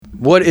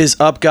What is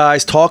up,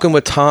 guys? Talking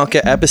with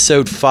Tonka,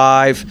 episode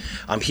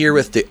 5. I'm here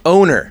with the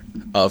owner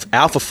of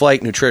Alpha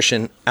Flight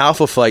Nutrition,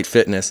 Alpha Flight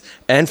Fitness,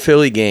 and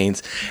Philly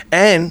Gains.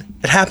 And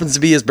it happens to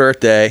be his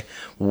birthday.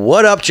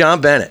 What up, John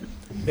Bennett?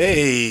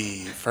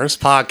 Hey, first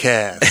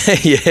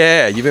podcast.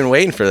 Yeah, you've been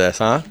waiting for this,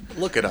 huh?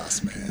 Look at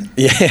us, man.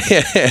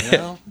 Yeah. You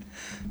know,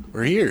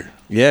 we're here.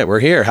 Yeah,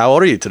 we're here. How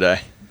old are you today?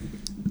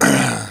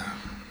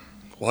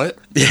 What?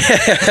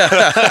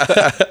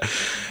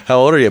 How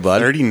old are you,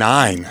 bud?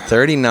 39.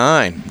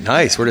 39.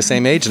 Nice. We're the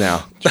same age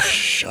now.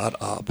 Shut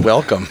up.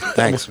 Welcome.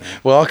 Thanks, man.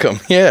 Welcome.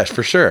 Yeah,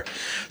 for sure.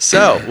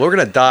 So we're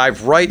going to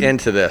dive right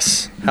into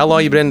this. How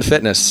long you been into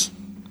fitness?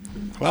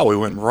 Wow, we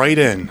went right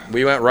in.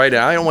 We went right in.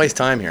 I don't waste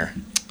time here.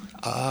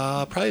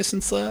 Probably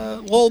since,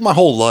 my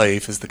whole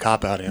life is the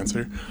cop-out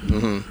answer.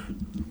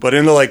 Mm-hmm. But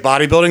into,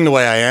 bodybuilding the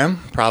way I am,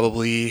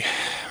 probably,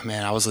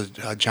 man, I was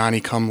a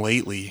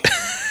Johnny-come-lately.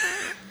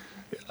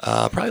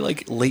 Probably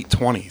late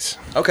 20s.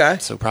 Okay.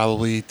 So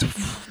probably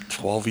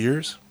 12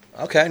 years.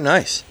 Okay,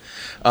 nice.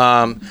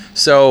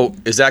 So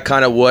is that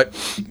kind of what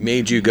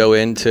made you go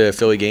into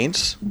Philly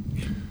Gains?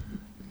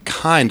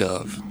 Kind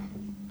of.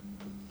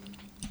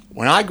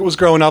 When I was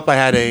growing up,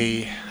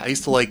 I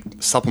used to like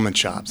supplement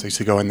shops. I used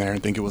to go in there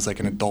and think it was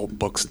like an adult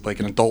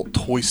an adult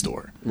toy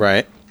store.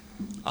 Right.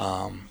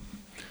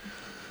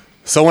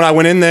 So when I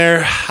went in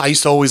there, I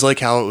used to always like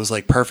how it was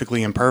like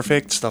perfectly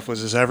imperfect. Stuff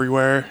was just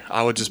everywhere.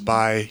 I would just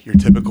buy your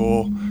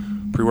typical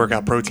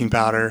pre-workout protein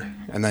powder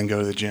and then go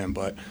to the gym.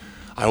 But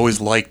I always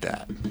liked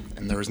that.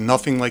 And there was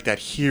nothing like that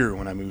here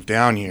when I moved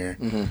down here.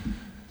 Mm-hmm.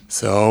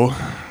 So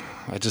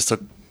I just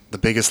took the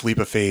biggest leap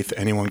of faith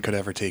anyone could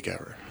ever take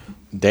ever.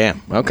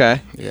 Damn.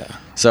 Okay. Yeah.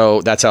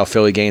 So that's how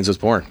Philly Gains was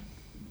born.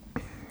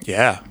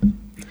 Yeah. Do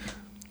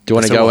you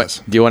want to go?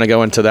 Do you want to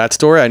go into that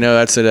story? I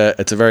know it's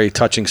a very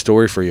touching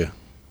story for you.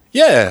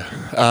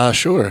 Yeah,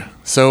 sure.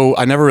 So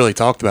I never really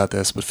talked about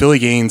this, but Philly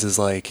Gains is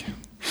I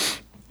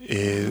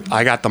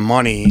got the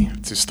money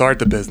to start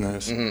the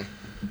business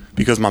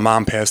because my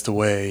mom passed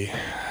away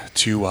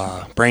to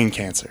brain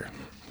cancer.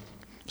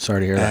 Sorry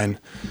to hear that. And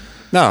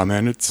no,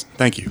 man,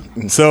 thank you.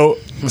 So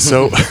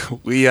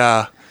we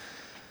I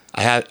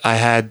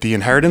had the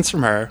inheritance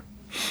from her,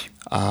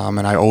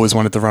 and I always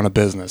wanted to run a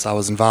business. I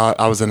was involved.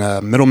 I was in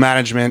a middle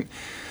management,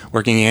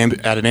 working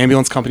at an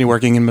ambulance company,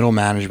 working in middle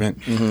management.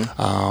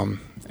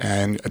 Mm-hmm.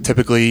 And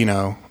typically, in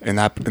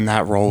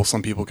that role,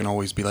 some people can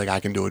always be like, I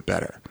can do it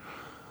better.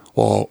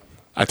 Well,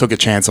 I took a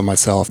chance on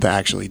myself to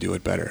actually do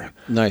it better.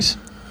 Nice.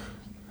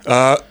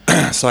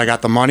 So I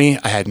got the money.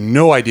 I had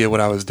no idea what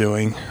I was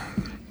doing.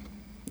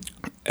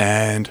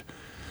 And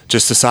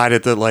just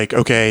decided that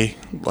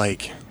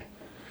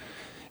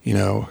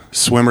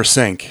swim or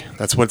sink.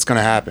 That's what's going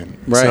to happen.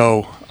 Right.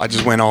 So I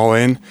just went all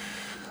in,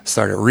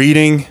 started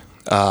reading,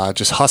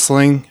 just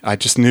hustling. I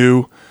just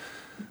knew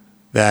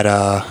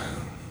that...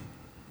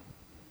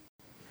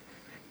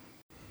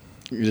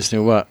 You just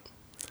knew what?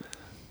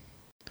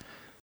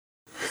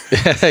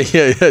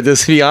 yeah,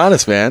 just be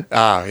honest, man.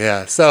 Oh,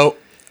 yeah. So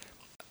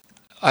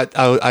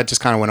I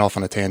just kind of went off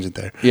on a tangent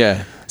there.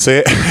 Yeah.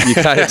 So you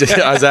kind of just,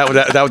 is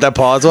that what that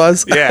pause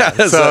was? Yeah.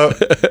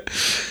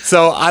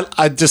 So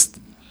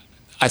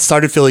I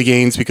started Philly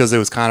Gains because it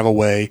was kind of a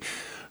way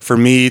for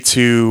me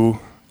to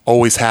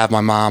always have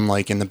my mom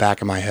in the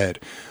back of my head.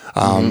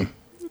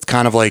 It's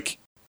kind of like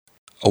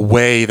a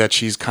way that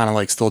she's kind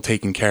of still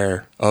taking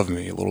care of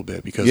me a little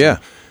bit because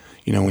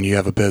when you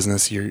have a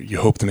business, you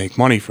hope to make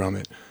money from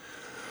it.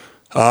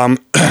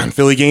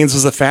 Philly Gains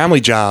was a family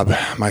job.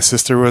 My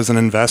sister was an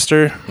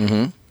investor.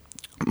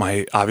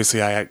 Mm-hmm.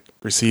 Obviously I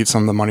received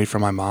some of the money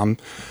from my mom,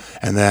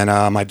 and then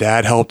my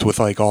dad helped with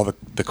all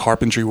the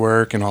carpentry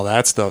work and all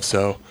that stuff.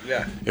 So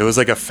it was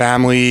like a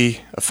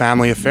family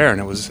affair, and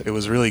it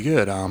was really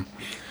good. And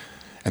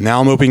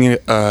now I'm opening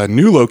a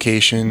new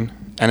location,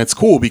 and it's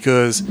cool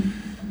because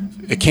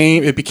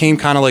it became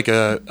kind of like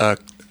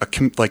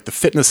like the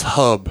fitness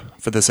hub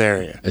for this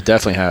area. It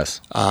definitely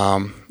has. I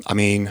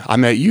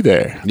met you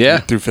there. Yeah.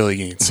 Through Philly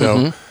Gains.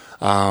 So,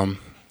 and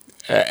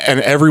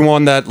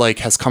everyone that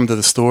has come to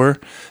the store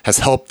has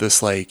helped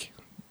this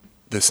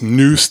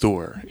new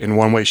store in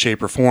one way,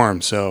 shape, or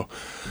form. So,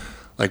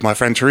 my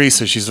friend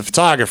Teresa, she's a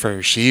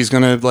photographer. She's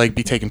gonna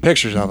be taking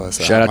pictures of us.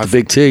 Shout out to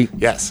Big T.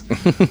 Yes.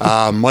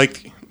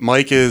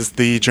 Mike is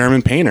the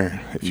German painter,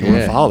 if you want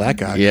to follow that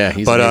guy. Yeah,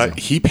 he's amazing.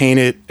 He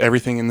painted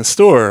everything in the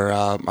store.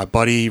 My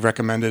buddy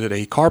recommended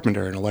a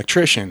carpenter, an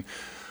electrician.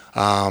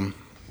 So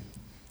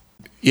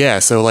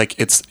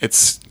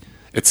it's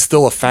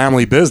still a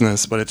family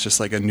business, but it's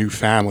just a new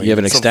family. You have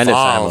an extended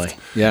family.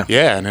 Yeah.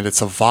 Yeah, and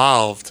it's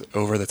evolved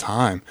over the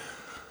time.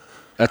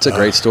 That's a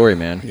great story,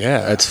 man.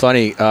 Yeah. It's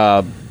funny.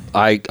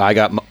 I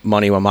got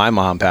money when my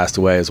mom passed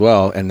away as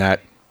well, and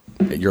that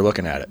you're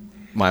looking at it.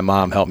 My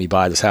mom helped me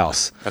buy this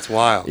house. That's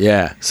wild.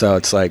 Yeah. So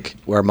it's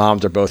where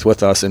moms are both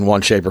with us in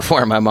one shape or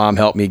form. My mom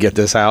helped me get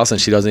this house, and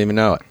she doesn't even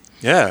know it.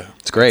 Yeah.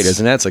 It's great,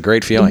 isn't it? It's a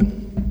great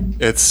feeling.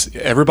 It's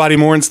everybody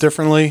mourns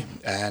differently,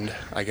 and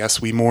I guess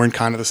we mourn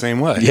kind of the same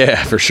way.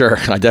 Yeah, for sure.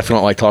 I definitely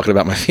don't like talking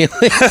about my feelings.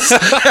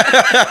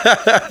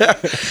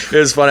 It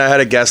was funny. I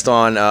had a guest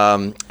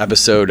on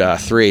episode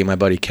 3, my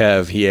buddy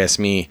Kev. He asked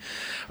me,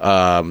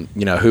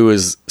 who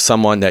is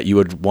someone that you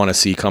would want to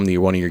see come to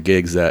one of your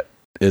gigs that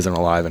isn't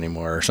alive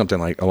anymore, or something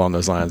like along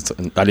those lines.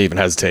 And I didn't even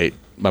hesitate.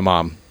 My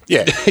mom.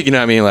 Yeah. You know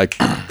what I mean? Like,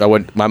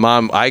 my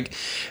mom, I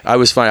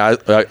was funny.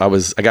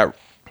 I got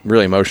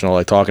really emotional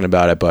like talking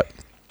about it, but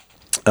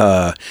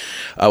I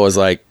was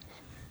like,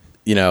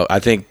 I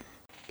think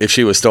if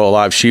she was still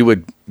alive, she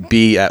would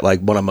be at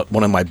like one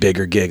of my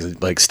bigger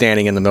gigs, like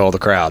standing in the middle of the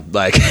crowd,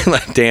 like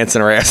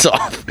dancing her ass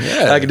off.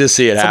 Yeah, I could just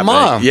see it happening.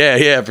 Mom.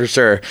 Yeah, for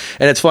sure.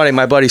 And it's funny,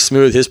 my buddy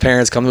Smooth, his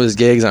parents come to his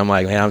gigs, and I'm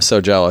like, man, I'm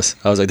so jealous.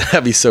 I was like,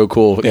 that'd be so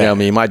cool. Yeah. You know what I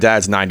mean? My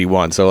dad's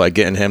 91, so like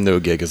getting him to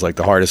a gig is like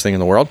the hardest thing in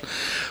the world.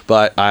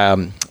 But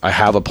I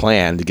have a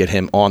plan to get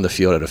him on the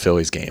field at a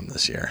Phillies game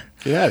this year.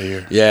 Get out of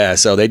here. Yeah,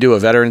 so they do a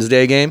Veterans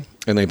Day game,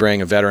 and they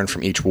bring a veteran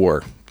from each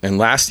war. And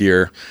last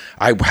year,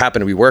 I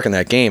happened to be working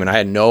that game, and I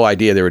had no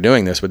idea they were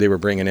doing this, but they were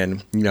bringing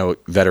in,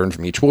 veteran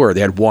from each war.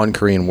 They had one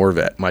Korean War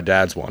vet. My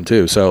dad's one,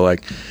 too. So,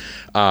 like,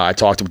 I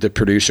talked with the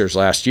producers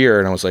last year,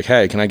 and I was like,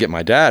 hey, can I get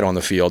my dad on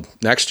the field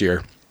next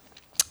year?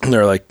 And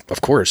they're like,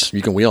 of course,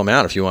 you can wheel him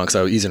out if you want,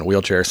 because he's in a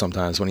wheelchair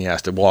sometimes when he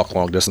has to walk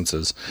long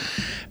distances.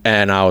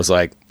 And I was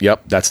like,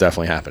 yep, that's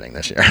definitely happening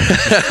this year.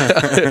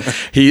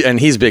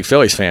 He's a big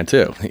Phillies fan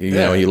too. You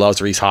know, he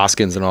loves Reese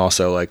Hoskins, and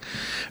also like,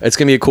 it's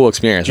gonna be a cool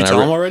experience. Did you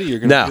tell him already? You're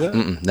gonna do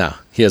that? No,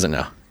 he doesn't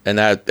know. And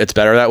that it's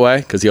better that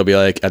way, because he'll be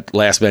like at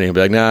last minute, he'll be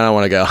like, no, I don't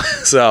want to go.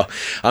 So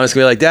I'm just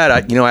gonna be like, Dad,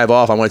 I have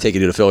off. I want to take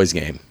you to the Phillies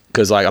game.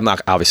 Because like I'm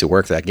not obviously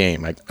work that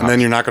game. And then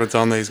you're not going to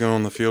tell him that he's going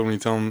on the field when you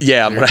tell him.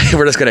 Yeah,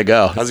 we're just going to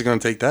go. How's he going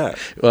to take that?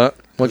 Well,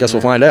 I guess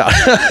we'll find out.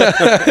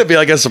 It'd be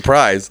like a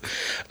surprise.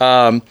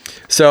 Me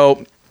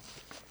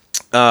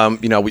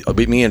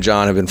and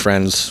John have been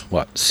friends.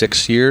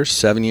 6 years,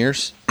 7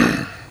 years?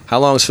 How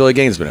long has Philly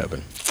Gaines been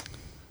open?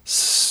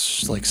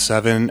 Like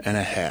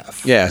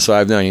 7.5. Yeah, so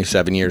I've known you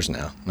 7 years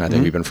now. And I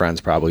think we've been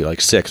friends probably like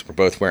 6. We're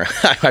both wearing.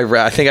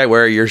 I think I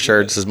wear your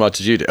shirts as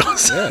much as you do.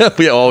 So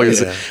we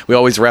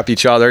always rep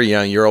each other.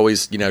 You're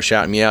always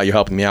shouting me out. You're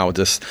helping me out with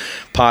this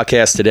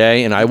podcast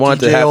today, and I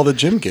wanted to have all the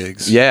gym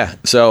gigs. Yeah.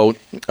 So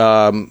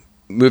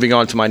moving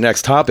on to my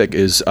next topic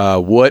is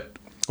I'll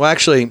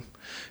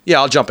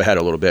jump ahead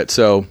a little bit.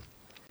 So,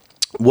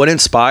 what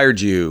inspired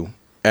you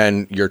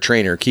and your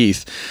trainer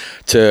Keith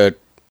to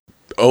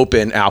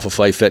open Alpha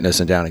Flight Fitness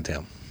in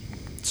Downingtown?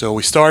 So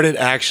we started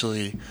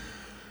actually,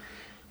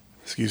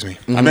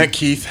 I met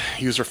Keith.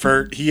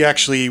 He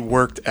actually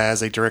worked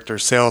as a director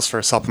of sales for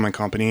a supplement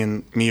company,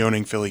 and me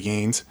owning Philly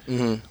Gaines.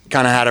 Kind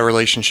of had a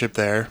relationship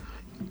there.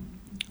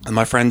 And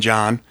my friend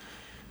John,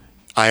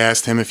 I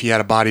asked him if he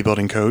had a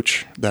bodybuilding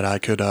coach that I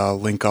could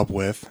link up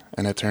with,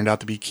 and it turned out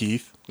to be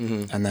Keith.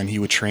 And then he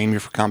would train me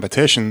for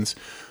competitions.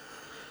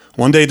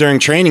 One day during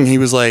training, he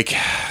was like,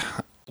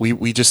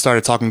 we just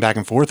started talking back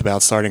and forth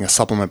about starting a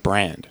supplement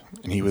brand.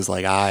 And he was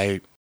like,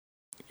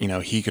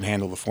 he could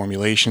handle the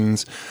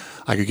formulations.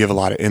 I could give a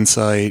lot of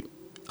insight.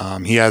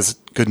 He has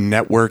good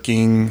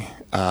networking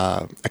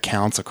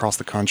accounts across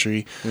the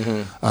country.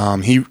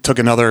 He took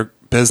another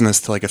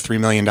business to like a $3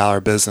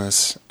 million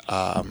business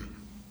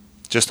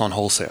just on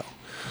wholesale.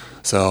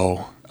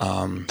 So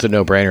it's a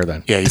no-brainer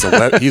then. Yeah,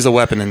 he's a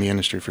weapon in the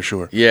industry for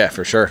sure. Yeah,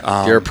 for sure.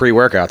 Your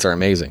pre-workouts are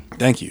amazing.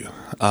 Thank you.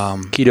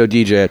 Keto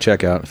DJ at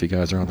checkout if you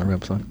guys are on their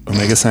website.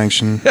 Omega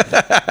Sanction.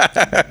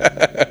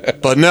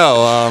 But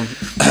no,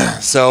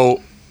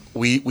 so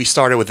we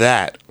started with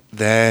that.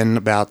 Then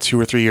about 2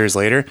 or 3 years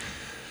later,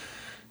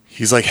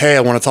 he's like, hey, I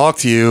want to talk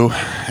to you.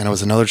 And it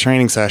was another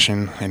training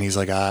session. And he's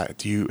like,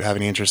 do you have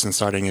any interest in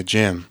starting a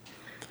gym?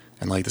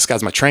 And like, this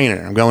guy's my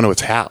trainer. I'm going to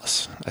his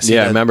house.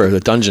 I remember the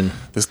dungeon.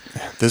 This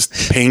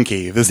pain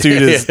cave. This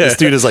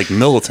dude is like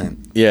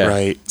militant. Yeah.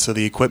 Right. So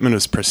the equipment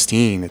is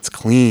pristine. It's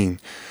clean.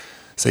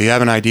 So you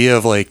have an idea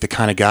of like the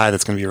kind of guy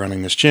that's going to be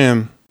running this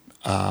gym.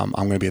 I'm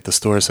going to be at the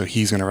store, so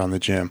he's going to run the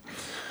gym.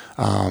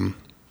 And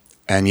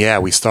yeah,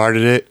 we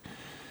started it.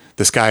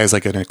 This guy is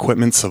like an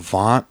equipment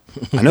savant.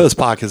 I know this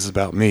podcast is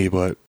about me,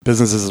 but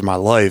business is my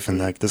life, and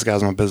like this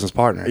guy's my business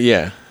partner.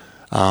 Yeah.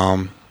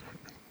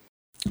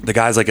 The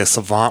guy's like a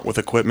savant with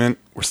equipment.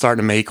 We're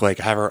starting to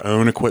have our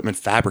own equipment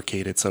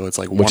fabricated, so it's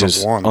like which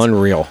is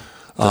unreal.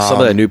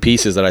 Some of the new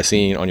pieces that I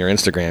seen on your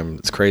Instagram,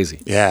 it's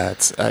crazy. Yeah,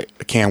 I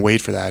can't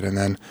wait for that. And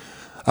then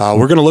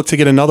we're going to look to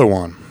get another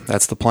one.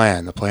 That's the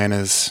plan. The plan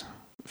is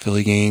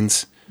Philly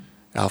Gaines,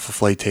 Alpha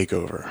Flight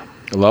Takeover.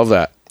 I love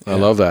that. Yeah. I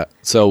love that.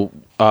 So,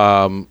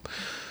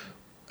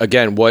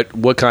 again,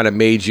 what kind of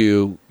made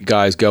you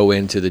guys go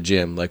into the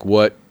gym? Like,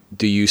 what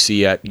do you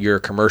see at your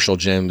commercial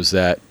gyms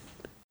that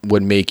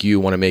would make you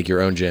want to make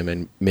your own gym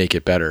and make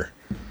it better?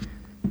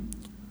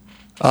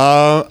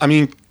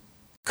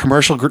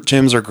 Commercial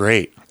gyms are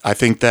great. I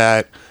think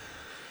that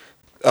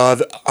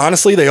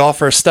honestly, they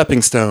offer a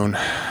stepping stone,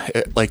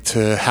 like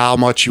to how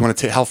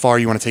far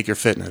you want to take your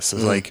fitness.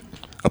 It's like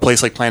a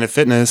place like Planet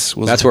Fitness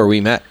was... That's where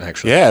we met,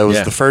 actually. Yeah, it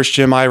was the first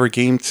gym I ever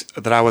gamed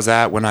that I was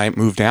at when I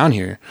moved down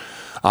here.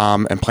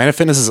 And Planet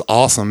Fitness is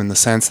awesome in the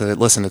sense that,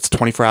 listen, it's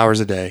 24 hours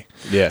a day.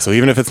 Yeah. So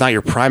even if it's not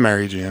your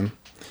primary gym,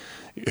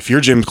 if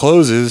your gym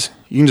closes,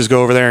 you can just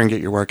go over there and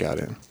get your workout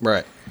in.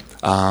 Right.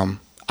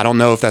 I don't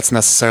know if that's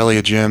necessarily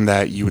a gym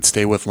that you would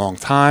stay with long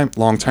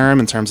term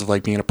in terms of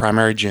like being a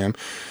primary gym,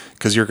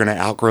 because you're going to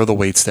outgrow the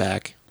weight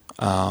stack,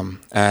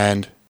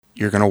 and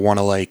you're going to want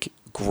to like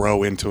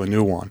grow into a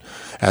new one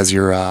as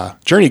your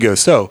journey goes.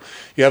 So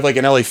you have like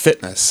an LA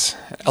Fitness.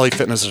 LA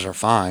Fitnesses are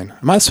fine.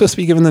 Am I supposed to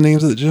be giving the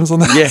names of the gyms on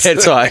that? Yeah,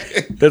 it's fine.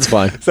 That's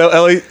fine.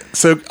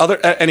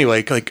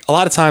 Anyway, like a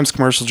lot of times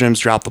commercial gyms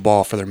drop the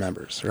ball for their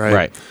members, right?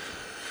 Right.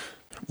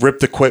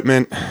 Ripped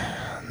equipment,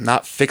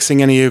 not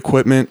fixing any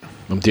equipment.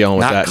 I'm dealing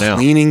with that now. Not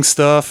cleaning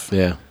stuff.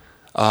 Yeah.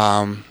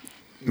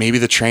 Maybe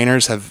the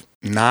trainers have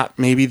not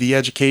maybe the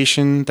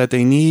education that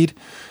they need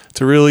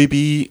to really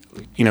be,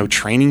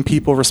 training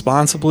people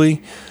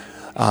responsibly.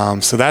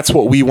 So that's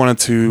what we wanted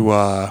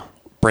to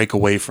break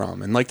away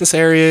from. And like this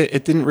area,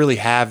 it didn't really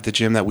have the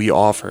gym that we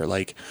offer.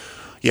 Like,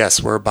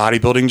 yes, we're a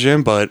bodybuilding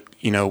gym, but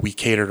we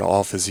cater to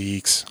all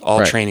physiques,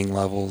 all training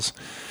levels.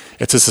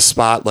 It's just a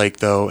spot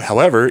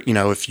however,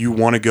 if you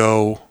want to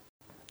go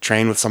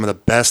train with some of the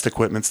best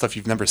equipment, stuff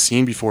you've never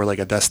seen before, like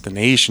a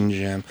destination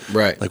gym,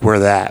 right? Like we're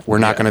that. We're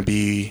not going to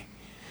be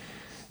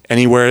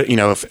anywhere,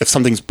 if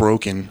something's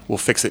broken, we'll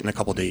fix it in a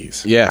couple of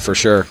days. Yeah, for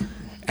sure.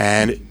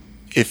 And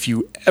if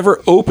you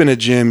ever open a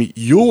gym,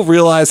 you'll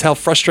realize how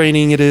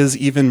frustrating it is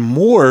even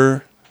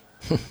more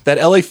that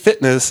LA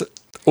Fitness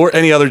or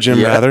any other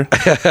gym rather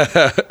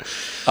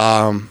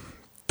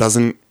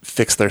doesn't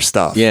fix their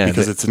stuff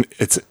because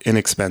it's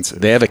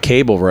inexpensive. They have a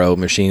cable row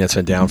machine that's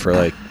been down for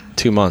like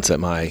 2 months at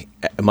my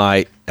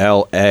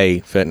LA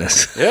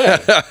Fitness.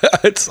 Yeah.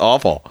 It's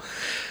awful.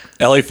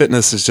 LA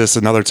Fitness is just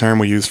another term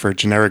we use for a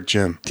generic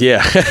gym.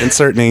 Yeah.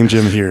 Insert name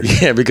gym here.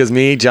 Yeah, because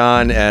me,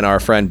 John, and our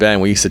friend Ben,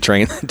 we used to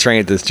train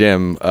at this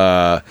gym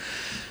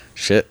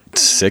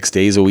 6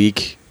 days a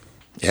week.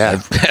 Yeah.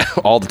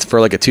 For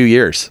like 2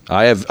 years.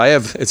 I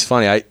have it's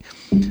funny, I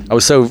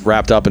was so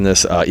wrapped up in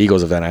this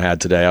Eagles event I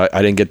had today.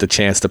 I didn't get the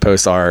chance to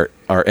post our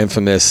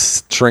infamous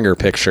stringer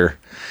picture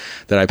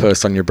that I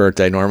post on your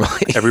birthday normally.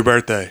 Every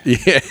birthday.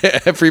 Yeah,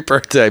 every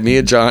birthday. Me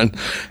and John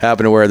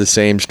happened to wear the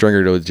same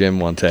stringer to the gym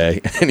one day,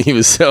 and he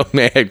was so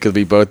mad because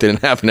we both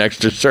didn't have an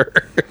extra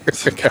shirt.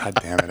 God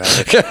damn it,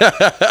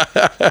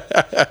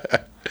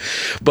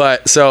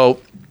 But so,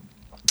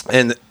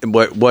 and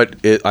what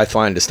I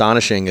find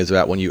astonishing is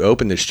that when you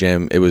opened this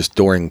gym, it was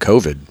during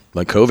COVID,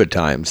 like COVID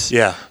times.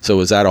 Yeah. So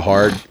was that a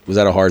hard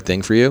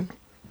thing for you?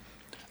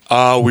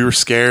 We were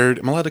scared.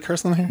 Am I allowed to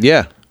curse on here?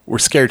 Yeah. We're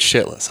scared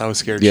shitless. I was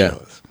scared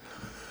shitless.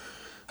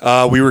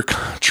 We were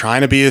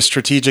trying to be as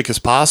strategic as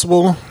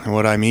possible. And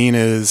what I mean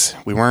is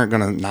we weren't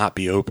going to not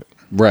be open.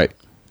 Right.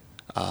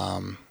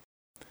 No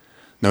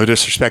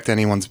disrespect to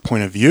anyone's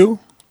point of view.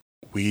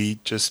 We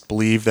just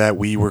believe that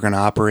we were going to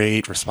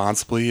operate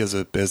responsibly as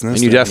a business.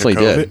 And you definitely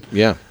did.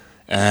 Yeah.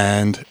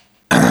 And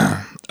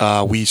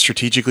we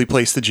strategically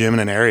placed the gym in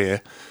an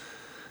area,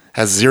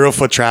 has 0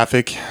 foot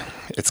traffic.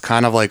 It's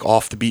kind of like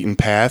off the beaten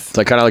path. It's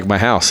like kind of like my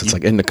house. It's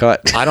like in the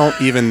cut. I don't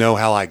even know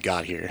how I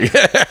got here.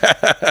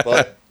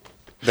 But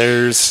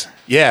we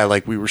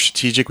were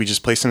strategic. We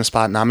just placed in a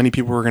spot not many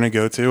people were going to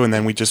go to. And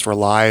then we just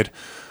relied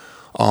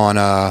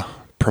on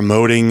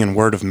promoting and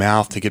word of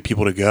mouth to get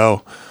people to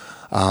go.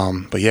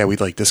 But yeah, we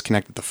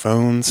disconnected the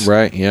phones.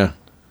 Right. Yeah.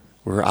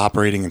 We're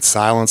operating in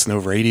silence, no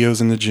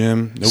radios in the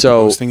gym, no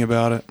posting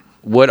about it.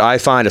 What I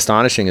find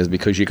astonishing is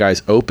because you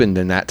guys opened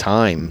in that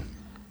time,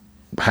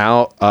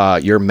 how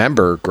your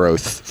member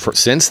growth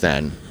since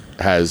then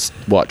has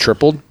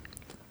tripled?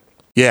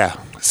 Yeah,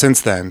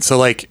 since then.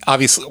 So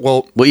obviously,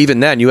 well, even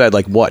then you had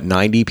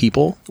 90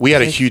 people? We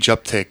had a huge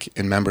uptick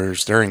in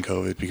members during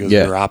COVID because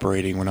we were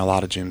operating when a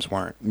lot of gyms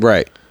weren't.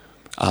 Right.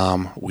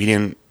 We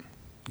didn't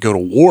go to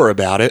war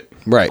about it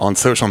on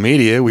social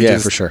media. We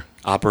just for sure.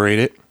 operate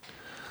it.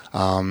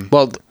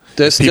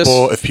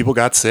 If people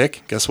got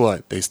sick, guess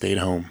what? They stayed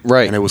home.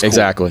 Right. And it was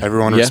exactly. Cool.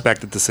 Everyone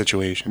respected the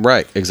situation.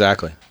 Right.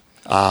 Exactly.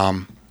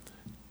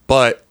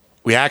 But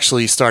we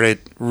actually started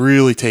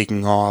really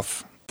taking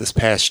off this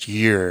past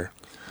year.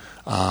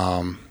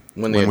 When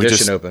the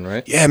Edition opened,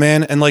 right? Yeah,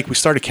 man. And we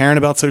started caring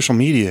about social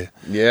media.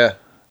 Yeah.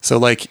 So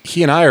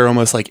he and I are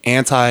almost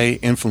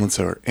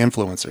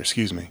anti-influencer,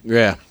 excuse me.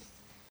 Yeah.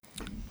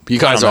 You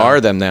guys are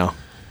them now.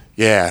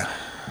 Yeah.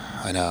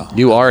 I know.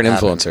 You are an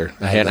influencer.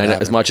 I know,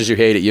 as much as you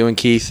hate it. You and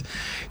Keith,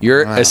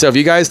 so if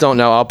you guys don't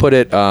know, I'll put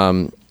it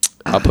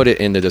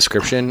in the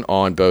description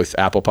on both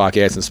Apple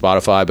Podcasts and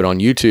Spotify, but on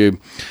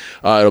YouTube,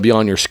 it'll be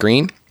on your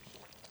screen.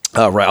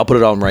 I'll put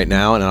it on right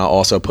now, and I'll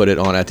also put it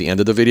on at the end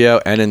of the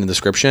video and in the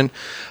description.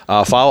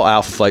 Follow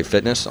Alpha Flight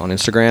Fitness on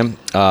Instagram.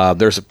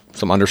 There's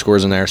some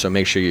underscores in there, so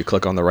make sure you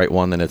click on the right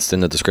one, then it's in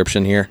the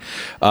description here.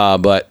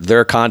 But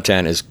their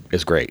content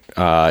is great.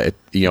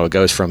 It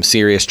goes from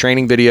serious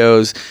training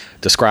videos,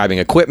 describing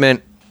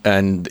equipment,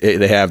 and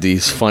they have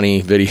these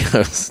funny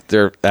videos.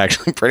 They're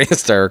actually pretty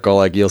hysterical.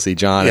 Like you'll see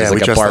John as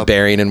like a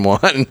barbarian in one.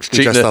 We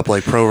dressed up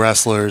like pro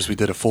wrestlers. We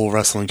did a full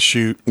wrestling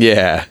shoot.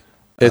 Yeah.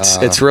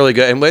 It's really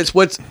good. And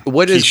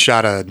he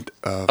shot a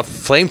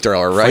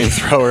flamethrower, right?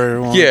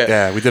 Flamethrower one.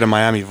 Yeah. We did a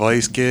Miami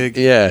Vice gig.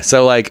 Yeah.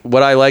 So like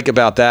what I like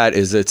about that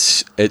is it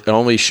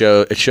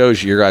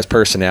shows your guys'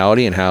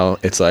 personality and how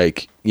it's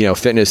like, you know,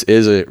 fitness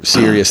is a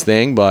serious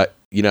thing, but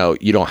you know,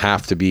 you don't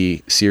have to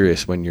be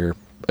serious when you're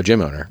a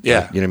gym owner.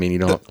 Yeah. You know what I mean?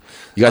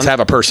 You guys have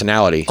a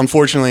personality.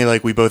 Unfortunately,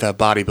 like we both have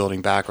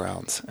bodybuilding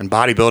backgrounds, and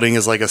bodybuilding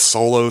is like a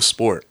solo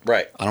sport.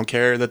 Right. I don't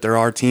care that there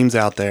are teams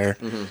out there.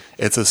 Mm-hmm.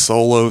 It's a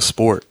solo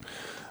sport,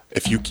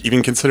 if you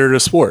even consider it a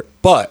sport.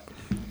 But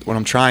what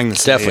I'm trying to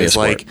say is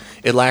like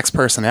it lacks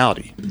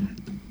personality.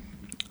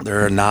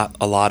 There are not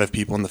a lot of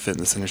people in the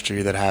fitness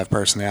industry that have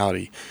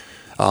personality.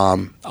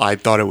 I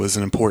thought it was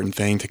an important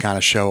thing to kind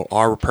of show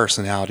our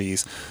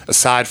personalities,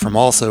 aside from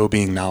also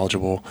being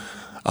knowledgeable.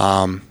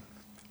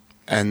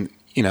 And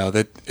you know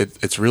that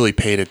it's really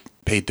paid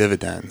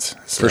dividends.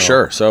 So. For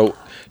sure. So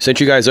since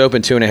you guys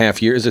opened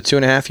 2.5 years, is it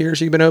 2.5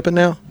 years you've been open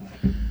now?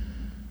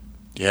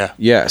 Yeah.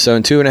 Yeah. So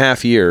in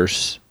 2.5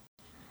 years,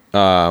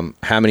 how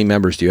many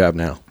members do you have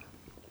now?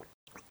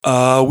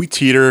 We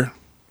teeter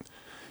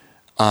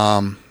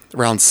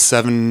around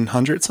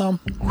 700 some.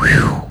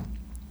 Whew.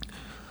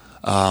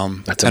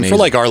 That's amazing. And for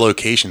like our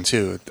location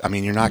too. I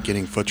mean, you're not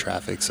getting foot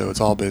traffic, so it's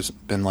all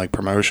been like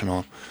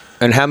promotional.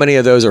 And how many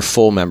of those are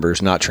full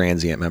members, not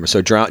transient members?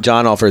 So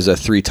John offers a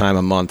 3 times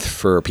a month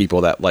for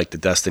people that like the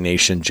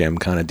destination gym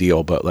kind of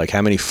deal. But like,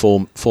 how many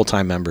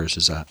full-time members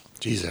is that?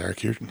 Geez,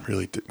 Eric,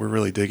 we're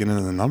really digging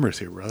into the numbers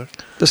here, brother.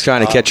 Just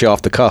trying to catch you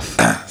off the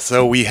cuff.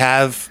 So we do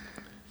have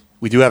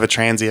a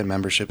transient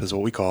membership, is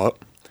what we call it.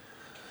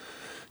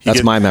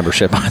 That's my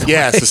membership, by the way.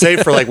 Yeah, so say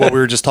for like what we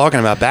were just talking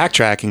about,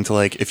 backtracking to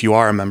like if you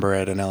are a member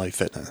at an LA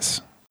Fitness.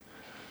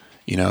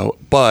 You know,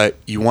 but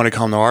you want to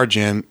come to our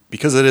gym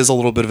because it is a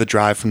little bit of a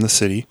drive from the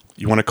city.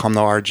 You want to come to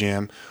our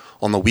gym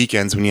on the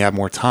weekends when you have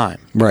more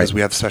time, because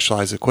we have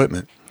specialized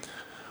equipment.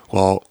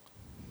 Well,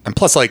 and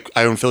plus, like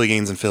I own Philly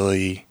Gains in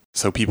Philly,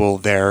 so people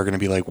there are going to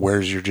be like,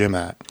 "Where's your gym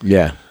at?"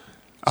 Yeah.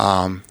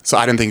 So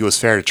I didn't think it was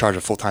fair to charge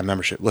a full-time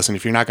membership. Listen,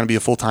 if you're not going to be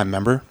a full-time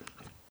member,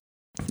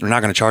 they're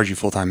not going to charge you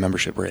full-time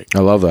membership rate. I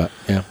love that.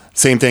 Yeah.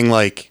 Same thing.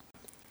 Like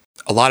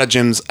a lot of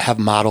gyms have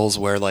models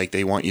where like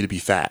they want you to be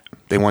fat.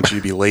 They want you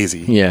to be lazy.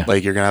 Yeah.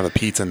 Like you're going to have a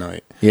pizza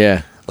night.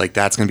 Yeah. Like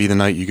that's going to be the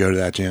night you go to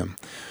that gym.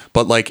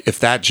 But like if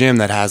that gym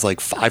that has like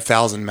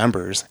 5,000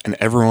 members and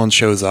everyone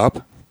shows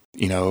up,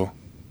 you know,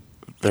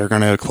 they're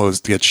going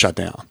to get shut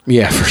down.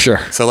 Yeah, for sure.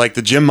 So like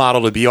the gym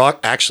model to be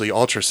actually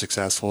ultra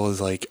successful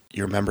is like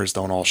your members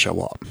don't all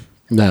show up.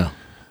 No.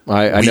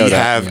 I know that. We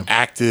have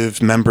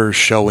active members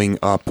showing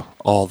up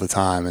all the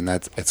time, and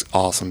it's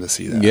awesome to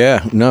see that.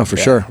 Yeah, no, for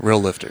sure.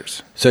 Real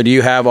lifters. So do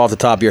you have off the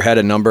top of your head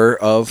a number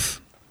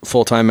of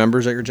full-time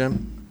members at your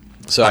gym?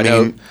 So I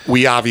know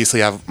we obviously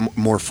have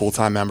more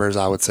full-time members.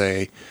 I would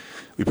say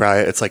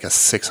it's like a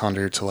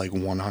 600 to like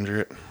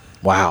 100.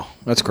 Wow,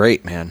 that's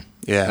great, man.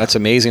 Yeah, that's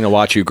amazing to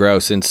watch you grow.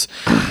 Since,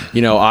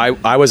 you know,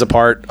 I was a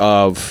part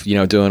of, you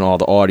know, doing all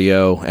the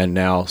audio and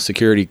now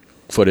security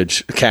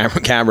footage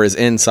cameras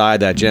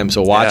inside that gym.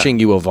 So watching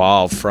you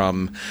evolve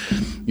from,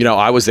 you know,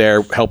 I was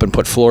there helping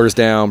put floors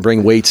down,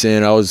 bring weights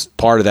in. I was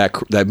part of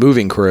that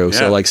moving crew. Yeah.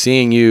 So like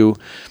seeing you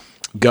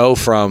go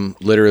from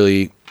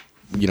literally,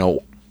 you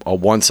know, a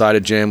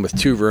one-sided gym with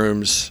 2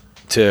 rooms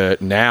to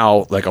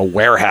now like a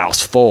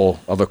warehouse full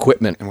of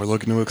equipment. And we're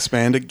looking to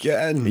expand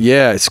again.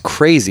 Yeah, it's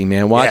crazy,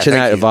 man. Watching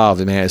that evolve,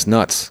 man, it's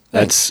nuts.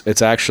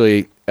 It's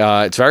actually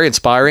it's very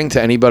inspiring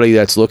to anybody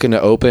that's looking to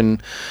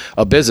open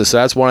a business. So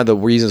that's one of the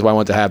reasons why I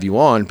want to have you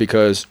on,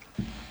 because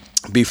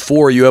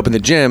before you opened the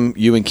gym,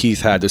 you and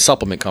Keith had the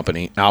supplement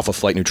company, Alpha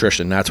Flight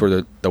Nutrition. That's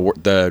where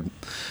the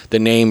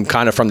name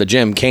kind of from the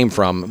gym came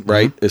from,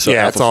 right? Mm-hmm.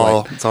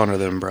 So it's under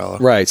the umbrella.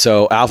 Right.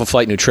 So Alpha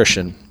Flight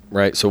Nutrition,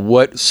 right? So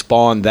what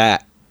spawned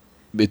that?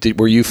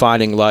 Were you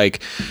finding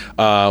like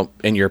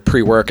in your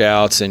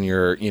pre-workouts and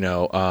your, you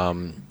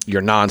know,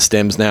 your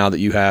non-stims now that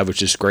you have,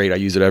 which is great. I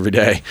use it every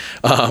day.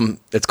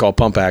 It's called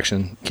Pump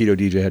Action. Keto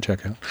DJ at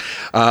checkout.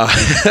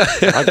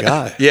 My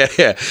God.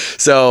 Yeah.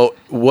 So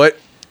what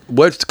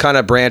kind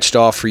of branched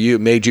off for you,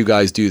 made you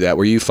guys do that?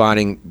 Were you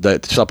finding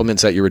that the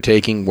supplements that you were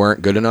taking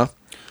weren't good enough?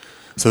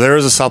 So there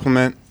was a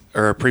supplement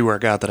or a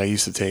pre-workout that I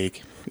used to take.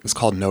 It was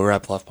called No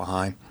Rep Left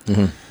Behind.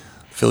 Mm-hmm.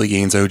 Philly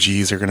Gains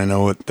OGs are going to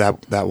know what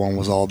that one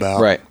was all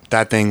about. Right.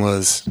 That thing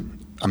was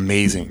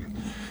amazing.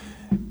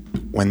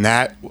 When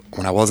I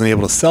wasn't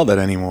able to sell that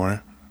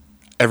anymore,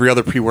 every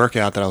other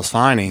pre-workout that I was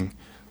finding,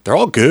 they're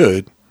all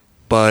good,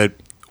 but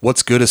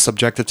what's good is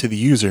subjective to the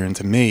user. And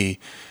to me,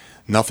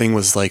 nothing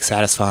was like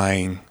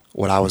satisfying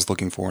what I was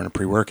looking for in a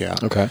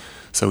pre-workout. Okay.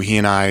 So he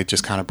and I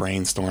just kind of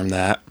brainstormed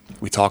that.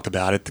 We talked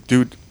about it.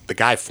 The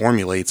guy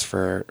formulated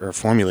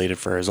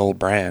for his old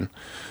brand.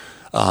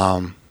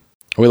 Are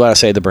we allowed to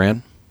say the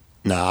brand?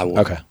 No, I won't.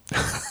 Okay.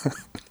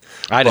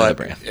 I know the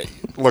brand.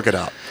 Look it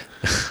up.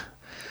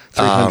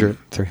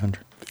 300.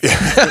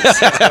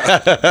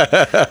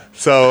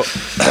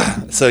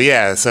 So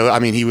yeah. So I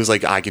mean, he was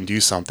like, I can do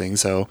something.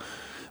 So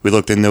we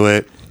looked into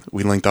it.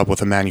 We linked up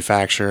with a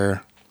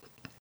manufacturer,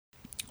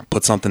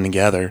 put something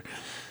together,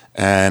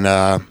 and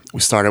we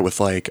started with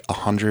like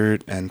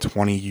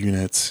 120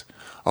 units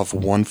of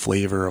one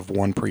flavor of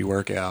one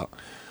pre-workout.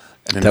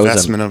 An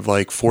investment of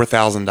like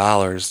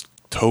 $4,000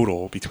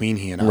 total between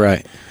he and I.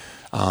 Right.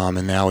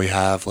 And now we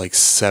have like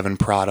 7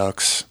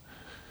 products.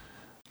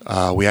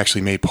 We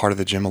actually made part of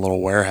the gym a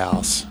little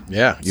warehouse.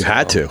 Yeah, you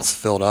had to. It's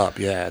filled up.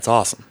 Yeah, it's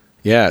awesome.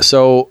 Yeah,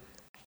 so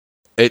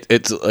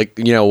it's like,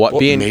 you know, what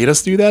made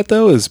us do that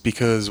though is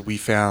because we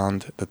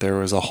found that there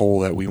was a hole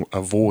that we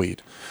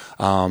avoid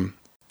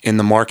in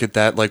the market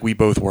that like we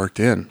both worked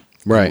in.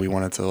 Right. And we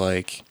wanted to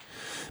like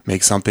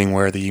make something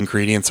where the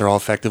ingredients are all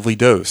effectively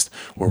dosed,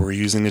 where we're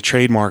using the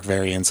trademark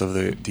variants of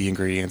the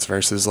ingredients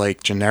versus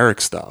like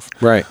generic stuff.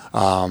 Right.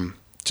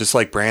 Just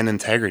like brand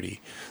integrity.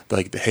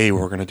 Like, hey,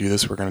 we're going to do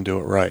this, we're going to do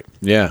it right.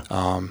 Yeah.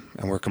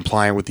 And we're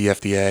compliant with the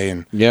FDA.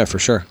 And yeah, for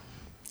sure.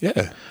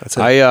 Yeah, that's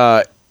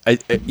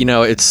it. You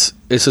know, this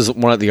is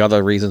one of the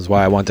other reasons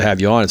why I want to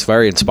have you on. It's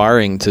very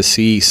inspiring to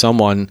see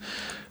someone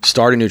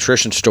start a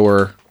nutrition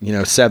store, you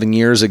know, 7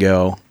 years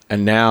ago,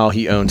 and now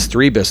he owns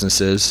 3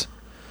 businesses,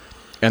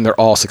 and they're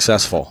all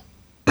successful.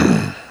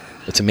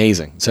 It's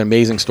amazing. It's an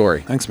amazing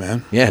story. Thanks,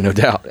 man. Yeah, no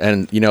doubt.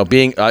 And, you know,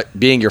 being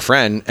your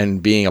friend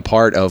and being a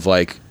part of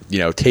like, you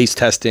know, taste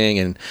testing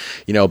and,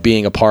 you know,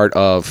 being a part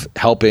of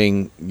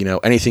helping, you know,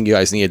 anything you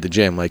guys need at the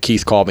gym. Like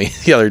Keith called me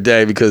the other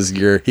day because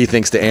he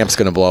thinks the amp's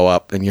going to blow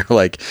up, and you're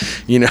like,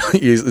 you know,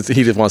 he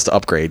just wants to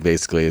upgrade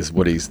basically is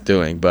what he's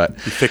doing. But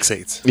he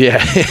fixates. Yeah.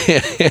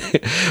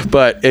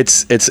 But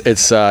it's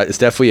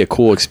definitely a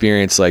cool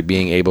experience, like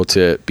being able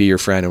to be your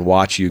friend and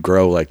watch you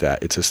grow like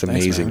that. It's just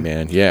amazing,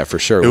 man. Yeah, for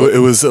sure. It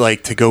was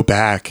like, to go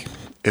back,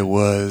 it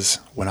was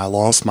when I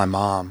lost my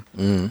mom,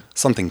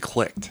 something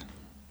clicked.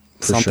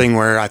 Something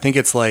where I think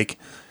it's like,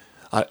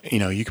 you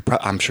know,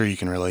 I'm sure you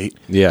can relate.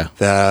 Yeah.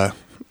 That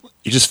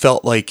you just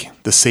felt like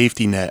the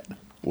safety net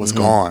was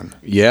gone.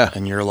 Yeah.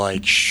 And you're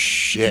like,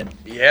 shit.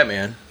 Yeah,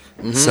 man.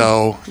 Mm-hmm.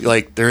 So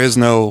like, there is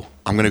no,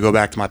 I'm going to go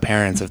back to my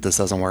parents if this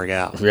doesn't work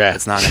out. Yeah.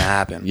 It's not going to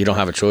happen. You don't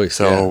have a choice.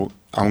 So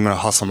I'm going to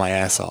hustle my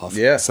ass off.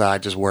 Yeah. So I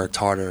just worked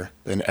harder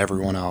than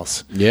everyone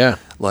else. Yeah.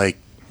 Like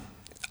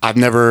I've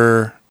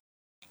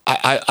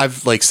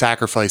like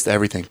sacrificed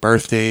everything,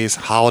 birthdays,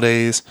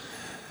 holidays,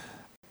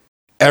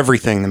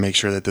 everything to make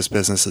sure that this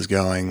business is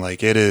going.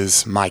 Like, it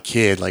is my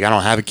kid. Like, I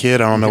don't have a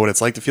kid. I don't know what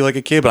it's like to feel like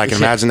a kid, but I can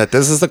imagine that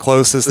this is the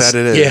closest that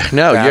it is. Yeah,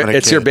 no,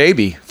 it's your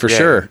baby for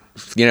sure.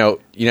 You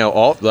know,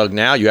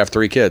 now you have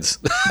 3 kids.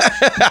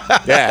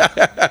 Yeah.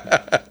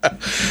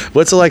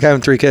 What's it like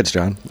having 3 kids,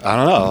 John? I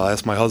don't know.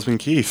 That's my husband,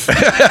 Keith.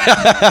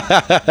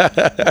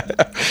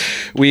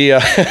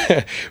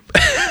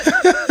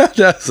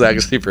 That's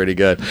actually pretty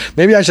good.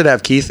 Maybe I should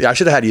have Keith. I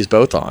should have had you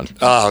both on.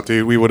 Oh,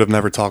 dude, we would have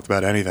never talked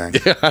about anything.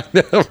 Yeah, I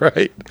know,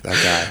 right?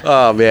 That guy.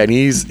 Oh man,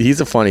 he's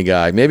a funny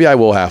guy. Maybe I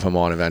will have him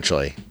on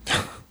eventually.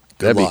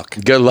 Good luck.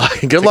 Good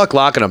luck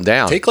locking him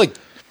down. Take like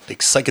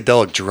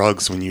psychedelic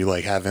drugs when you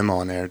like have him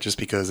on there, just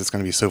because it's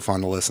going to be so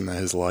fun to listen to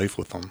his life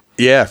with him.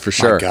 Yeah, for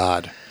sure. My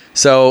God.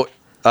 So,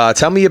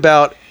 tell me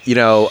about, you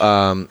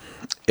know,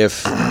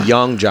 if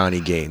young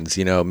Johnny Gaines,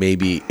 you know,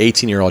 maybe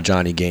 18-year-old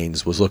Johnny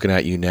Gaines was looking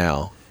at you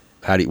now,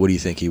 what do you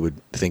think he would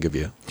think of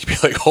you? He'd be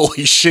like,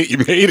 holy shit, you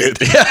made it.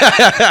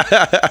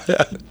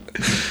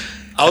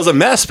 I was a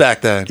mess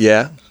back then.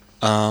 Yeah.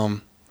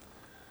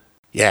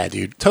 Yeah,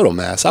 dude, total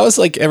mess. I was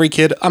like every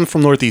kid. I'm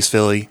from Northeast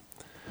Philly.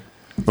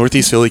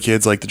 Northeast Philly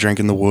kids like to drink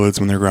in the woods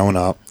when they're growing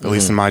up, at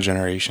least in my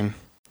generation.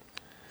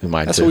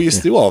 That's what we used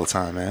to do all the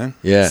time, man.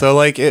 Yeah. So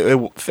like,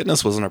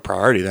 fitness wasn't a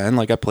priority then.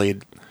 Like I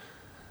played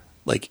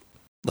like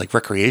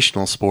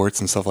recreational sports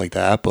and stuff like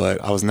that,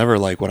 but I was never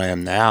like what I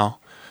am now.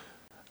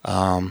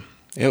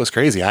 It was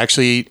crazy.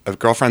 A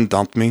girlfriend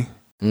dumped me,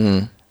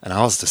 and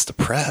I was just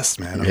depressed,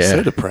 man. I was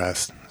so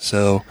depressed.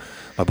 So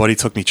my buddy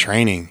took me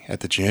training at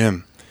the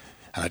gym,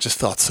 and I just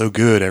felt so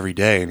good every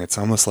day. And it's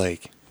almost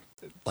like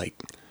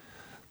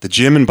the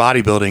gym and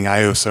bodybuilding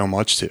I owe so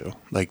much to.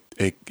 Like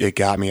it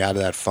got me out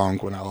of that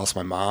funk when I lost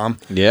my mom.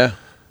 Yeah.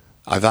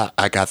 I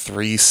got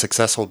 3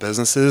 successful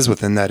businesses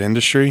within that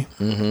industry.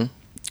 Mm-hmm.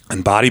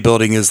 And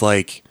bodybuilding is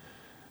like,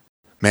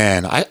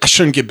 man, I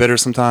shouldn't get bitter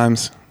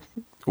sometimes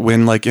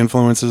when like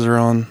influencers are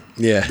on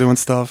doing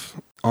stuff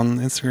on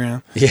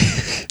Instagram.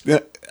 Yeah.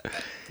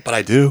 But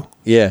I do.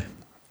 Yeah.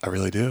 I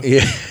really do.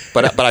 Yeah.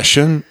 But I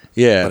shouldn't.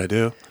 Yeah. But I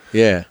do.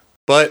 Yeah.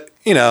 But,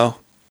 you know.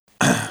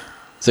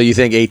 So you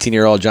think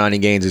 18-year-old Johnny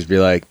Gaines would be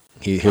like,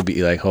 he'll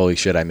be like, holy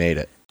shit, I made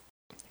it.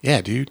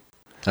 Yeah, dude.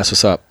 That's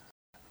what's up.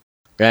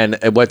 And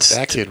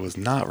that kid was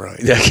not right.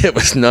 That kid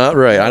was not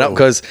right. No. I know,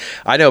 because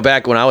I know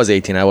back when I was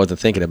 18, I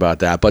wasn't thinking about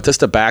that. But just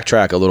to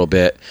backtrack a little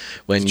bit,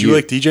 did you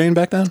like DJing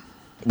back then?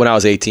 When I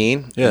was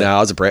 18, no, I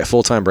was a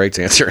full-time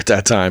breakdancer at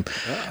that time.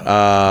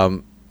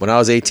 Oh. When I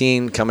was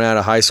 18, coming out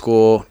of high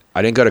school,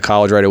 I didn't go to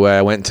college right away.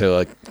 I went into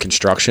like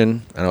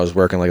construction, and I was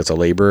working like as a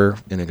laborer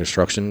in the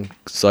construction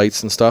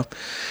sites and stuff.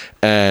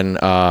 And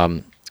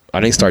I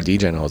didn't start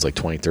DJing until I was like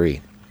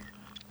 23.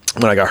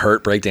 When I got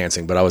hurt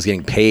breakdancing, but I was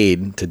getting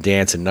paid to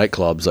dance in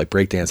nightclubs, like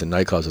breakdance in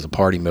nightclubs as a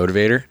party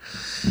motivator.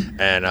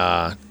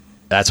 And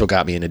that's what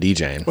got me into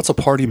DJing. What's a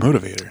party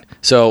motivator?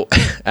 So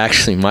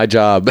actually my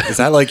job... Is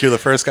that like you're the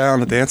first guy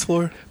on the dance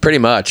floor? Pretty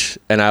much.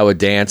 And I would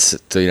dance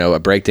to, a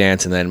break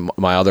dance. And then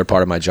my other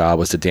part of my job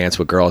was to dance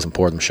with girls and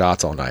pour them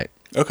shots all night.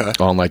 Okay.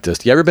 On like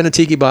this. You ever been to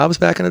Tiki Bob's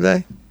back in the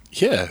day?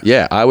 Yeah.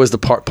 Yeah. I was the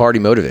party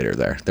motivator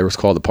there. They was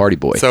called the party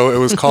boy. So it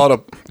was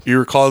called you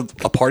were called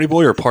a party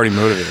boy or a party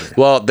motivator?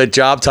 Well, the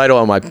job title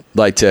on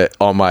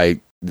my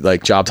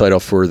job title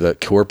for the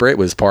corporate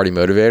was party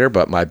motivator,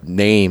 but my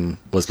name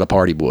was the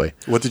party boy.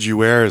 What did you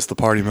wear as the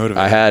party motivator?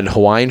 I had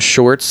Hawaiian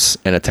shorts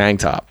and a tank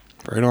top.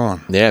 Right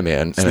on. Yeah,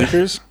 man.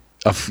 Sneakers?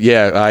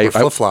 Yeah, I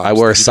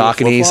wore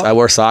Saucony. I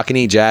wore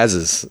Saucony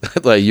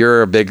Jazzes. Like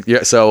you're a big.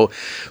 Yeah, so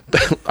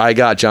I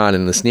got John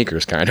in the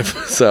sneakers, kind of.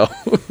 So,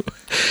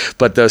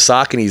 but those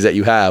Sauconys that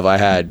you have, I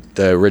had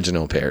the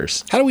original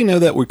pairs. How do we know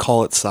that we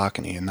call it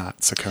Saucony and not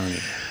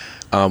Saucony?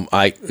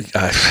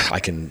 I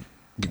can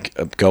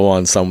go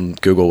on some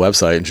Google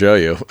website and show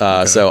you.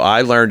 Okay. So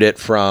I learned it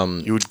from.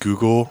 You would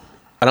Google.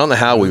 I don't know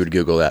how we would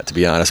Google that, to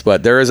be honest,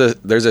 but there's a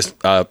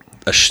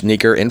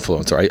sneaker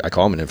influencer. I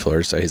call him an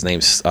influencer. His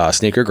name's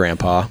Sneaker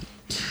Grandpa,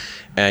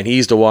 and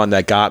he's the one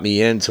that got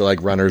me into like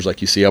runners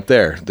like you see up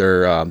there.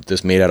 They're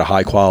just made out of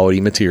high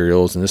quality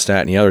materials and this,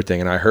 that, and the other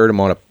thing. And I heard him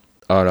on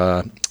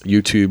a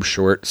YouTube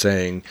short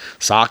saying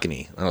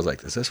Saucony. And I was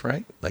like, is this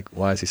right? Like,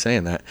 why is he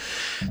saying that?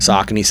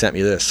 Saucony sent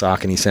me this.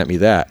 Saucony sent me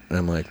that. And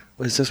I'm like,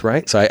 what is this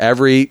right? So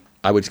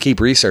I would keep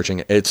researching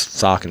it. It's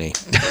Saucony.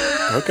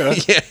 Okay.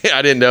 Yeah,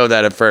 I didn't know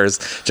that at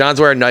first.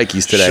 John's wearing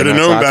Nikes today. Should have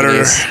known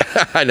better.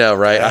 I know,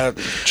 right?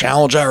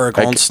 Challenge Eric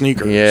on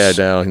sneakers.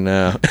 Yeah,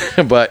 no.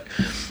 But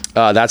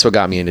that's what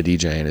got me into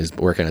DJing is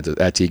working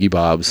at Tiki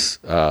Bob's.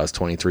 I was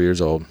 23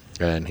 years old,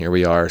 and here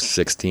we are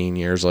 16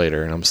 years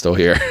later, and I'm still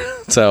here.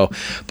 So,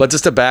 but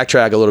just to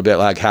backtrack a little bit,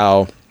 like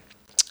how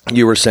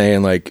you were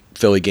saying, like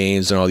Philly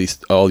Games and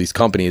all these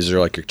companies are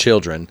like your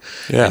children,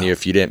 and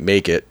if you didn't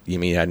make it,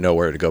 you had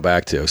nowhere to go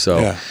back to.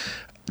 So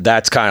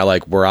that's kind of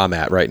like where I'm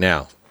at right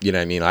now. You know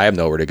what I mean? I have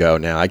nowhere to go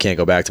now. I can't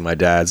go back to my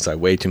dad's. I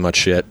way too much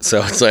shit.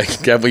 So it's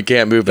like we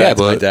can't move back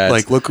to my dad's.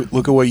 Like look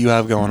at what you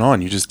have going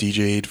on. You just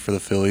DJ'd for the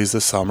Phillies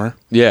this summer.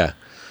 Yeah.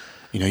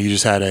 You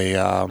just had a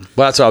well,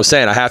 that's what I was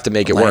saying. I have to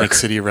make it work. Atlantic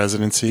City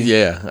residency.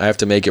 Yeah, I have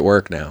to make it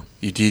work now.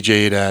 You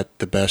DJ'd at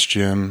the best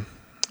gym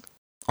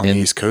on the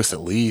East Coast,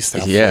 at least.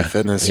 Yeah,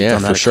 Fitness. You've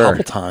done that a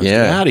couple times.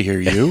 Yeah, get out of here,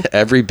 you.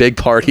 Every big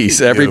party.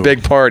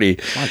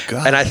 My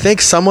God. And I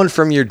think someone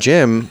from your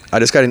gym, I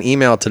just got an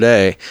email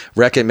today,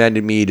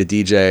 recommended me to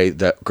DJ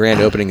the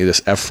grand opening of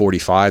this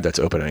F45 that's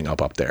opening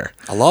up there.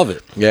 I love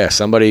it. Yeah,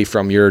 somebody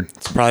from your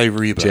it's probably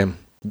Reba. Gym.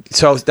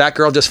 So that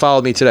girl just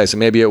followed me today, so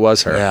maybe it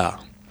was her. Yeah.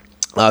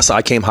 So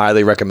I came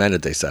highly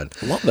recommended, they said.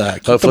 I love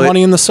that. Keep the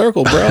money in the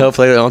circle, bro.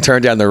 Hopefully they don't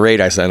turn down the rate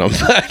I sent them.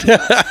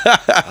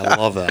 I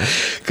love that.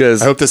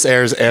 Because I hope this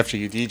airs after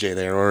you DJ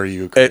there, or are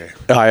you okay?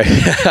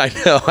 I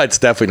know. It's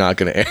definitely not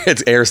going to air.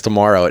 It airs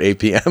tomorrow at 8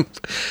 p.m.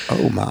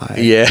 Oh, my.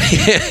 Yeah,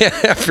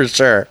 for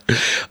sure.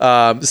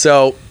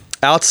 So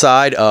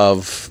outside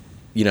of,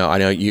 I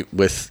know you,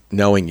 with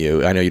knowing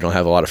you, I know you don't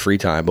have a lot of free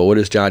time, but what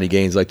does Johnny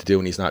Gaines like to do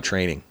when he's not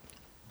training?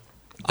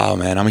 Oh,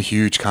 man, I'm a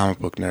huge comic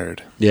book nerd.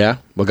 Yeah?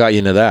 What got you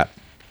into that?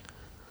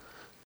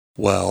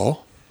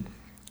 Well,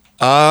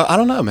 I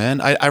don't know, man.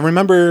 I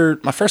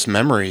remember my first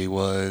memory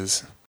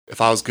was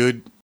if I was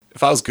good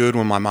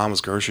when my mom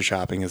was grocery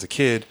shopping as a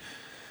kid,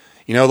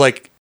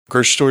 like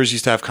grocery stores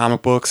used to have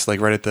comic books like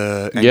right at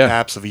the end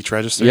caps of each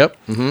register. Yep.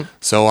 Mm-hmm.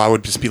 So I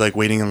would just be like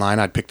waiting in line.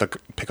 I'd pick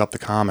up the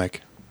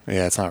comic.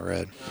 Yeah, it's not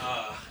red.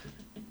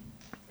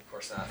 Of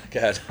course not. Go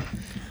ahead.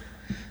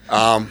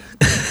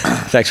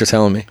 Thanks for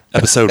telling me.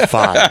 Episode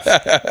 5.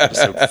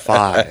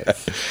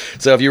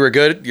 So if you were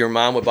good, your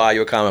mom would buy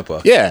you a comic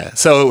book. Yeah.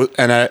 So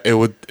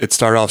it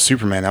started off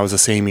Superman. That was the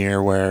same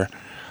year where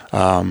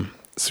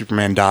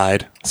Superman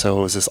died. So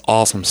it was this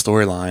awesome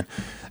storyline,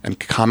 and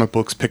comic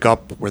books pick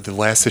up where the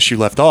last issue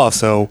left off.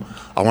 So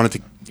I wanted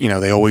to,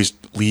 they always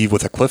leave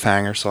with a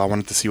cliffhanger. So I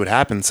wanted to see what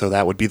happened. So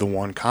that would be the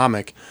one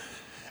comic,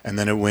 and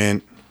then it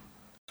went.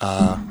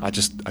 I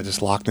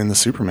just locked in the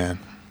Superman.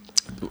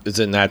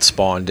 Isn't that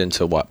spawned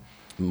into what?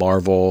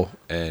 Marvel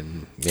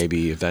and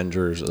maybe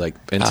Avengers, like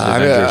into the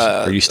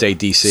Avengers, or you stay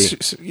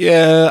DC?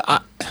 Yeah,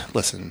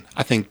 listen,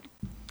 I think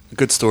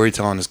good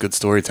storytelling is good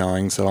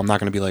storytelling, so I'm not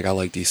going to be like I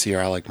like DC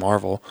or I like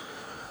Marvel.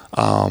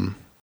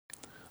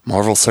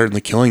 Marvel's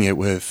certainly killing it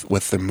with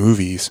the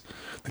movies.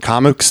 The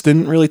comics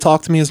didn't really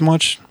talk to me as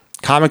much.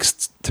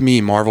 Comics, to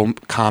me, Marvel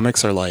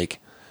comics are like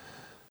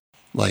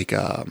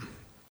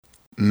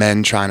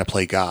men trying to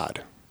play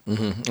God.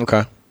 Mm-hmm.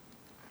 Okay.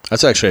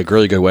 That's actually a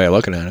really good way of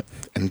looking at it.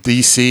 And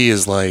DC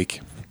is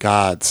like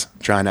gods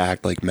trying to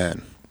act like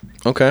men.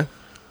 Okay.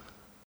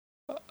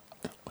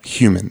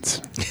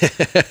 Humans.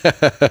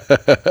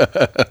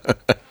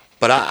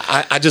 But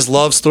I just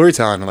love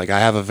storytelling. Like, I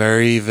have a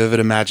very vivid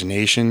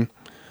imagination.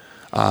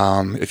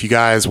 If you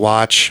guys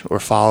watch or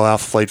follow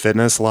Alpha Flight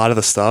Fitness, a lot of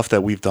the stuff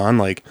that we've done,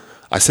 like,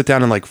 I sit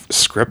down and like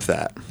script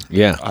that.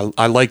 Yeah.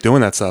 I like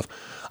doing that stuff.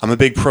 I'm a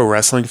big pro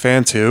wrestling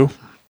fan too.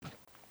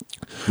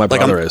 My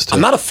brother is too.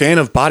 I'm not a fan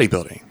of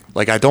bodybuilding.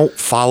 Like, I don't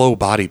follow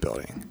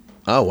bodybuilding.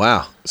 Oh,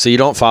 wow. So you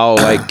don't follow,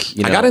 like,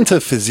 you know. I got into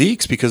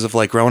physiques because of,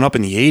 like, growing up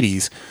in the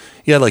 80s.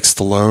 You had, like,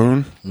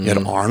 Stallone. You had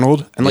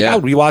Arnold. And, like, I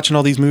would be watching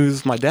all these movies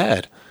with my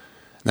dad.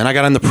 Then I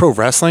got into pro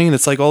wrestling, and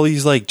it's, like, all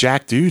these, like,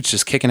 jack dudes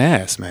just kicking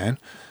ass, man.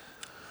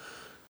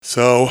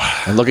 So.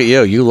 And look at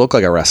you. You look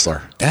like a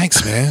wrestler.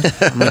 Thanks, man.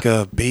 I'm like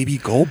a baby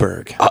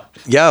Goldberg.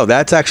 Yo,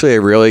 that's actually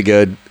a really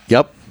good.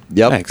 Yep.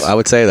 Thanks. I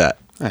would say that.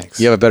 Thanks.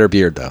 You have a better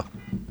beard, though.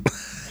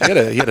 You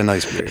had a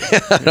nice beard.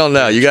 I don't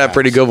know. You got a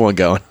pretty good one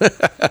going.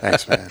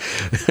 Thanks, man.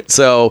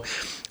 So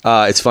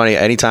it's funny.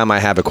 Anytime I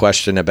have a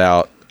question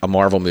about a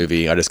Marvel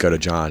movie, I just go to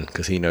John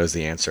because he knows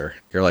the answer.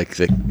 You're like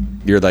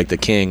the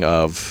king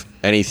of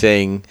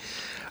anything.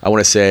 I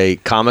want to say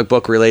comic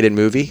book related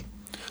movie.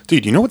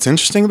 Dude, you know what's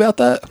interesting about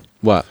that?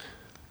 What?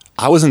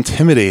 I was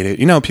intimidated.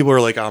 You know, people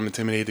are like, I'm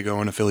intimidated to go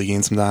into Philly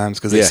games sometimes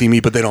because they see me,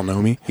 but they don't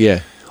know me.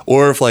 Yeah.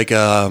 Or if like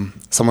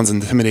someone's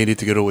intimidated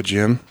to go to a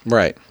gym.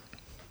 Right.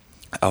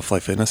 Alpha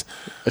Fitness.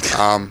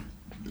 I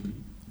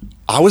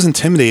was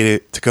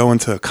intimidated to go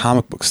into a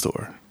comic book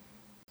store.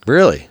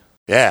 Really?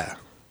 Yeah.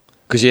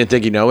 Because you didn't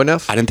think you know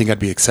enough? I didn't think I'd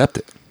be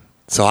accepted.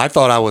 So I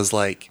thought I was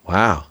like,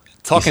 wow.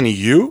 Talking to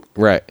you,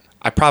 right?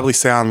 I probably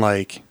sound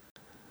like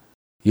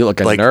you look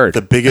like a nerd,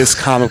 the biggest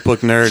comic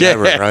book nerd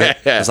ever, right?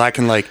 Because I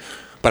can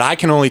but I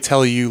can only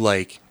tell you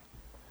like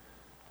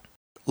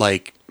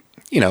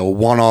you know,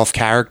 one-off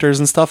characters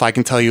and stuff. I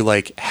can tell you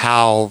like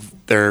how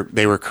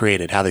they were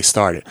created, how they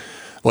started,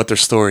 what their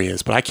story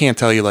is, but I can't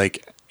tell you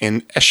like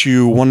in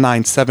issue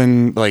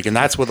 197, like, and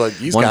that's what like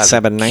these guys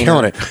are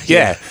killing it.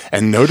 Yeah,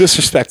 and no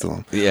disrespect to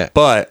them. Yeah,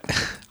 but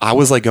I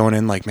was like going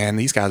in like, man,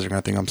 these guys are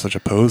gonna think I'm such a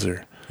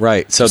poser.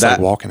 Right. So just that like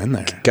walking in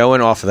there, going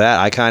off of that,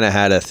 I kind of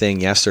had a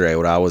thing yesterday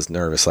where I was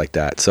nervous like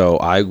that. So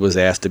I was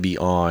asked to be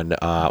on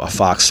a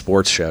Fox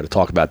Sports show to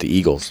talk about the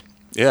Eagles.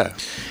 Yeah,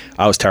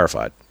 I was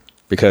terrified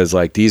because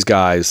like these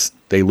guys,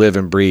 they live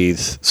and breathe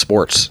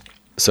sports.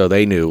 So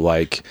they knew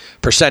like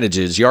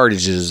percentages,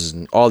 yardages,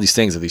 and all these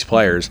things of these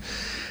players.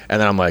 And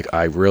then I'm like,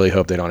 I really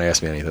hope they don't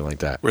ask me anything like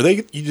that.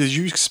 Did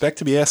you expect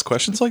to be asked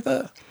questions like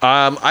that?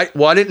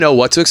 I didn't know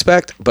what to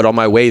expect, but on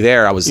my way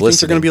there, I was listening. Think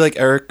they're going to be like,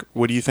 Eric,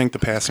 what do you think the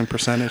passing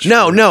percentage?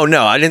 No.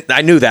 I didn't.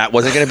 I knew that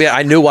wasn't going to be.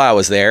 I knew why I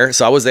was there.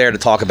 So I was there to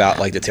talk about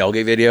like the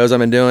tailgate videos I've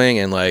been doing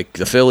and like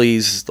the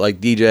Phillies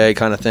like DJ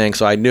kind of thing.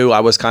 So I knew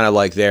I was kind of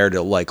like there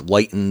to like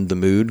lighten the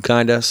mood,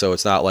 kind of. So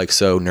it's not like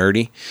so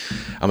nerdy.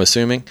 I'm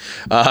assuming,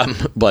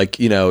 like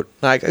you know,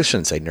 I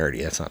shouldn't say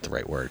nerdy. That's not the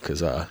right word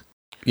because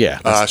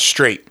yeah,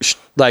 straight,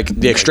 like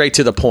straight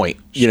to the point.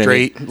 You know,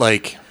 straight, what I mean?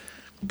 Like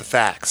the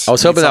facts. I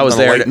was hoping I was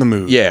there to, in the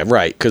mood. Yeah,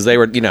 right, because they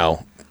were, you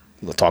know,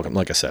 talking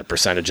like I said,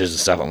 percentages and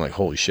stuff. I'm like,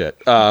 holy shit.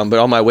 But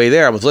on my way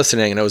there, I was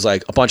listening, and it was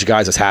like a bunch of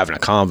guys just having a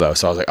convo.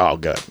 So I was like, oh,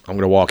 good. I'm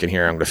gonna walk in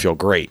here. I'm gonna feel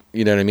great.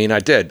 You know what I mean? I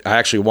did. I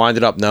actually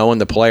winded up knowing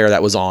the player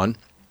that was on.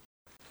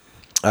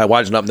 I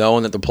winded up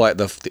knowing that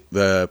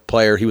the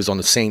player, he was on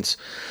the Saints.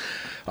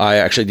 I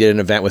actually did an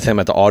event with him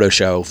at the auto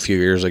show a few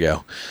years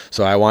ago.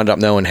 So I wound up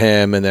knowing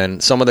him, and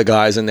then some of the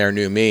guys in there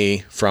knew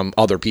me from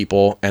other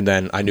people, and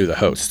then I knew the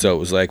host. So it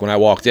was like when I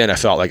walked in, I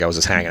felt like I was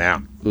just hanging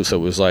out. So it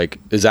was like,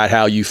 is that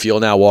how you feel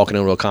now walking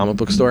into a comic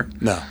book store?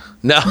 No.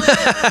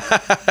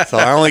 So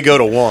I only go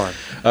to one.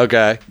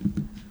 Okay.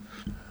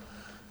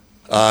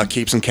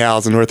 Keeps and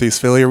Cows in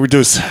Northeast Philly. We're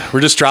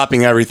just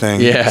dropping everything.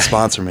 Yeah.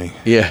 Sponsor me.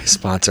 Yeah,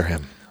 sponsor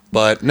him.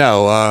 But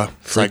no,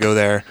 so I go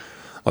there.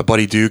 My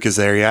buddy Duke is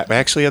there. Yeah, we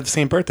actually have the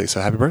same birthday,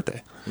 so happy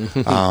birthday.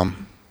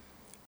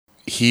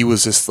 He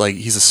was just like,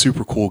 he's a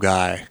super cool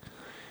guy.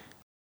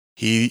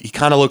 He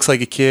kind of looks like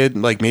a kid,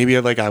 like maybe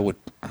like I would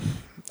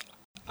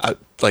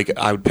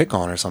pick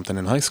on or something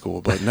in high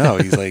school, but no,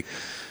 he's like,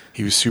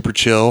 he was super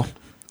chill.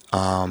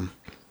 And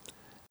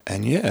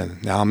yeah,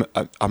 now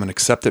I'm an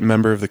accepted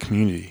member of the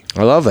community.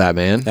 I love that,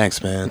 man.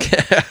 Thanks, man.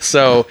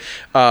 So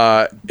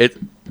I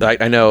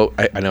know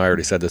I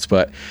already said this,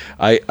 but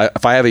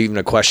if I have even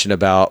a question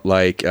about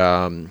like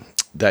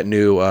that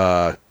new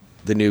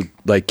the new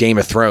like Game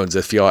of Thrones,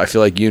 I feel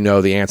like you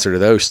know the answer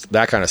to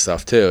that kind of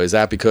stuff too. Is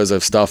that because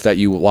of stuff that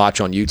you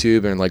watch on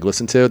YouTube and like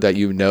listen to that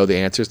you know the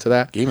answers to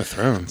that? Game of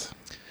Thrones.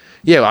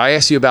 Yeah, I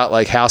asked you about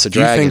like House of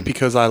Dragon. Do you think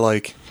because I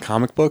like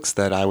comic books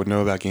that I would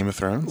know about Game of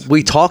Thrones?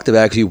 We talked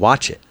about it because you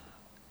watch it.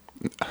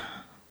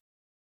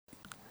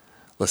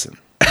 Listen.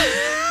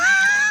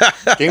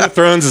 Game of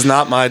Thrones is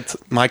not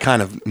my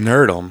kind of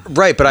nerdom.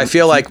 Right, but I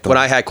feel like when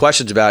I had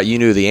questions about it, you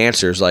knew the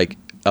answers, like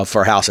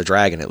for House of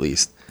Dragon at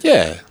least.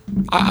 Yeah,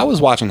 I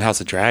was watching House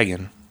of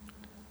Dragon,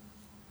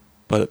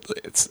 but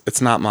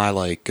it's not my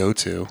like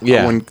go-to.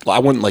 Yeah, I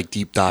wouldn't like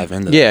deep dive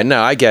into. Yeah,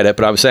 no, I get it,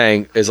 but I'm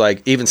saying is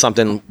like even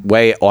something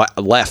way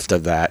left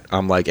of that.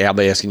 I'm like, I'll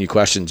be asking you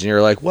questions, and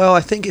you're like, well,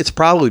 I think it's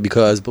probably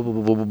because blah blah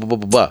blah blah blah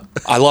blah blah.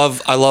 I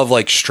love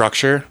like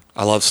structure.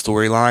 I love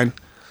storyline.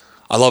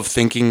 I love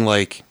thinking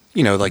like,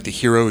 you know, like the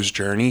hero's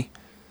journey.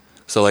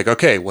 So like,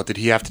 okay, what did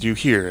he have to do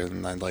here?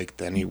 And then like,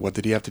 what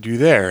did he have to do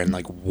there? And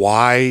like,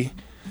 why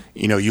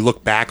you know, you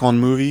look back on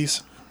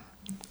movies.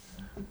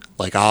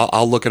 Like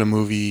I'll look at a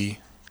movie,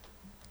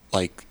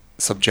 like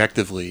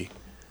subjectively,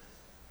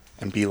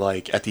 and be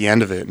like at the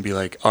end of it, and be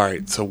like, all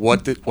right, so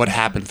what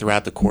happened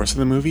throughout the course of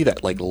the movie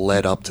that like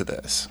led up to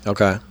this?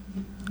 Okay.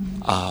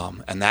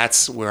 And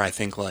that's where I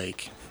think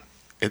like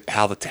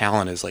how the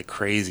talent is like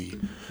crazy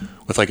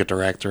with like a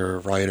director or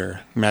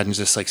writer. Imagine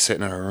just like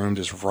sitting in a room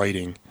just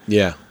writing.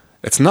 Yeah.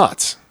 It's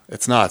nuts.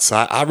 It's nuts.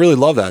 I really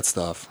love that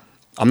stuff.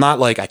 I'm not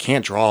like, I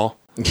can't draw.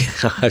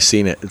 Yeah, I've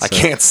seen it. I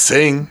can't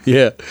sing.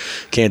 Yeah.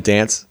 Can't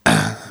dance.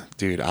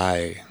 Dude,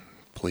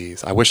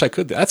 please. I wish I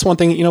could. That's one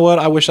thing, you know what?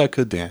 I wish I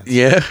could dance.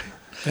 Yeah.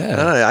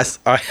 Yeah.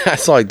 I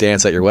saw you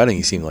dance at your wedding.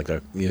 You seemed like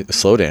a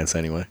slow dance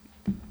anyway.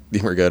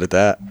 You were good at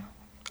that.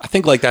 I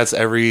think like that's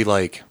every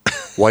like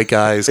white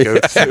guys go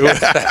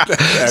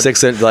to.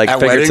 6 inch like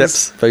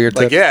fingertips.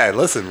 Like, yeah,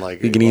 listen,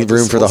 like you can need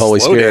room for the Holy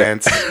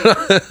Spirit. Dance,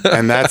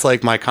 and that's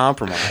like my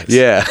compromise.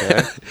 Yeah.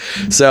 Okay?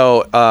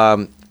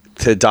 So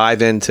to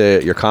dive into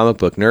your comic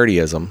book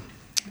nerdyism,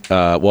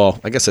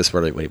 well, I guess that's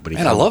really what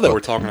Man, I love that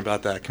we're talking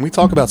about that. Can we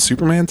talk about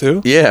Superman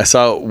too? Yeah.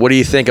 So what do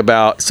you think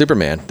about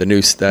Superman? The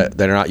news that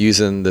they're not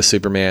using the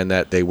Superman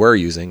that they were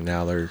using.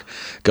 Now they're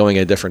going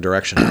in a different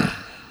direction.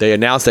 They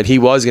announced that he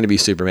was going to be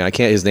Superman. I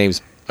can't. His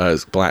name's I'm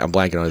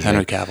blanking on his name.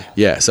 Henry Cavill.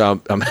 Yeah.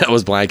 So I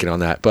was blanking on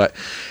that. But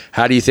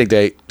how do you think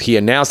he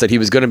announced that he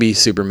was going to be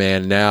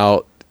Superman?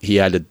 Now he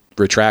had to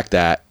retract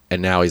that,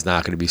 and now he's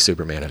not going to be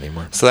Superman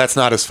anymore. So that's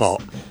not his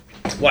fault.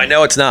 Well, I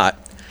know it's not.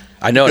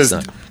 It's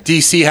not.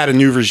 DC had a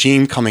new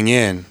regime coming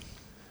in.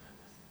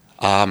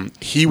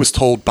 He was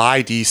told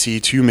by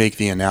DC to make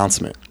the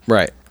announcement.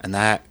 Right. And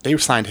that they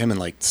signed him in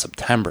like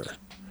September.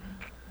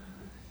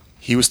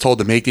 He was told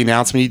to make the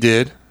announcement. He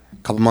did.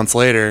 A couple months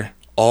later,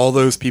 all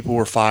those people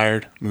were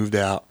fired, moved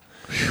out.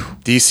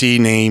 DC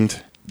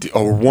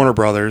Warner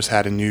Brothers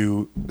had a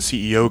new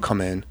CEO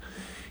come in.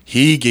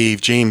 He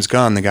gave James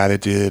Gunn, the guy that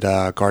did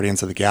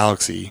Guardians of the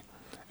Galaxy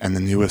and the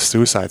newest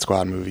Suicide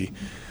Squad movie,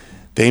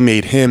 they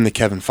made him the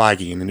Kevin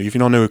Feige. And if you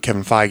don't know who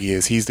Kevin Feige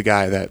is, he's the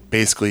guy that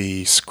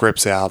basically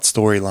scripts out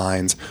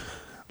storylines,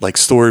 like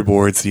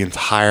storyboards, the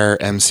entire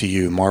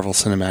MCU, Marvel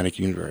Cinematic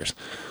Universe.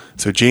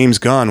 So James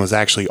Gunn was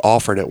actually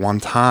offered at one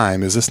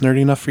time. Is this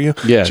nerdy enough for you?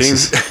 Yes.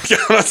 James Gunn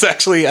was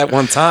actually at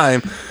one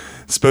time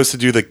supposed to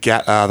do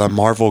the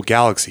Marvel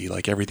Galaxy,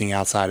 like everything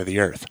outside of the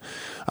Earth.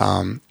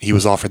 He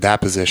was offered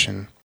that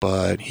position,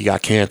 but he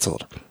got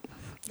canceled.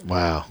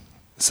 Wow.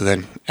 So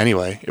then,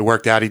 anyway, it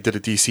worked out. He did a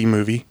DC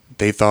movie.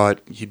 They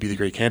thought he'd be the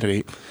great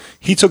candidate.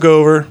 He took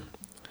over,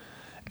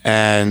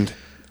 and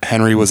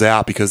Henry was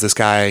out because this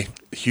guy,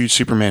 huge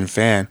Superman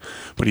fan,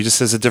 but he just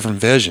has a different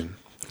vision.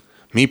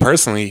 Me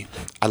personally,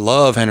 I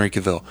love Henry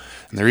Cavill.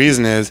 And the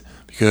reason is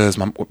because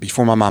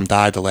before my mom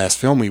died, the last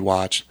film we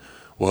watched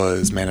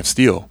was Man of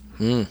Steel.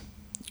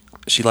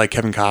 She liked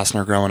Kevin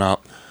Costner growing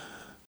up.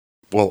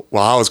 Well,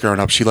 while I was growing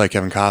up, she liked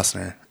Kevin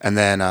Costner. And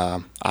then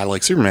I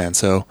like Superman.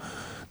 So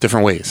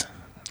different ways.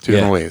 Two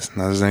different ways.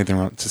 Not there's anything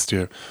wrong. Just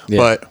do it. Yeah.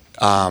 But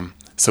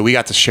so we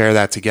got to share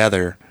that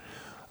together.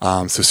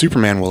 So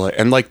Superman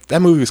and like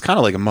that movie was kind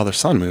of like a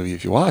mother-son movie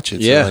if you watch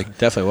it. Yeah, so like,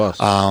 definitely was.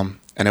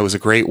 And it was a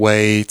great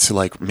way to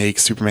like make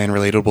Superman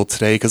relatable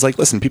today. Because like,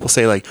 listen, people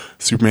say like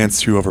Superman's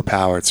too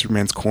overpowered,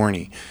 Superman's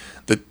corny.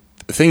 The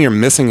thing you're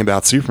missing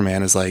about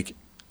Superman is like,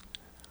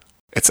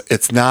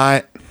 it's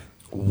not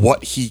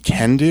what he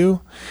can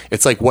do.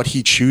 It's like what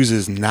he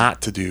chooses not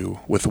to do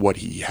with what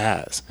he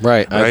has.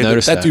 Right. I've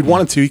noticed that dude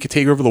wanted to, he could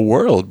take over the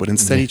world, but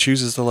instead he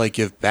chooses to like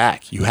give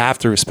back. You have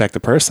to respect a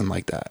person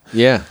like that.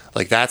 Yeah.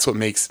 Like that's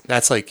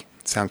like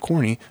sound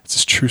corny. It's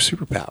his true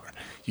superpower.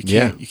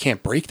 You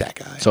can't break that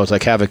guy. So it's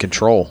like having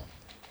control.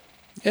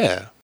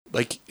 Yeah.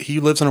 Like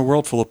he lives in a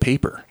world full of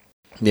paper.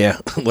 Yeah,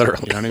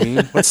 literally. You know what I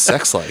mean? What's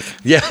sex like?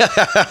 Yeah,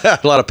 a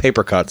lot of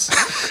paper cuts.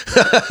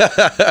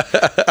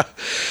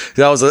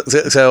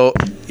 So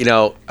you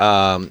know,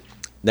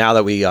 now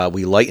that we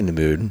lighten the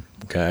mood,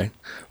 okay,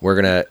 we're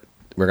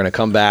gonna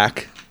come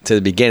back to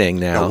the beginning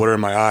now. Got water in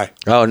my eye.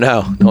 Oh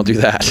no, don't do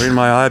that. Water in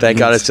my eye. Thank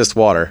God it's just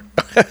water,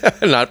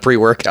 not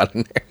pre-workout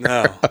in there.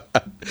 No.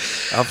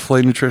 Alpha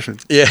Flight Nutrition.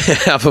 Yeah,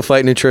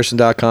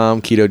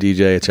 alphaflightnutrition.com, Keto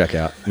DJ, check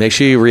out. Make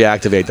sure you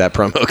reactivate that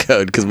promo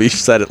code because we've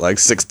said it like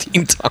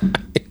 16 times.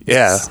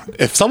 Yeah.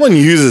 If someone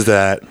uses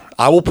that,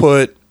 I will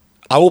put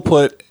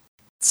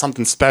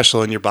something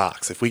special in your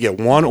box. If we get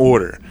one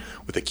order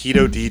with a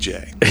Keto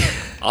DJ,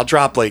 I'll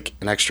drop like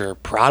an extra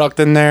product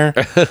in there.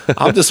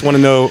 I just want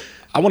to know.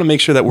 I want to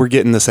make sure that we're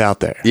getting this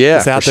out there. Yeah,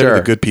 it's out there to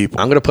the good people.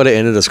 I'm going to put it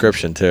in the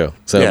description too.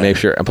 So make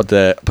sure I put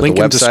the link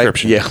the website. In the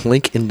description. Yeah,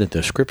 link in the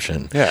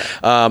description. Yeah.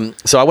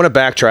 So I want to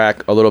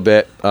backtrack a little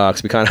bit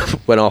because we kind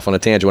of went off on a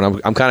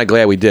tangent. I'm kind of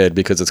glad we did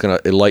because it's going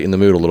to lighten the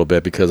mood a little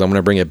bit because I'm going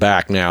to bring it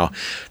back now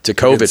to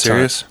COVID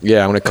serious? time.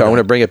 Yeah, I'm going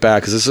to bring it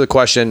back because this is a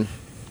question.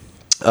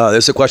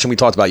 This is a question we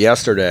talked about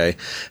yesterday,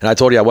 and I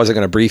told you I wasn't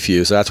going to brief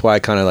you, so that's why I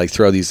kind of like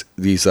throw these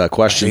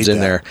questions in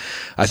there.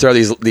 I throw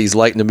these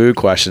lighten the mood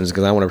questions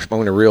because I'm going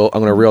to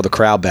reel the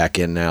crowd back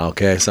in now.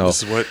 Okay, so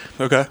this is what.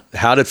 Okay.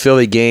 How did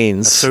Philly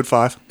Gaines Episode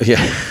 5? Yeah.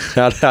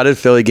 How did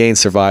Philly Gaines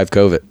survive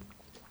COVID?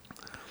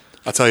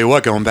 I'll tell you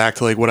what, going back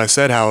to like what I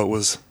said, how it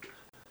was,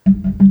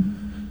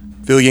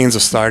 Philly Gaines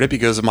was started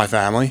because of my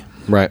family.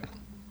 Right.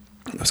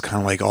 It was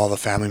kind of like all the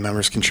family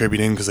members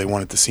contributing because they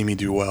wanted to see me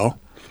do well.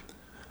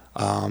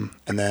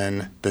 And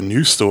then the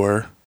new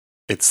store,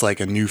 it's like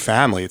a new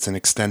family. It's an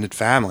extended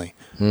family.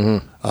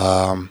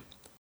 Mm-hmm.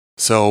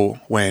 So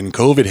when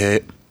COVID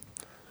hit,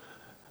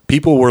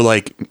 people were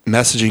like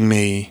messaging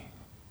me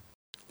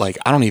like,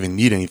 I don't even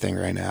need anything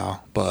right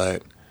now,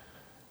 but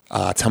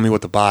tell me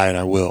what to buy and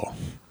I will.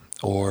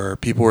 Or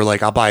people were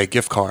like, I'll buy a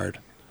gift card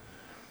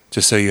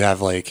just so you have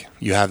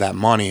that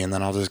money and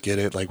then I'll just get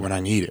it like when I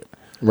need it.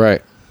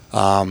 Right.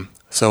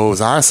 So it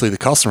was honestly the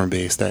customer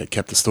base that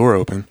kept the store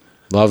open.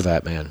 Love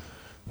that, man.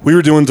 We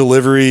were doing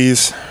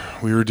deliveries.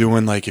 We were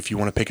doing like, if you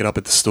want to pick it up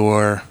at the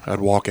store, I'd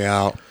walk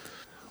out,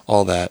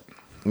 all that.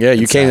 Yeah,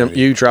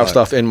 you dropped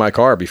stuff in my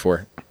car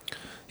before.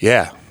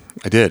 Yeah,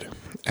 I did.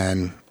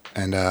 And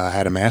I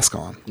had a mask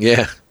on.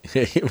 Yeah.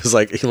 It was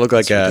like, you look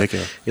like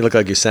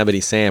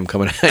Yosemite Sam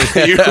coming at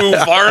you.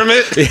 You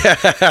varmint. Yeah.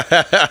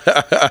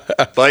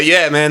 But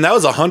yeah, man, that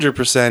was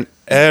 100%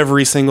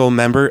 every single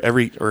member,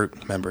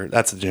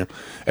 that's the gym.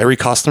 Every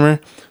customer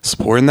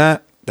supporting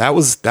that. That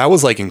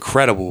was like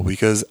incredible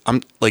because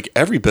I'm like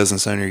every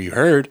business owner you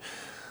heard,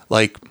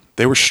 like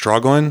they were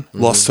struggling,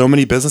 lost so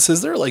many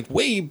businesses. They're like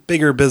way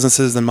bigger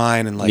businesses than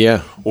mine and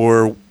like,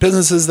 or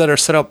businesses that are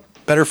set up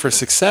better for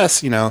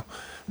success, you know,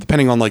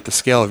 depending on like the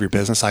scale of your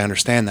business. I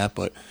understand that,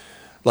 but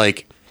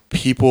like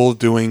people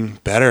doing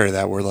better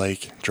that were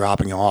like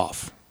dropping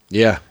off.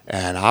 Yeah.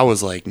 And I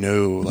was like,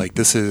 no, like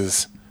this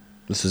is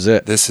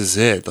it. This is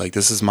it. Like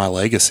this is my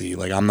legacy.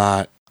 Like I'm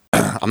not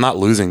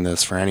losing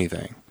this for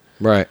anything.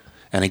 Right.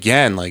 And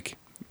again, like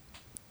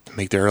to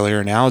make the earlier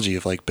analogy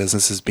of like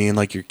businesses being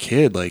like your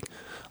kid, like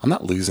I'm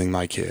not losing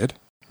my kid.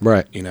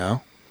 Right. You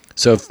know?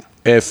 So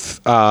if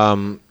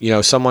you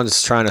know,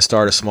 someone's trying to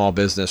start a small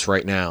business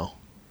right now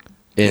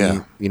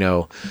in, you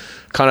know,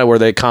 kind of where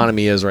the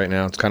economy is right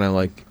now, it's kind of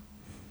like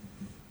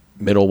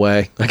middle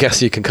way, I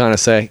guess you can kind of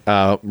say,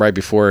 right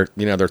before,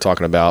 you know, they're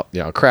talking about,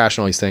 you know, crash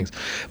and all these things.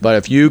 But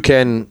if you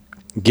can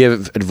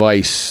give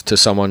advice to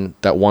someone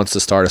that wants to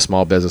start a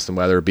small business, and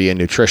whether it be in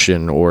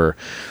nutrition or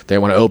they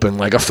want to open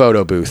like a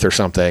photo booth or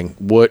something,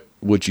 what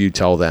would you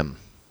tell them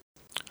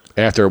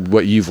after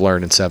what you've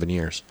learned in 7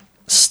 years?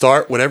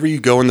 Start whatever you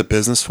go in the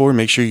business for.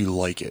 Make sure you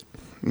like it.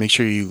 Make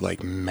sure you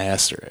like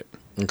master it.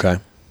 Okay.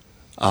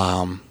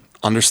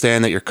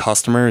 Understand that your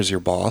customer is your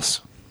boss.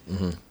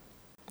 Mm-hmm.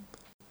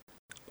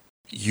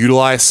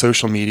 Utilize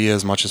social media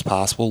as much as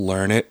possible.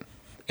 Learn it.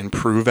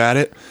 Improve at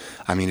it.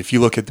 I mean, if you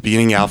look at the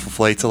beginning Alpha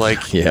Flight to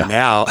like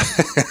now,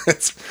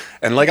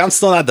 and like I'm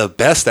still not the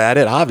best at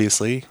it,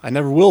 obviously. I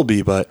never will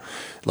be, but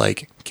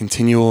like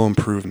continual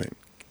improvement,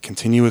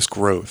 continuous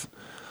growth.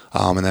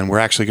 And then we're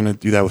actually going to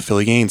do that with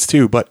Philly Gaines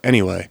too. But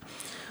anyway,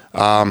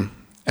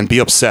 and be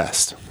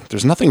obsessed.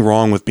 There's nothing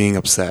wrong with being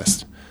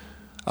obsessed.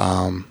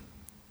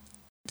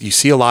 You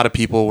see a lot of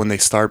people when they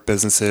start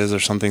businesses or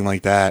something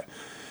like that,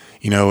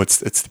 you know, it's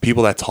the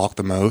people that talk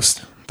the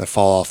most that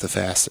fall off the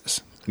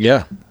fastest.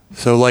 Yeah.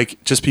 So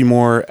like, just be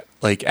more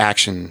like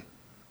action,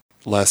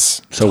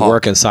 less. So talk.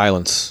 Work in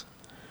silence.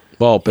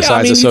 Well,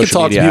 besides the you social can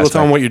talk media to people, aspect.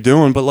 tell them what you're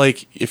doing, but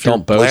like if you're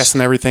Don't boast.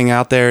 blasting everything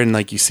out there and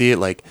like you see it,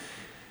 like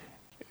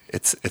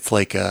it's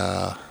like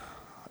a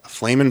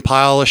flaming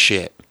pile of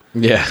shit.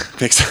 Yeah.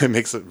 It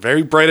makes it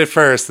very bright at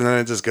first, and then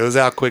it just goes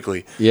out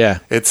quickly. Yeah.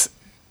 It's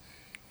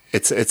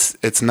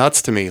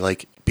nuts to me.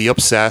 Like, be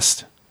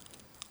obsessed.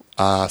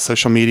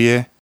 Social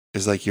media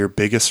is like your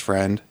biggest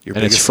friend, your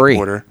and biggest it's free.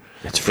 supporter.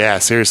 It's free. Yeah,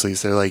 seriously.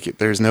 So like,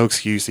 there's no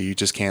excuse that you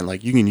just can't,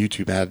 like, you can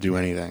YouTube how to do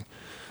anything.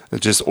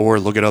 Or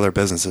look at other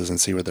businesses and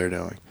see what they're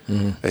doing.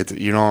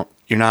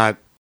 Mm-hmm.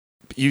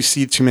 You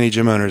see too many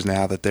gym owners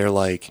now that they're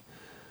like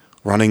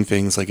running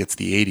things like it's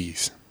the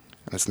 80s,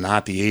 and it's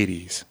not the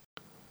 80s.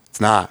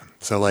 It's not.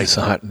 So like, it's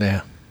not.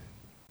 Yeah.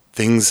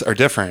 Things are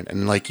different,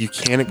 and like you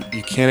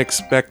can't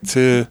expect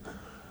to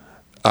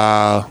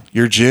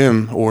your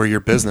gym or your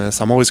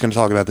business. I'm always going to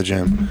talk about the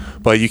gym,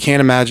 but you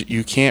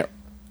can't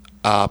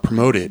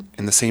promote it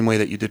in the same way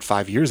that you did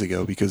 5 years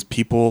ago, because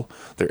people,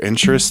 their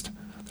interest,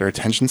 their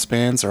attention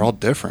spans are all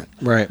different.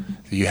 Right.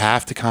 You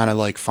have to kind of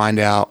like find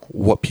out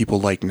what people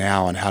like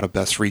now and how to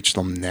best reach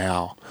them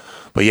now.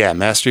 But yeah,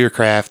 master your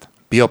craft,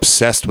 be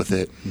obsessed with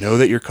it. Know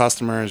that your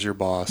customer is your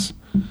boss.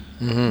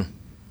 Mm-hmm.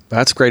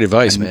 That's great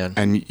advice, man.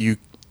 And you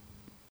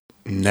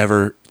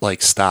never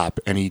like stop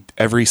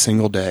every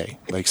single day,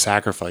 like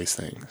sacrifice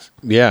things.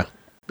 Yeah.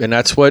 And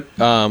that's what,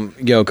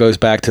 goes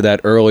back to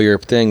that earlier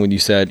thing when you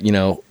said,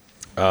 treat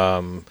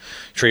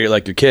it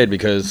like your kid,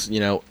 because,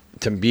 to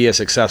be a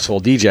successful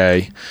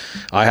DJ,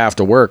 I have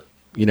to work,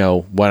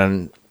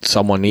 when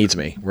someone needs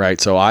me,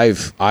 right? So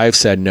I've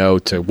said no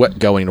to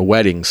going to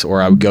weddings,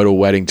 or I would go to a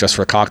wedding just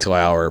for a cocktail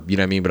hour, you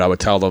know what I mean? But I would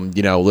tell them,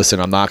 listen,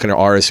 I'm not going to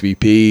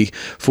RSVP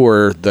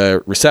for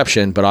the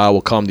reception, but I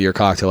will come to your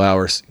cocktail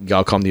hours.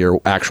 I'll come to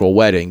your actual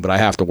wedding, but I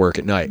have to work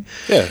at night.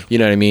 Yeah. You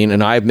know what I mean?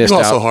 And I've missed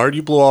out. out. So hard.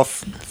 You blew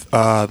off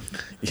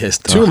Yes,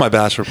 Two of my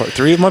bachelor parties.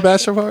 3 of my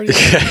bachelor parties.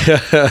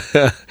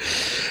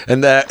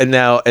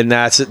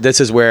 This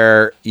is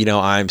where, you know,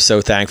 I'm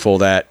so thankful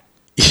that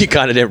you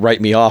kind of didn't write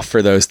me off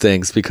for those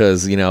things,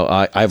 because, you know,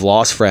 I've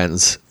lost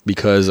friends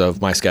because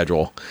of my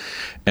schedule.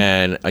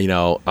 And, you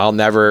know,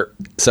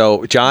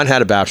 so John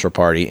had a bachelor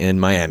party in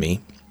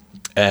Miami,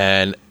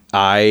 and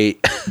I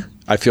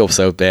feel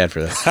so bad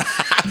for this.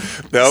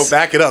 No,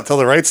 back it up. Tell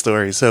the right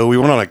story. So we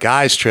went on a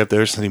guys trip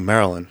there in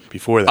Maryland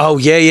before that. Oh,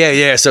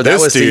 yeah. So that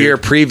was the year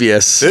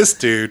previous. This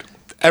dude,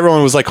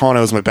 everyone was like calling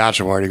it was my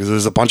bachelor party because there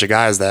was a bunch of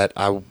guys that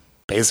I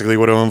basically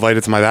would have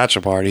invited to my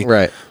bachelor party.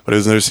 Right. But it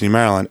was in City,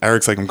 Maryland.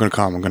 Eric's like, I'm going to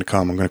come. I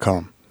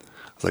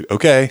was like,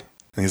 okay.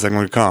 And he's like, I'm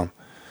going to come.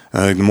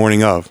 And like the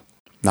morning of,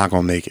 not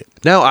going to make it.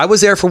 No, I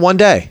was there for one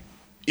day.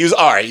 He was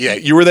all right. Yeah,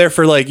 you were there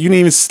for like, you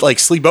didn't even like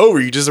sleep over.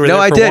 You just were there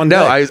for one day.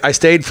 No, I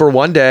stayed for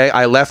one day.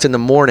 I left in the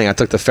morning. I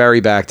took the ferry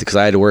back because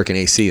I had to work in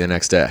AC the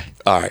next day.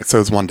 All right, so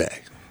it's one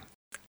day.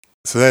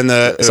 So then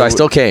I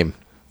still came.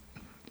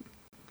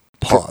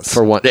 Pause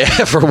for one day.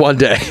 For one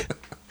day.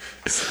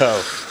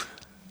 So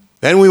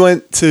then we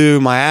went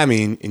to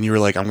Miami, and you were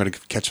like, "I'm going to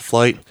catch a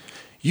flight."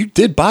 You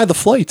did buy the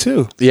flight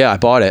too. Yeah, I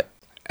bought it.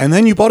 And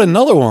then you bought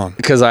another one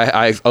because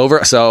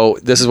So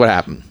this is what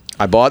happened.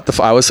 I bought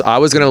I was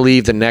going to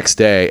leave the next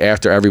day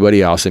after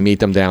everybody else and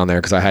meet them down there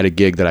because I had a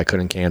gig that I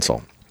couldn't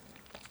cancel.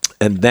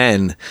 And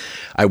then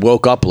I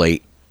woke up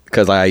late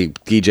because I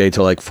DJed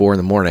till like 4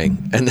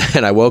 a.m. And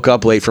then I woke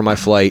up late for my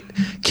flight,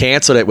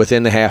 canceled it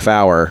within the half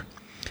hour.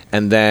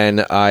 And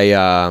then I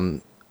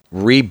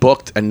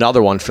rebooked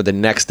another one for the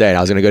next day.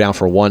 I was going to go down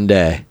for one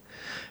day.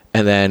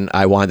 And then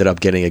I winded up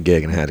getting a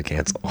gig and I had to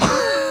cancel.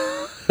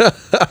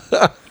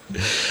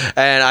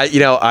 And I'm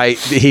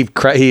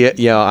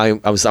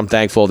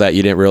thankful that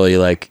you didn't really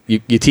like,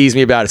 you tease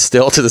me about it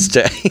still to this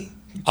day.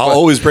 I'll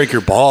always break your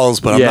balls,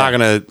 but I'm not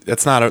going to,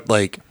 it's not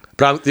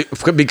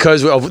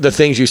because of the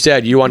things you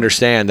said, you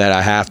understand that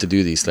I have to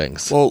do these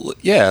things. Well,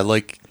 yeah,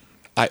 like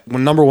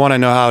number one, I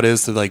know how it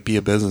is to like be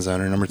a business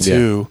owner. Number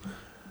two,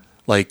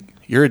 like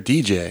you're a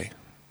DJ.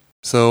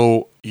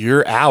 So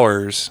your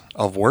hours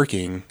of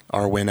working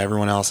are when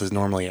everyone else is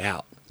normally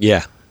out.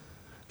 Yeah.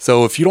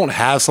 So if you don't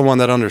have someone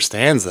that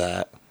understands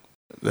that,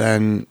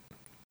 then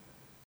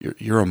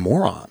you're a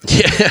moron.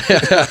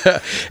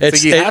 Yeah.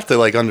 You have to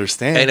like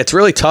understand. And it's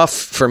really tough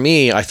for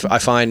me. I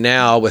find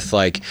now with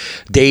like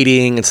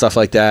dating and stuff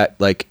like that,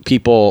 like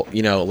people,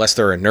 you know, unless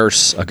they're a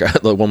nurse,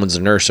 a woman's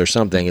a nurse or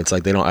something, it's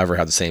like they don't ever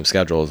have the same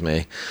schedule as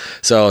me.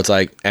 So it's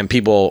like, and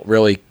people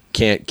really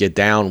can't get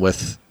down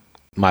with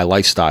my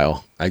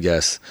lifestyle, I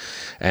guess.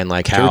 And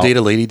like Did you ever date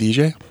a lady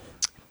DJ?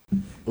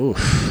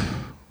 Oof.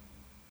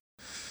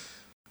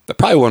 That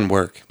probably wouldn't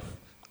work.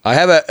 I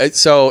have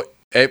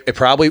it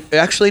probably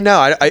actually no.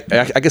 I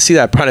can see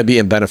that probably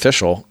being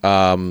beneficial.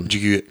 Did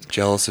you get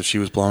jealous if she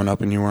was blowing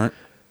up and you weren't?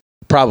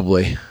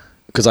 Probably,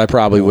 because I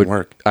probably would.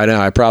 Work. I know.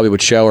 I probably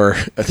would show her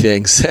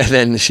things, and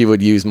then she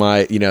would use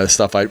my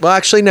stuff. Well,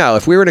 actually, no.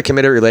 If we were in a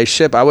committed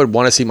relationship, I would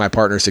want to see my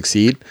partner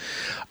succeed.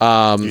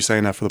 You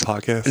saying that for the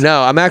podcast?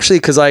 No, I'm actually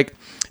because like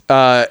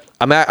I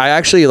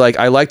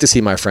like to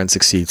see my friends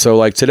succeed. So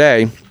like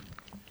today.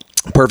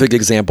 Perfect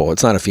example.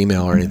 It's not a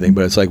female or anything,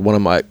 but it's like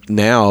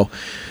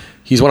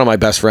he's one of my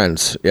best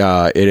friends.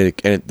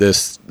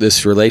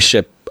 This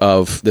relationship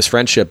this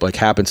friendship like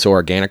happened so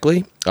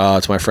organically.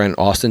 It's my friend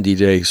Austin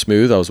DJ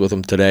Smooth. I was with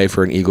him today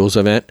for an Eagles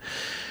event.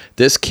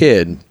 This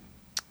kid,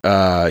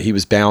 he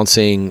was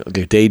balancing a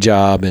day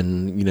job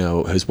and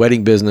his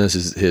wedding business,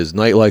 his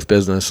nightlife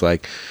business,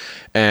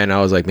 and I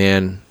was like,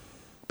 man,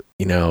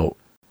 you're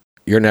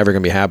never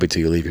gonna be happy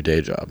till you leave your day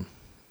job.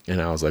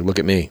 And I was like, look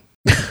at me.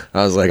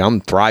 I was like, I'm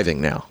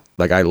thriving now.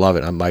 Like, I love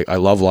it. I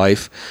love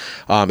life.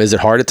 Is it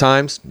hard at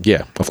times?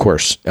 Yeah, of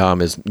course.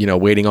 Is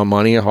waiting on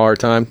money a hard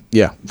time?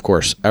 Yeah, of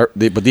course. But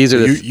these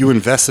are you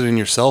invested in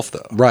yourself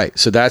though, right?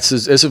 So this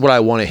is what I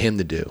wanted him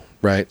to do,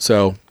 right?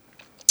 So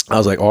I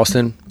was like,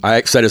 Austin.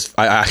 I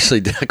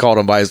actually called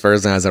him by his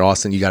first name. I said,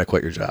 Austin, you got to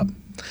quit your job.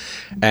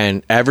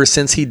 And ever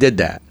since he did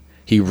that,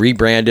 he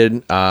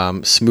rebranded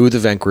Smooth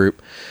Event Group,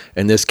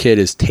 and this kid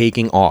is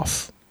taking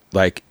off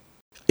like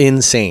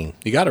insane.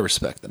 You got to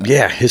respect that.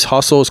 Yeah, his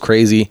hustle is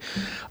crazy.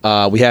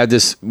 We have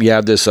this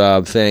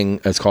thing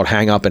that's called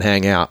Hang Up and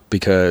Hang Out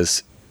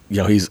because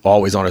he's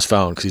always on his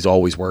phone because he's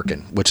always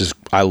working, which is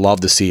I love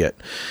to see it.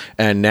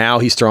 And now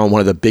he's throwing one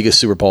of the biggest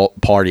Super Bowl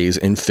parties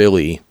in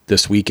Philly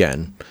this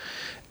weekend,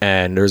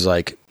 and there's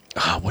like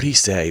what did he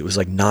say? It was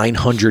like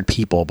 900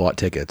 people bought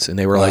tickets, and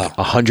they were like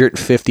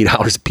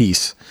 $150 a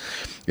piece.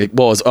 It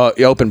was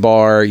open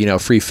bar,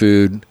 free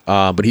food,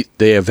 but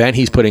the event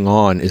he's putting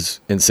on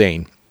is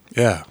insane.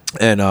 Yeah.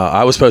 And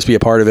I was supposed to be a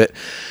part of it,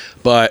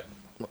 but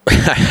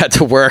I had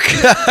to work.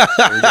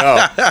 There you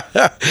go.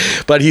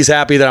 But he's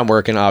happy that I'm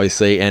working,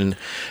 obviously.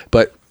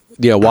 But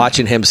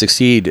watching him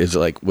succeed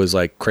was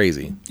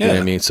crazy. Yeah. You know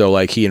what I mean? So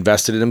like he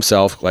invested in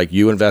himself, like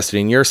you invested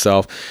in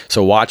yourself.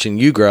 So watching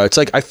you grow, it's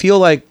like I feel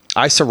like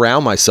I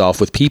surround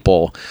myself with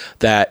people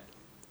that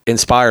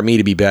inspire me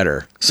to be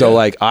better. So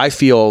like, I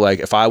feel like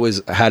if I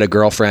had a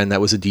girlfriend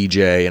that was a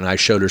DJ and I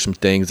showed her some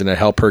things and I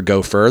helped her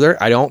go further,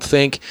 I don't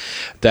think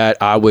that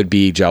I would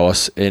be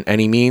jealous in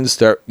any means.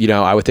 That, you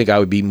know, I would think I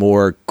would be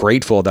more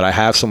grateful that I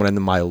have someone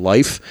in my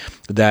life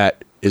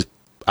that is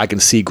I can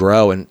see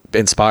grow and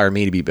inspire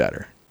me to be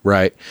better.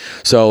 Right.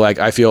 So like,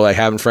 I feel like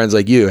having friends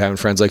like you, having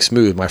friends like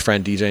Smooth, my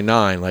friend DJ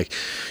Nine, like,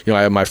 you know,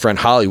 I have my friend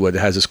Hollywood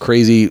that has this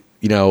crazy,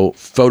 you know,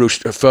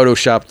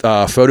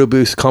 Photoshop, photo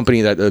booth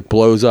company that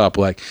blows up.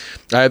 Like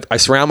I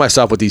surround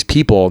myself with these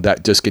people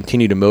that just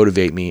continue to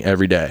motivate me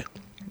every day.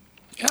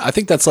 Yeah. I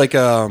think that's like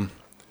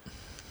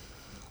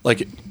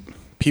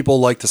people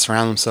like to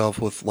surround themselves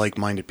with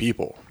like-minded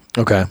people.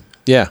 Okay.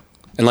 Yeah.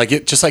 And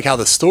like just like how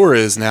the store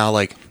is now,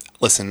 like,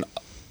 listen,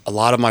 a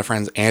lot of my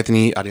friends,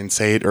 Anthony, I didn't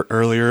say it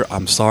earlier.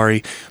 I'm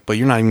sorry, but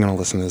you're not even going to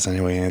listen to this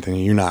anyway,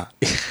 Anthony. You're not.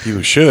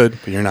 You should,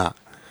 but you're not.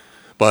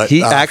 But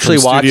he actually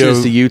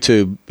watches the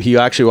YouTube. He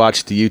actually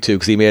watched the YouTube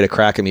because he made a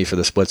crack at me for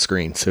the split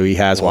screen. So he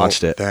has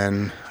watched it.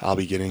 Then I'll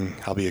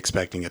be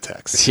expecting a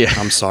text. Yeah.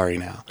 I'm sorry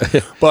now.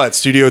 But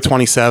Studio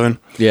 27.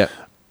 Yeah.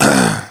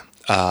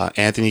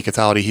 Anthony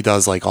Cataldi, he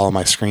does like all of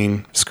my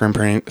screen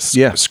printing,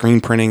 Yeah.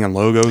 screen printing and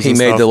logos. He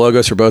made the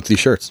logos for both these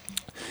shirts.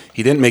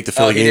 He didn't make the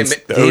Philly Gaines.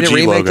 He didn't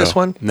remake logo. this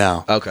one?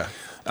 No. Okay.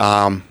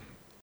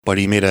 But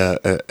he made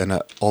an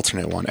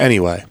alternate one.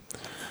 Anyway,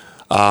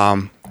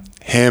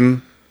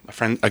 him, a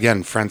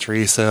friend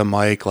Teresa,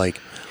 Mike, like,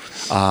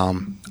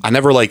 I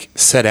never like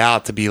set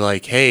out to be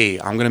like, hey,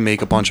 I'm going to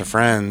make a bunch of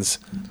friends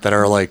that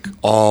are like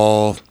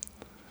all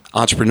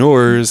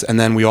entrepreneurs, and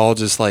then we all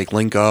just like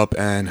link up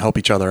and help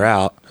each other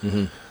out.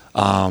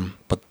 Mm-hmm.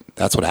 But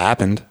that's what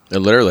happened.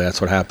 Literally, that's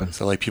what happened.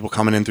 So like people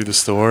coming in through the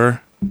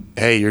store,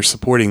 hey, you're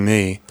supporting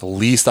me. The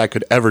least I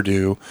could ever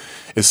do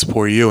is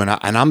support you. And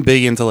I'm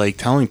big into like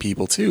telling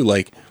people too,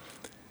 like,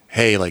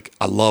 hey, like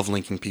I love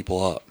linking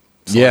people up.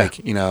 So yeah.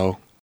 Like, you know,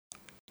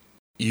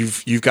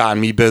 you've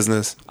gotten me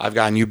business. I've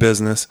gotten you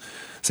business.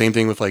 Same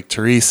thing with like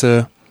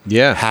Teresa.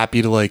 Yeah.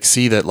 Happy to like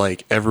see that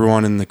like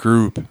everyone in the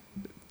group,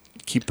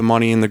 keep the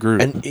money in the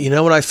group. And you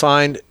know what I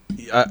find,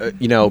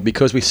 you know,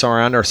 because we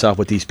surround ourselves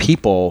with these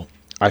people,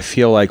 I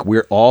feel like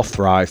we're all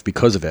thrive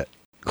because of it.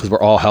 Because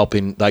we're all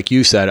helping, like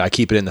you said, I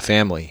keep it in the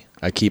family.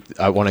 I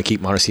want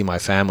to see my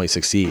family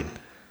succeed.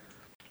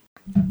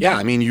 Yeah,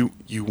 I mean,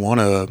 you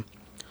want to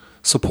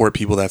support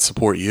people that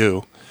support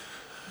you.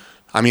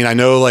 I mean, I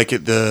know like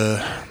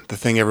the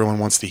thing everyone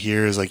wants to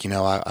hear is like, you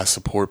know, I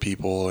support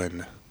people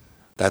and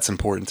that's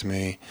important to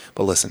me.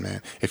 But listen,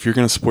 man, if you're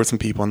going to support some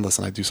people, and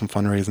listen, I do some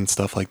fundraising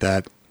stuff like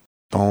that,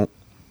 don't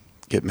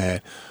get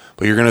mad.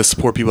 But you're going to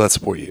support people that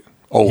support you.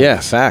 Always.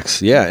 Yeah,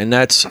 facts. Yeah, and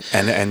that's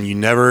and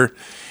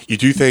you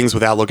do things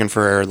without looking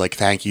for like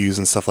thank yous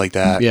and stuff like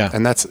that. Yeah,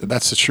 and that's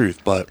the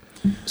truth. But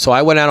so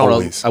I went out on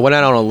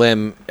a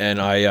limb,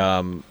 and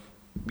I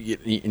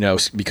you know,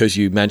 because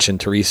you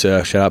mentioned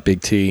Teresa, shout out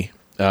Big T,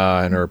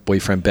 and her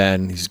boyfriend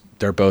Ben.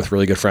 They're both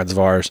really good friends of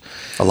ours.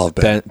 I love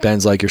Ben.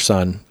 Ben's like your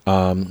son.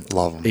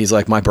 Love him. He's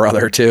like my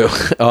brother too.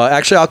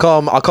 Actually,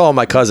 I'll call him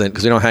my cousin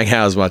because we don't hang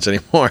out as much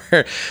anymore.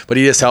 But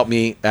he just helped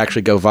me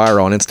actually go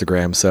viral on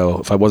Instagram. So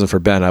if I wasn't for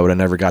Ben, I would have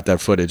never got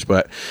that footage.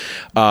 But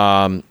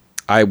I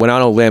went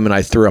on a limb and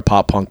I threw a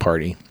pop punk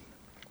party.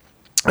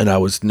 And I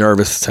was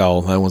nervous as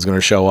hell. No one's going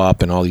to show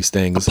up and all these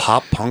things. A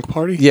pop punk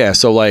party? Yeah.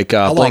 So like,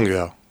 how long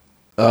ago?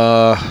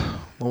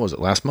 What was it?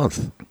 Last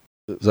month?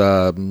 It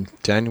was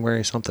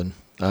January something.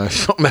 I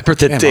don't remember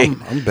the date.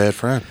 I'm a bad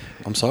friend.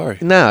 I'm sorry.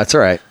 No, it's all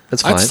right.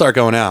 That's fine. I'd start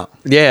going out.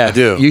 Yeah, I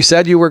do. You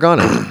said you were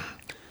gonna.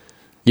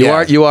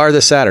 You are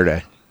this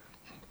Saturday.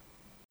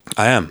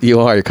 I am. You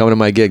are. You're coming to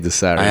my gig this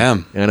Saturday. I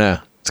am. I know.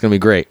 It's going to be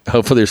great.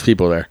 Hopefully there's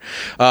people there.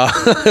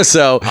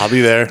 So I'll be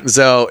there.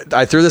 So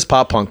I threw this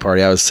pop punk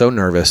party. I was so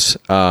nervous.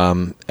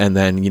 And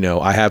then, you know,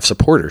 I have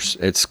supporters.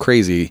 It's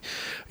crazy.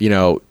 You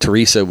know,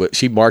 Teresa,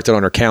 she marked it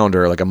on her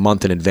calendar like a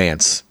month in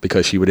advance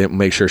because she would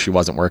make sure she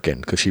wasn't working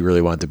because she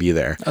really wanted to be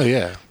there. Oh,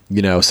 yeah.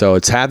 You know, so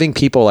it's having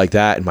people like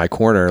that in my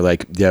corner.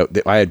 Like, you know,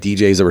 I had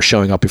DJs that were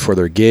showing up before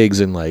their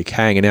gigs and like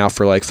hanging out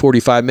for like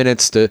 45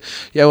 minutes to,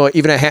 you know,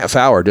 even a half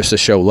hour just to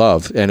show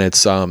love. And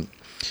it's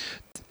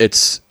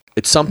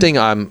something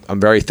I'm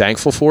very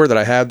thankful for that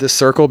I have this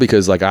circle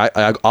because like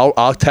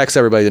I'll text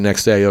everybody the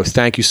next day, yo,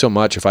 thank you so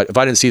much. If I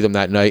didn't see them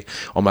that night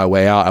on my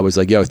way out, I was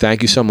like, yo,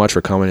 thank you so much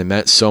for coming. It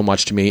meant so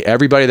much to me.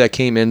 Everybody that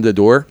came in the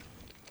door,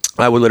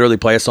 I would literally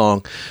play a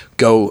song,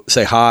 go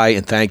say hi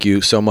and thank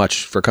you so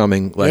much for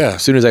coming. Like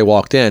as soon as I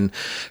walked in,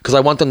 because I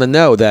want them to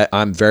know that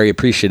I'm very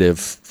appreciative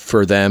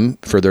for them,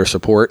 for their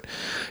support,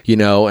 you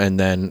know, and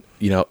then,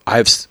 you know,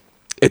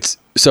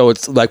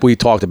 it's like we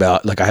talked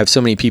about, like I have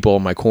so many people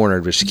in my corner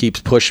which keeps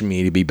pushing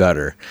me to be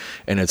better.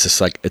 And it's just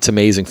like, it's an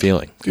amazing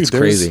feeling. Dude, it's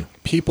crazy.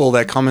 People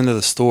that come into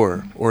the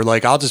store or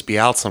like, I'll just be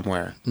out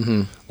somewhere,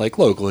 like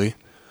locally.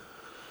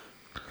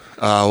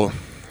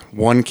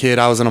 One kid,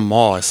 I was in a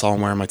mall. I saw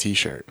him wearing my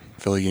t-shirt,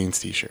 Philly Gaines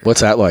t-shirt.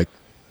 What's that like?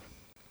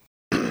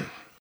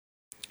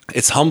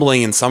 It's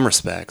humbling in some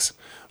respects.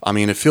 I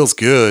mean, it feels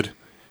good,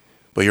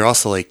 but you're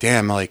also like,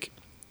 damn, like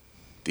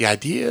the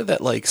idea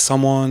that like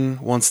someone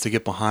wants to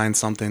get behind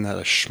something that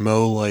a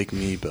schmo like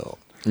me built.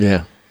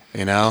 Yeah.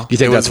 You know? You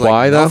think It was that's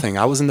why, though? Nothing.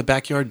 I was in the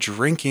backyard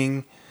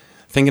drinking,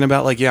 thinking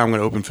about like, yeah, I'm going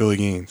to open Philly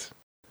Gaines.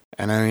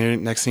 And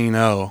then next thing you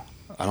know,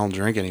 I don't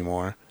drink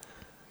anymore.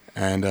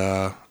 And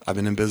I've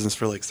been in business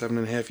for like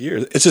 7.5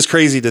 years. It's just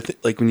crazy to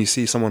like when you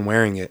see someone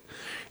wearing it,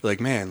 you're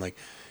like, man, like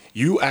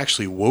you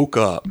actually woke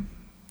up,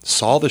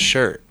 saw the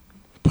shirt,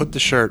 put the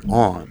shirt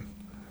on,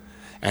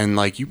 and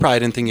like you probably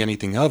didn't think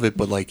anything of it,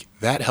 but like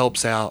that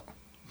helps out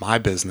my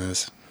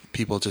business.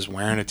 People just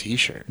wearing a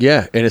t-shirt.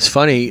 Yeah, and it's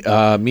funny.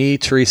 Me,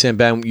 Teresa, and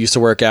Ben used to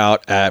work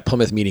out at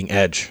Plymouth Meeting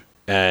Edge,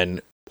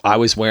 and I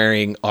was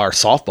wearing our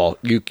softball.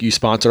 You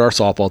sponsored our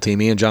softball team.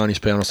 Me and John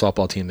used to play on a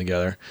softball team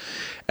together,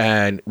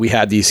 and we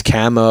had these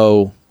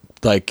camo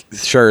like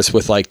shirts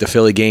with like the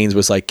Philly Gaines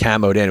was like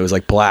camoed in. It was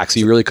like black,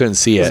 so you really couldn't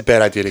see it. It was a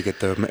bad idea to get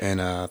them in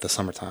the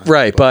summertime.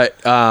 Right, but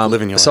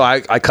living your so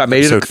life. I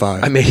made it. Episode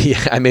 5.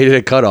 I made it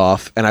a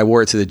cutoff, and I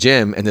wore it to the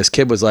gym. And this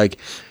kid was like,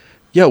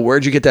 "Yo,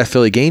 where'd you get that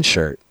Philly Gaines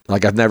shirt?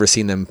 Like, I've never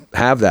seen them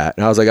have that."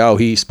 And I was like, "Oh,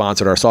 he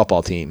sponsored our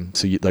softball team,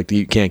 so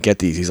you can't get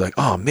these." He's like,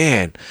 "Oh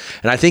man,"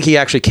 and I think he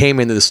actually came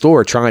into the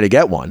store trying to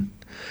get one,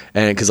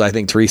 and because I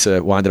think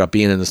Teresa wound up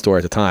being in the store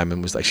at the time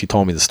and was like, she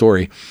told me the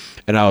story.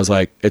 And I was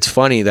like, it's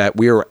funny that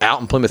we were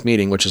out in Plymouth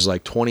Meeting, which is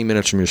like 20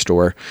 minutes from your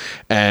store,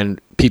 and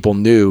people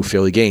knew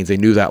Philly Gaines. They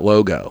knew that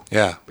logo.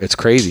 Yeah. It's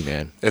crazy,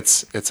 man.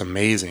 It's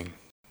amazing.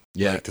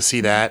 Yeah. Like, to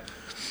see that,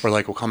 or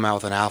like we'll come out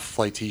with an Alpha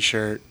Flight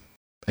t-shirt.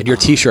 And your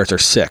t-shirts are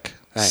sick.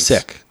 Thanks.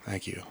 Sick.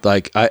 Thank you.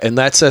 Like, and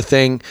that's a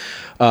thing.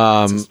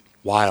 It's just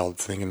wild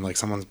thinking like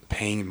someone's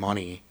paying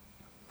money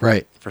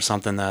Right. for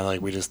something that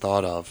like we just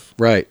thought of.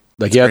 Right.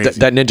 Like, It's yeah, crazy.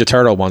 that Ninja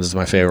Turtle one is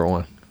my favorite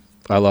one.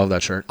 I love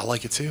that shirt. I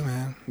like it too,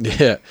 man.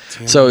 Yeah.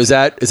 So is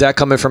that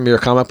coming from your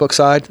comic book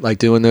side, like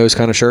doing those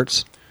kind of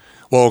shirts?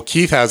 Well,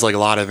 Keith has like a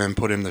lot of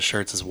input in the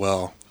shirts as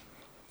well.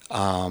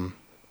 And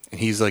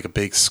he's like a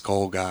big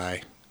skull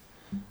guy.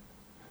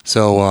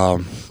 So I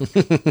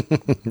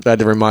had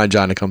to remind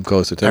John to come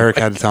closer to Eric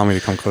had to tell me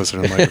to come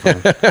closer to the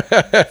microphone.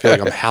 I feel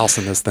like I'm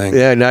housing this thing.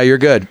 Yeah, no, you're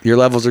good. Your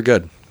levels are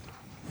good.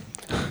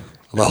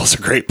 Levels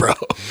are great, bro.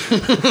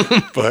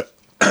 But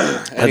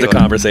That's a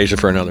conversation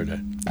for another day.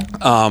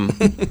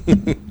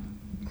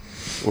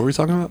 what were we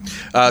talking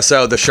about?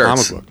 So the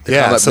shirts. Comic book. The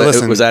Yeah, so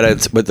listen. was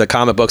that with the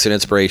comic books and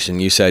inspiration?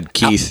 You said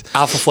Keith.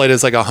 Alpha Flight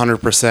is like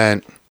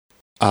 100%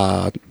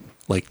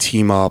 like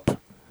team up.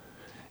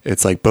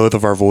 It's like both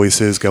of our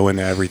voices go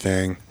into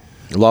everything.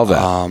 Love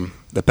that.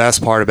 The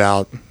best part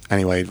about,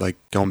 anyway, like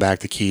going back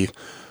to Keith.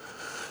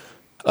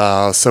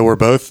 So we're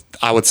both,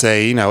 I would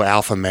say,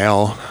 alpha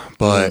male,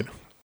 but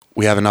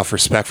we have enough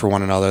respect for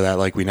one another that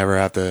like you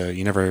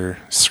never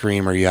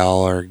scream or yell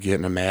or get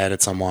mad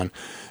at someone.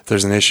 If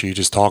there's an issue, you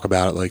just talk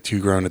about it like two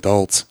grown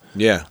adults.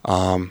 Yeah.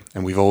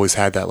 And we've always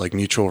had that like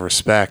mutual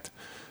respect.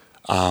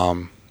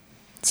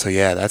 So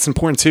yeah, that's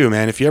important too,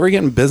 man. If you ever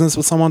get in business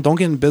with someone, don't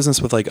get in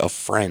business with like a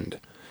friend.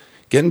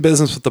 Get in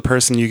business with the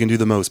person you can do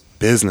the most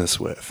business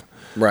with.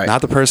 Right.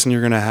 Not the person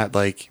you're going to have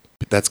like,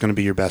 that's going to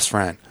be your best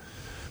friend.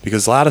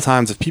 Because a lot of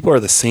times if people are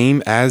the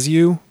same as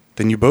you,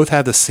 then you both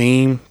have the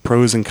same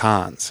pros and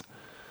cons.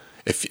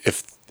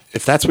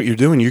 If that's what you're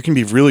doing, you can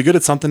be really good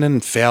at something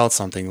and fail at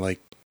something like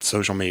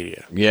social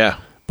media. Yeah.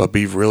 But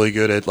be really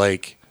good at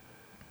like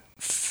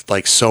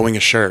sewing a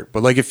shirt.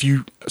 But like if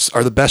you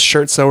are the best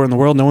shirt sewer in the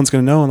world, no one's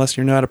going to know unless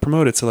you know how to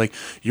promote it. So like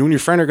you and your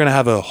friend are going to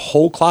have a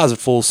whole closet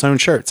full of sewn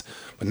shirts,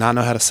 but not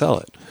know how to sell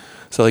it.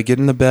 So like get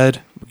in the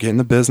bed, get in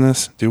the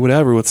business, do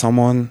whatever with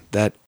someone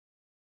that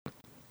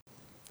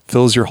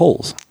fills your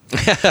holes.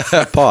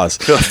 Pause.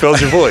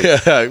 Fills your void.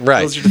 Yeah,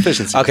 right. Fills your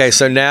deficiency. Okay,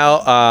 so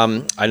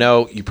now I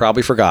know you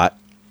probably forgot,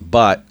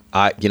 but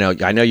I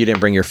know you didn't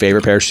bring your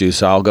favorite pair of shoes,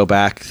 so I'll go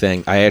back.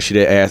 I asked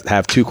you to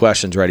have 2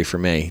 questions ready for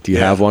me. Do you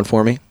have one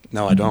for me?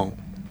 No, I don't.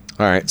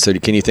 All right. So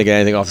can you think of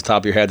anything off the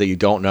top of your head that you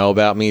don't know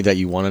about me that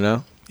you want to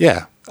know?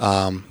 Yeah.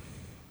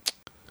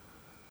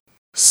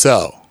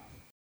 So.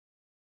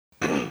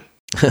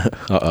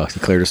 Uh-oh, he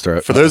cleared his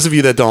throat. For those of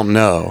you that don't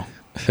know,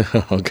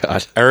 oh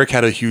God, Eric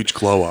had a huge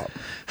glow up.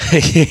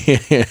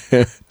 He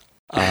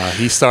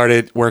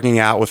started working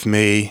out with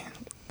me.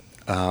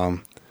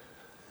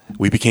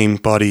 We became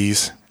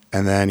buddies,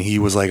 and then he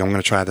was like, I'm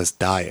going to try this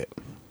diet.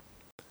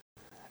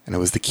 And it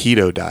was the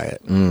keto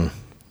diet.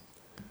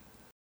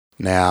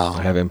 Now,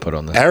 I have input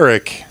on that.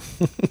 Eric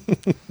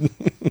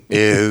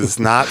is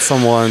not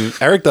someone...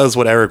 Eric does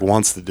what Eric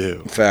wants to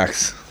do.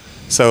 Facts.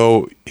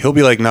 So he'll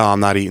be like, no, I'm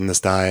not eating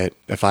this diet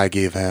if I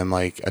gave him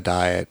like a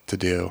diet to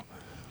do.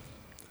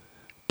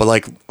 But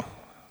like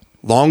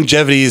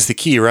longevity is the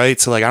key, right?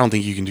 So like I don't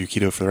think you can do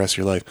keto for the rest of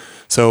your life.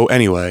 So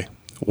anyway,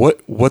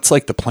 what's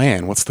like the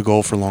plan? What's the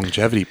goal for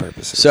longevity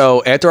purposes?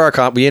 So after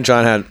our we and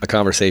John had a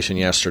conversation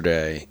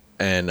yesterday,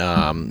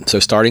 and so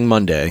starting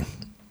Monday,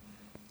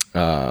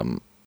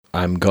 I'm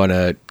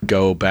gonna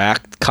go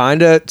back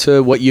kind of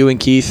to what you and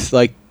Keith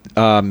like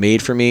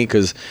made for me,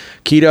 because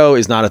keto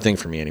is not a thing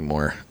for me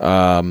anymore.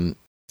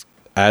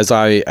 As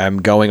I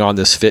am going on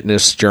this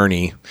fitness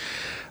journey,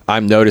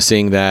 I'm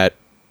noticing that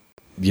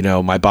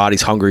my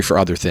body's hungry for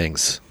other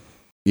things.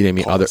 You know what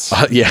I mean?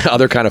 Pause.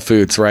 Other kind of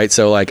foods, right?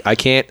 So like I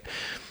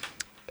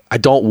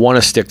don't want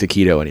to stick to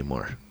keto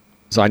anymore.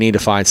 So I need to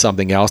find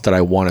something else that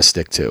I want to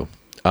stick to.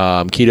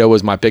 Keto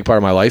was my big part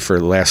of my life for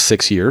the last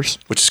 6 years.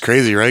 Which is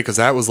crazy, right? Because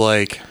that was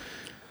like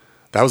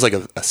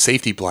a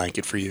safety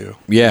blanket for you.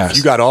 Yeah. If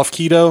you got off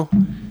keto,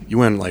 you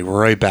went like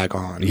right back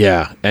on.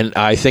 Yeah. And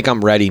I think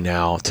I'm ready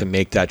now to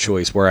make that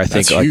choice where I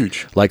think That's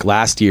huge. Like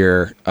last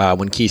year,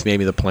 when Keith made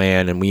me the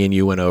plan and me and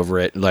you went over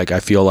it, like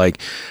I feel like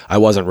I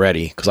wasn't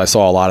ready because I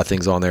saw a lot of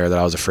things on there that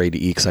I was afraid to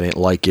eat because I didn't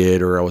like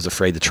it or I was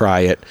afraid to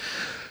try it.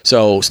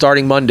 So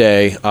starting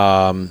Monday, it's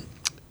going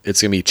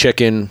to be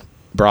chicken,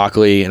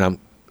 broccoli, and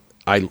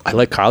I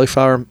like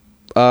cauliflower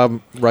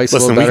rice.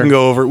 Listen, a little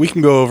better. we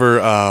can go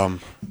over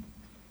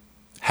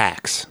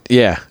hacks.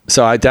 Yeah.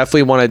 So I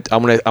definitely want to.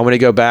 I'm gonna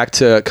go back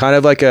to kind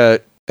of like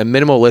a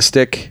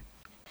minimalistic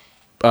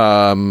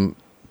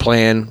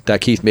plan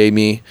that Keith made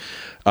me.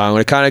 I'm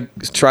gonna kind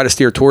of try to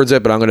steer towards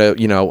it, but I'm gonna. Are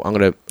you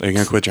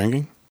gonna quit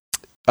drinking?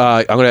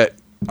 I'm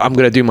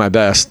gonna do my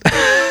best.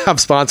 I'm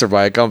sponsored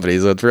by a company,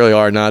 so it's really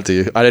hard not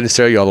to. I didn't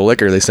show you all the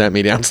liquor they sent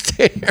me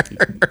downstairs.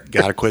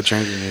 Gotta quit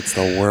drinking. It's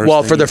the worst.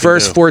 Well, for the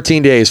first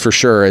 14 days, for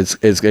sure, it's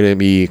going to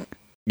be,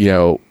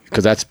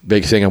 because that's the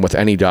big thing with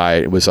any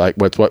diet. It was like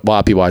what a lot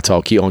of people I tell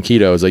on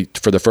keto is like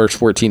for the first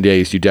 14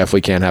 days, you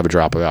definitely can't have a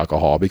drop of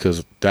alcohol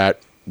because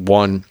that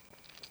one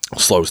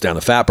slows down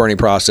the fat burning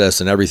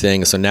process and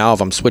everything. So now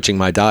if I'm switching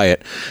my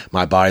diet,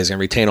 my body's going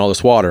to retain all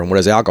this water. And what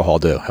does alcohol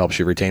do? Helps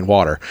you retain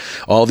water.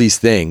 All these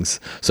things.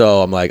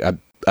 So I'm like,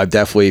 I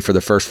definitely, for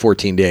the first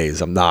 14 days,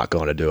 I'm not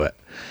going to do it.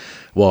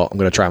 Well, I'm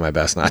going to try my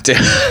best not to.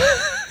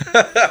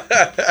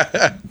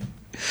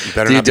 You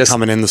better not be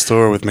coming in the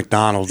store with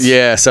McDonald's.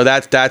 Yeah, so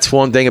that's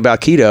one thing about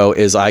keto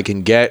is I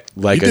can get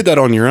like you did that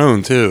on your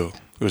own too,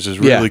 which is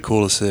really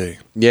cool to see.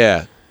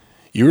 Yeah.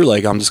 You were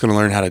like, I'm just going to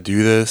learn how to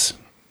do this.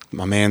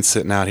 My man's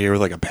sitting out here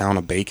with like a pound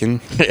of bacon,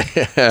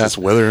 just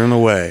withering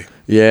away.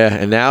 Yeah,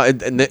 and now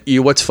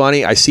what's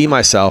funny, I see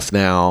myself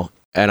now,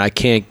 and I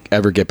can't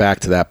ever get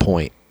back to that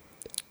point.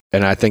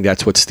 And I think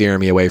that's what's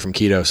steering me away from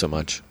keto so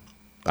much.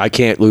 I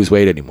can't lose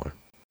weight anymore.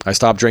 I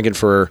stopped drinking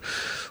for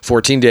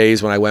 14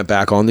 days when I went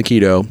back on the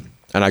keto,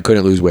 and I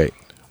couldn't lose weight.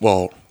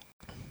 Well,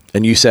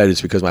 and you said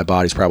it's because my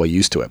body's probably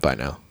used to it by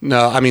now.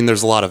 No, I mean,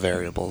 there's a lot of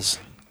variables.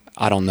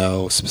 I don't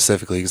know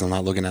specifically because I'm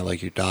not looking at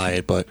like your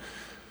diet, but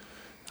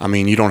I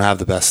mean, you don't have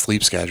the best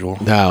sleep schedule.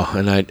 No,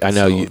 and I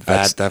know so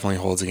that definitely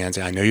holds against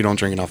you. I know you don't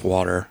drink enough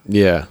water.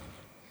 Yeah.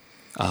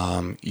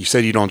 You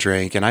said you don't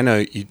drink, and I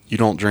know you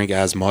don't drink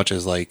as much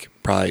as like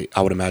probably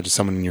I would imagine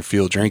someone in your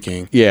field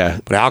drinking. Yeah.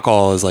 But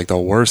alcohol is like the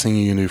worst thing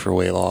you can do for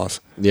weight loss.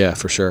 Yeah,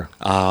 for sure.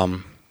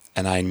 And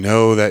I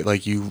know that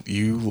like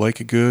you like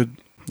a good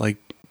like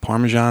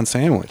Parmesan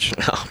sandwich.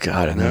 Oh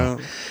God, I know.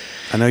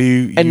 I know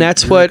you. And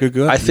that's what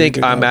I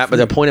think I'm at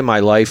the point in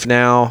my life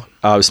now,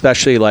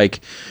 especially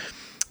like,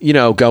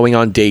 going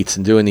on dates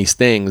and doing these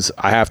things.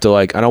 I have to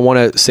I don't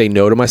want to say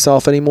no to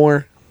myself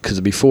anymore. Because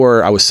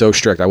before I was so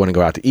strict, I wouldn't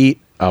go out to eat.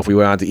 If we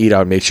went out to eat, I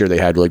would make sure they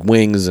had like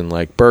wings and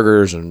like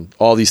burgers and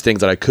all these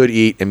things that I could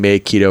eat and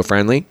make keto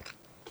friendly.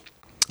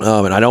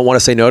 And I don't want to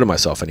say no to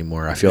myself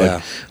anymore. I feel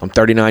like I'm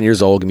 39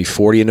 years old, gonna be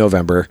 40 in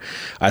November.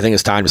 I think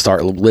it's time to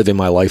start living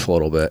my life a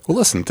little bit. Well,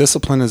 listen,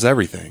 discipline is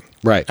everything,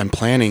 right? And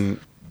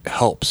planning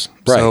helps.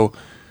 Right. So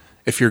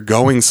if you're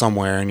going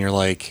somewhere and you're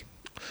like,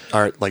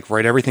 all right, like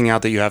write everything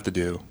out that you have to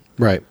do.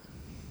 Right.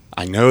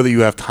 I know that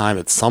you have time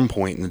at some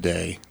point in the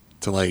day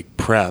to like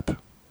prep.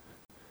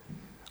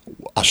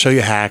 I'll show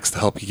you hacks to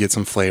help you get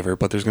some flavor,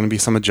 but there's going to be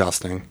some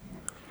adjusting.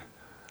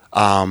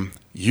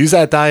 Use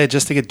that diet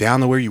just to get down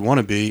to where you want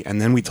to be,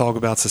 and then we talk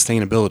about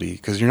sustainability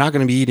because you're not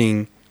going to be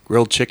eating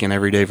grilled chicken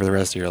every day for the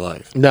rest of your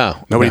life.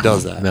 No. Nobody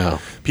does that. No.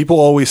 People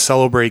always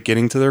celebrate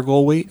getting to their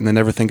goal weight and then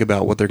never think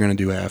about what they're going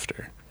to do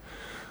after.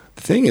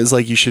 The thing is,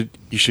 like, you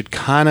should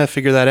kind of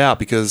figure that out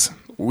because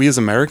we as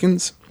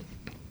Americans,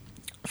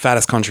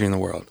 fattest country in the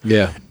world.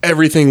 Yeah.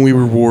 Everything we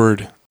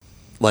reward,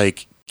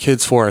 like,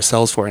 kids for,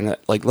 ourselves for, and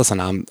like, listen,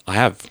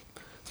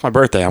 it's my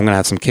birthday. I'm gonna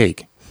have some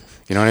cake.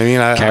 You know what I mean?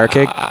 Carrot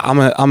cake.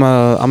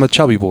 I'm a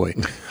chubby boy,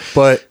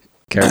 but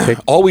carrot cake.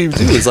 All we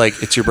do is like,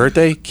 it's your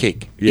birthday,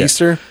 cake. Yeah.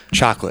 Easter,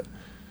 chocolate.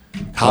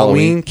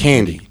 Halloween,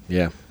 candy.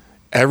 Yeah.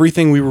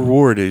 Everything we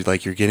reward is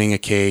like you're getting a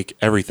cake.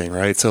 Everything,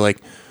 right? So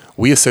like,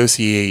 we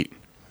associate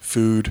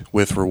food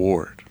with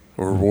reward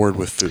or reward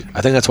with food.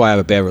 I think that's why I have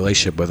a bad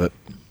relationship with it.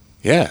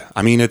 Yeah,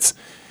 I mean it's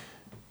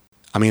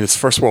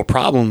first world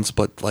problems,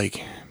 but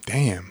like.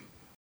 Damn.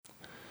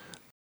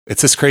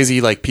 It's just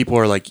crazy. Like people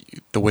are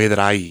like the way that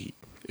I eat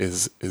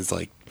is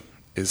like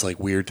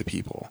weird to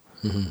people.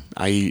 Mm-hmm.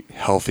 I eat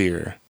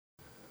healthier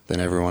than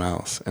everyone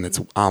else, and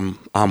I'm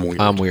weird.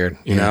 I'm weird.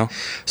 You know.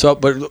 So,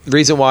 but the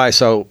reason why,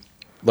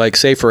 like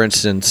say for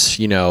instance,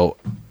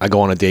 I go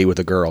on a date with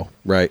a girl,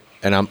 right,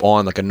 and I'm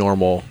on like a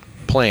normal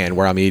plan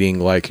where I'm eating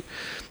like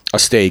a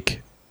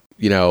steak,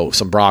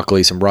 some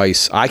broccoli, some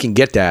rice. I can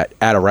get that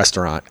at a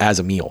restaurant as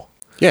a meal.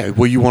 Yeah.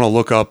 Well, you want to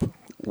look up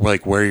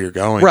like where you're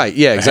going. Right.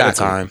 Yeah. ahead of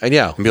Exactly. time. And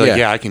yeah. And be like,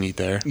 yeah, I can eat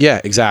there.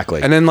 Yeah.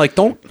 Exactly. And then like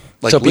don't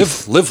like So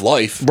live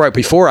life. right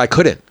before I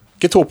couldn't.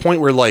 Get to a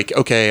point where like,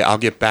 okay,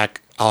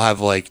 I'll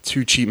have like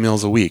 2 cheat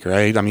meals a week,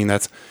 right? I mean,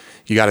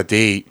 you got a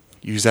date,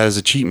 use that as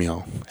a cheat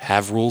meal.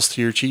 Have rules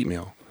to your cheat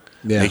meal.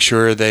 Yeah. Make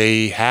sure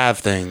they have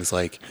things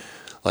like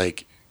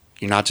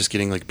you're not just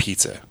getting like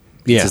pizza.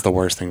 Yeah. Pizza's the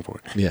worst thing for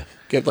it. Yeah.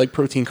 Get like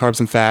protein, carbs,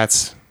 and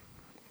fats.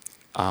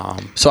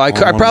 So I on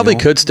one probably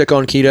meal. could stick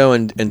on keto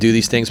and do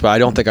these things, but I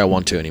don't think I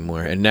want to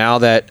anymore. And now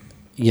that,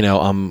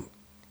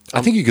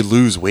 I think you could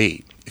lose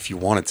weight if you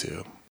wanted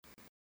to.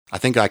 I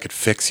think I could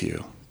fix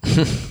you.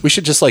 We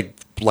should just like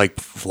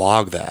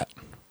vlog that.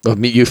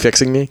 of you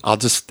fixing me. I'll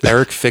just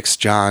Eric fix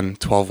John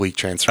 12-week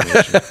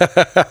transformation,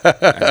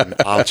 and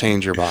I'll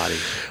change your body.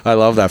 I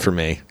love that for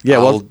me. Yeah.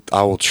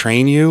 I will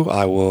train you.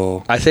 I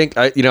will. I think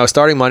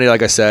starting Monday,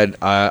 like I said,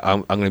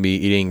 I'm going to be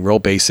eating real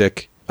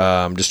basic.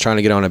 Just trying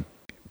to get on a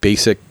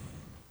basic,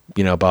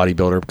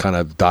 bodybuilder kind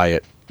of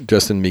diet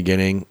just in the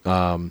beginning.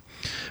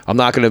 I'm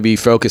not going to be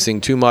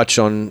focusing too much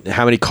on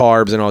how many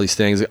carbs and all these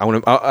things.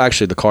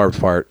 Actually the carbs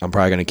part, I'm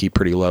probably going to keep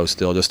pretty low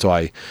still, just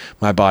till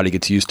my body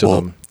gets used to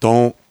them.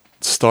 Don't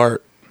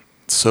start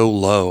so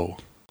low,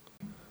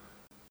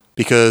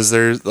 because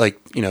there's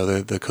like,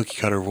 the cookie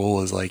cutter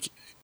rule is like,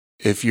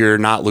 if you're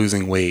not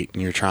losing weight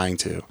and you're trying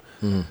to,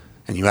 and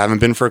you haven't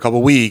been for a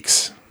couple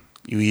weeks,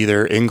 you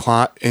either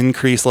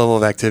increase level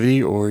of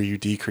activity or you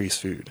decrease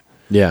food.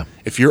 Yeah.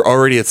 If you're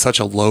already at such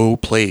a low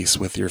place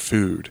with your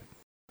food,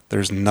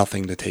 there's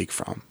nothing to take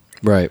from.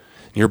 Right.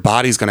 Your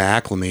body's going to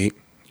acclimate.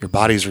 Your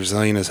body's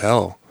resilient as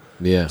hell.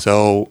 Yeah.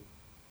 So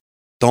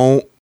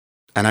don't,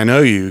 and I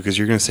know you, because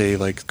you're going to say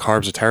like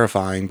carbs are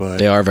terrifying, but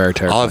They are very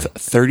terrifying. I'll have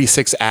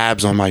 36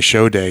 abs on my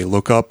show day.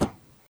 Look up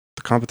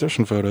the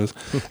competition photos,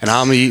 and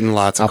I'm eating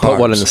lots of carbs. I'll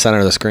put one in the center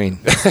of the screen.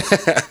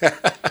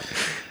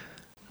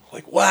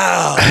 Like,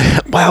 wow.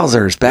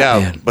 Wowzers,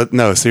 Batman. Yeah, but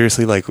no,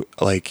 seriously, like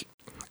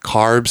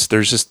carbs,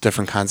 there's just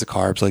different kinds of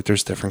carbs. Like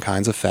there's different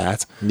kinds of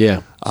fats.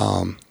 Yeah.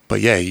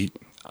 But yeah,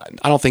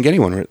 I don't think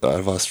anyone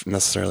of us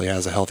necessarily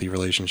has a healthy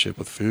relationship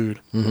with food.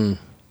 Mm-hmm.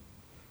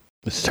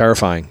 It's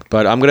terrifying,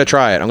 but I'm going to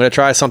try it. I'm going to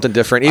try something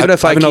different, even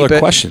if I have keep another it.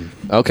 question.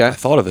 Okay. I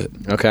thought of it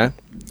Okay.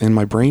 in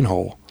my brain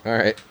hole. All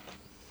right.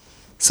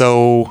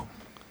 So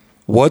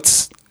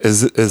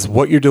is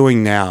what you're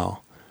doing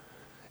now,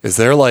 is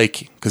there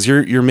like, because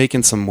you're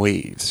making some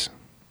waves.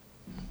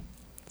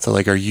 So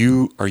like, are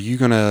you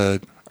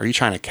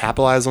trying to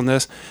capitalize on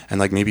this and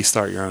like maybe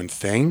start your own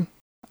thing?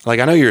 Like,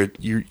 I know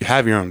you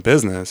have your own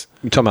business.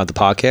 You talking about the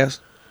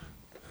podcast?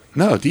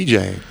 No,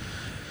 DJing.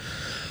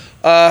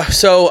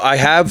 So I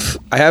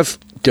have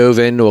dove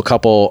into a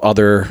couple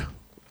other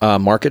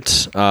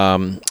markets.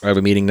 I have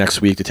a meeting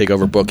next week to take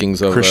over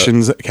bookings of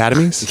Christians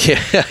Academies.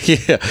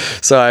 Yeah.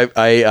 So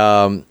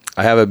I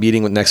have a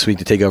meeting next week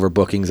to take over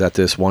bookings at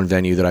this one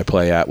venue that I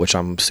play at, which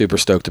I'm super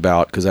stoked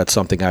about, because that's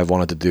something I've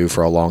wanted to do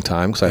for a long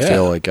time. Because I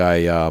feel like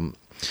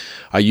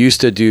I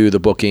used to do the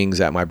bookings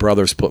at my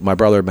brother's. My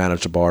brother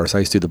managed a bar, so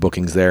I used to do the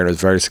bookings there, and it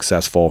was very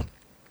successful.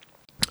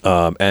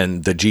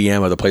 And the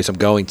GM of the place I'm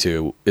going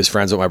to is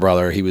friends with my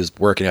brother. He was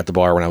working at the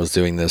bar when I was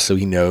doing this, so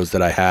he knows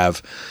that I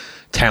have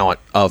talent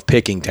of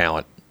picking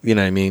talent. You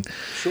know what I mean?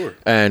 Sure.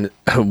 And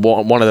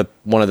one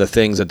of the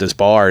things at this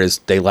bar is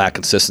they lack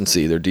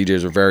consistency. Their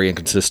DJs are very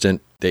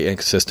inconsistent. They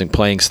inconsistent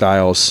playing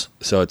styles.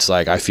 So it's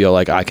like I feel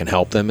like I can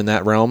help them in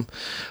that realm.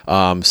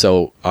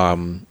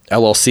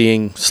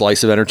 LLCing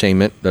Slice of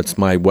Entertainment. That's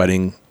my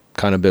wedding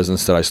kind of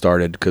business that I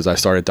started, because I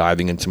started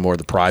diving into more of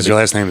the private. Your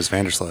last name is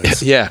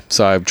Vanderslice. Yeah,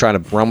 so I'm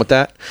trying to run with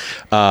that.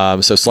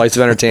 So Slice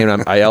of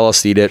Entertainment, I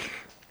LLC'd it.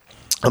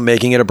 I'm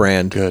making it a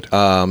brand. Good.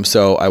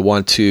 So I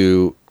want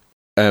to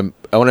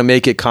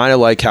make it kind of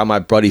like how my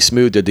buddy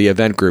Smooth did the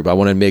event group. I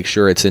want to make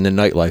sure it's in the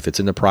nightlife, it's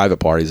in the private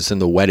parties, it's in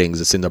the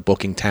weddings, it's in the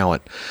booking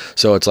talent.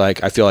 So it's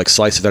like I feel like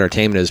Slice of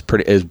Entertainment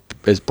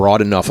is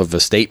broad enough of a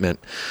statement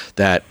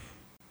that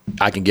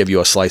I can give you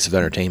a slice of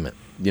entertainment.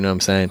 You know what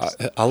I'm saying?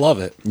 I love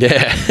it.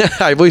 Yeah.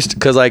 I wish,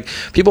 because like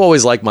people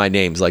always like my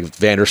names, like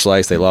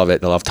Vanderslice. They love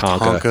it. They love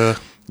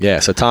Tonka. Yeah.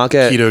 So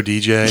Tonka. Keto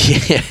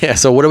DJ. Yeah.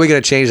 So what are we going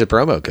to change the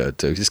promo code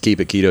to? Just keep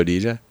it Keto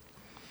DJ.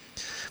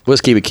 We'll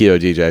just keep it Keto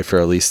DJ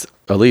for at least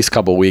a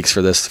couple of weeks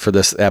for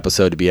this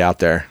episode to be out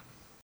there.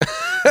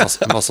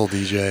 Muscle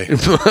DJ.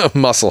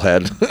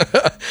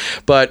 Musclehead.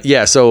 But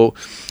yeah. So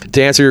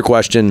to answer your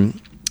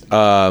question,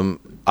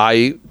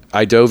 I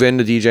dove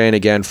into DJing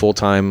again full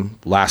time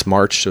last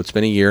March, so it's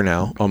been a year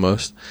now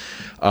almost,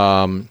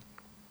 and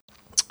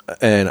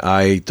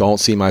I don't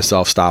see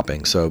myself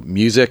stopping. So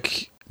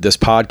music, this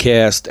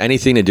podcast,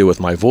 anything to do with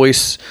my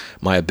voice,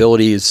 my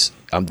abilities,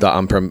 I'm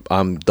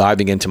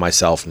diving into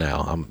myself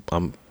now.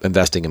 I'm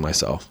investing in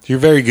myself. You're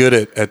very good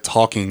at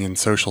talking in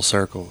social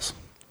circles.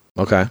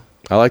 Okay,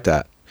 I like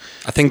that.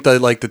 I think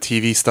that like the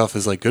TV stuff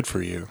is like good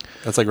for you.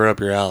 That's like right up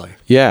your alley.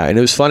 Yeah, and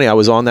it was funny. I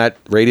was on that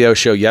radio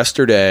show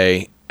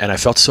yesterday, and I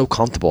felt so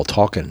comfortable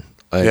talking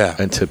And, Yeah.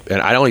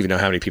 and I don't even know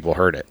how many people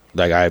heard it.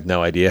 Like, I have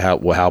no idea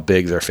how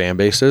big their fan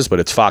base is, but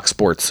it's Fox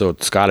Sports, so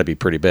it's got to be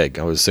pretty big,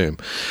 I would assume.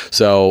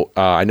 So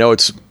I know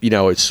it's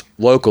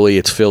locally,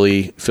 it's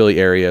Philly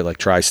area, like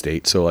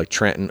tri-state. So like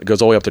Trenton, it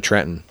goes all the way up to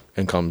Trenton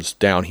and comes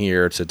down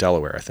here to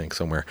Delaware, I think,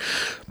 somewhere.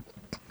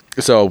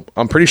 So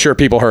I'm pretty sure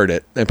people heard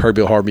it, and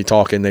people heard me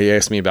talking. They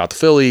asked me about the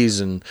Phillies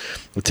and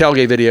the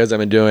tailgate videos I've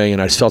been doing,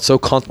 and I just felt so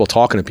comfortable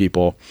talking to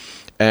people.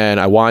 And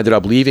I winded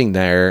up leaving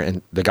there,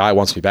 and the guy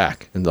wants me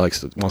back and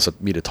wants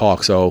me to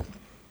talk. So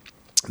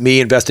me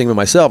investing in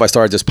myself, I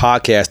started this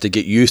podcast to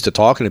get used to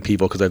talking to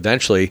people, because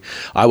eventually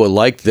I would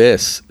like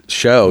this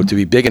show to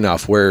be big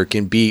enough where it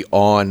can be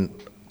on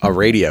a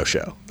radio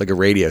show, like a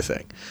radio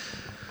thing.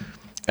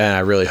 And I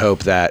really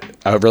hope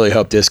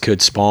this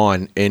could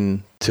spawn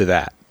into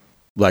that,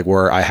 like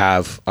where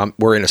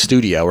we're in a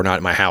studio, we're not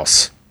in my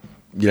house.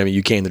 You know what I mean?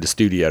 You came to the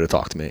studio to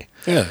talk to me.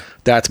 Yeah.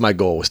 That's my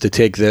goal, is to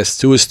take this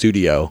to a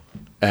studio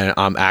and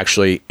I'm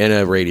actually in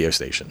a radio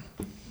station.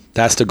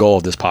 That's the goal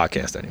of this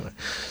podcast anyway.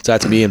 So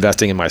that's me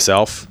investing in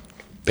myself,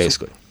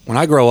 basically. So when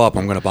I grow up,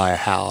 I'm going to buy a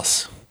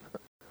house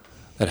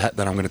that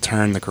I'm going to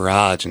turn the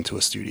garage into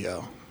a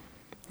studio.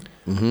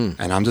 Mm-hmm.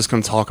 And I'm just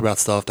going to talk about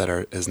stuff that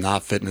is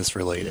not fitness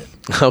related.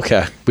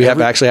 Okay. We have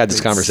actually had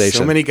this conversation.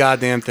 So many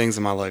goddamn things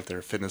in my life that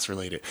are fitness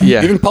related.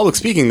 Yeah. Even public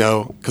speaking,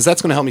 though, because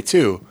that's going to help me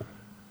too.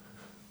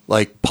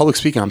 Like public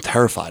speaking, I'm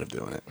terrified of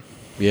doing it.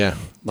 Yeah.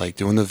 Like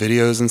doing the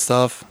videos and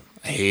stuff,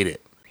 I hate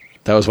it.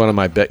 That was one of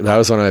my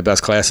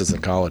best classes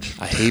in college.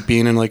 I hate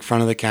being in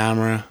front of the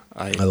camera.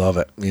 I love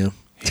it. Yeah.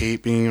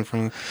 Hate being in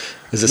front of.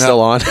 Is it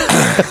still on?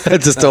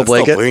 Is it still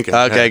blinking?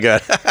 Okay,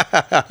 good.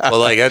 Well,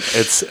 like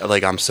it's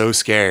like I'm so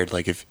scared.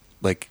 Like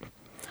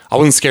I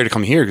wasn't scared to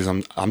come here because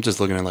I'm just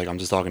looking at I'm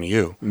just talking to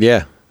you.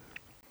 Yeah.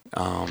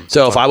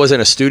 So if I was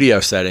in a studio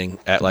setting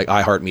at like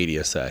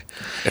iHeartMedia, say,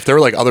 if there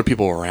were like other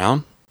people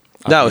around,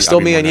 no, it's still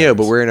me and you,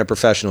 but we're in a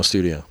professional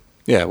studio.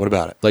 Yeah, what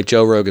about it? Like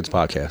Joe Rogan's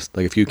podcast.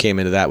 Like if you came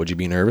into that, would you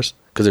be nervous?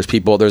 Because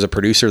there's a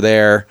producer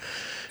there.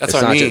 That's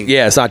what I mean.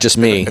 It's not just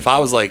me. If I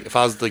was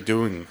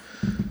doing,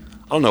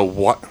 I don't know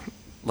what,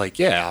 I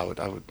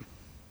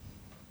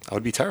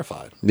would be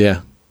terrified.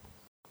 Yeah.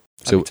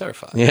 I'd be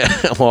terrified. Yeah.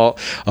 Well,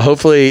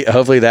 hopefully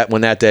that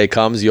when that day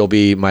comes, you'll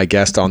be my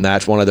guest on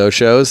one of those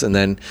shows, and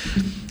then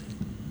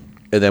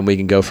we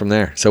can go from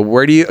there. So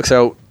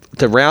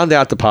to round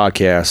out the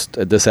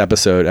podcast, this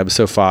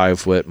episode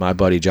 5 with my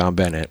buddy John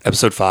Bennett.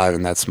 Episode 5,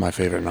 and that's my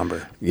favorite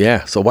number.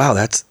 Yeah. So wow,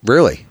 that's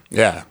really.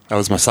 Yeah, that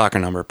was my soccer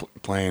number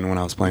playing when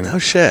I was playing. Oh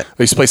shit!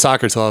 I used to play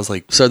soccer till I was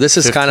like. So this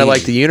is 15. kind of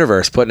like the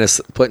universe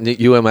putting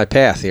you in my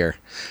path here.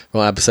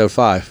 Well, episode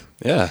 5.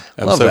 Yeah,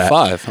 episode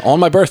 5 on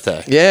my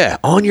birthday. Yeah,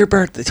 on your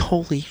birthday.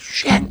 Holy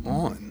shit!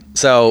 On.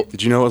 So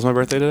did you know it was my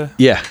birthday today?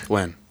 Yeah.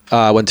 When?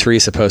 When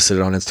Teresa posted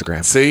it on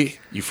Instagram. See,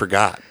 you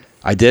forgot.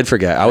 I did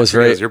forget. It was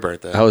your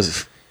birthday.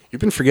 You've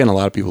been forgetting a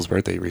lot of people's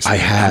birthday recently.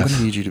 I have. I'm going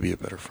to need you to be a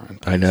better friend.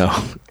 I know.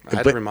 I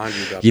had to remind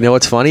you about that. You know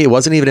what's funny? It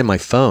wasn't even in my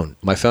phone.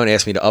 My phone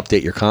asked me to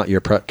update your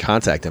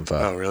contact info.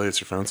 Oh, really?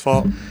 It's your phone's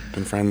fault?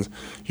 Been friends.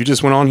 You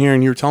just went on here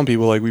and you were telling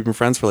people we've been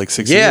friends for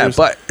 6 years. Yeah,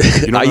 but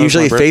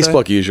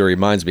Facebook usually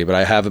reminds me, but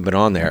I haven't been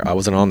on there. I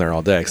wasn't on there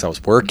all day because I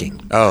was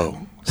working.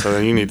 Oh, so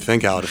then you need to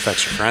think how it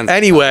affects your friends.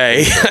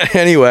 Anyway,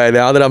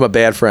 now that I'm a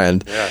bad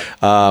friend,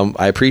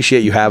 I appreciate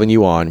you having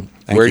you on.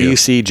 Where do you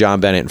see John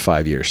Bennett in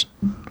 5 years?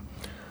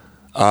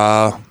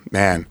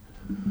 Man.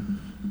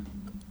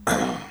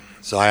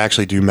 So I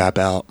actually do map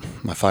out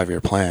my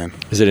 5-year plan.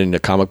 Is it in the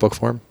comic book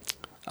form?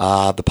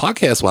 The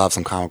podcast will have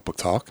some comic book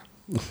talk.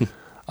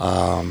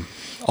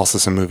 Also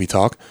some movie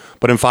talk.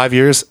 But in 5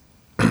 years,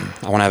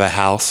 I want to have a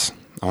house.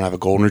 I want to have a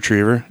golden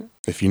retriever,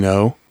 if you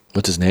know.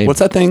 What's his name? What's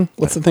that thing?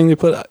 What's the thing they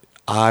put?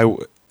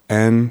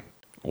 INYNK?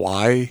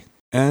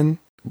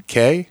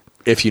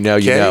 If you know,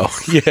 you know.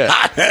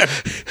 Yeah.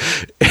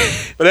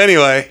 But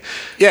anyway,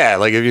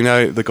 yeah, if you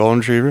know the golden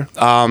retriever.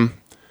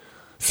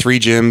 3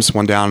 gyms,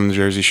 one down in the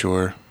Jersey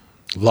Shore.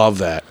 Love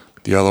that.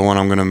 The other one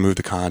I'm going to move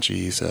to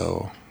Conchi,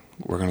 so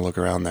we're going to look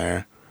around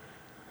there.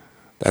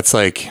 That's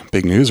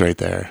big news right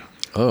there.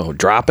 Oh,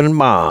 dropping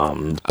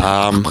bombs. For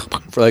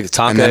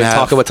Tonka,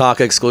 talking with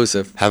Tonka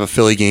exclusive. Have a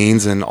Philly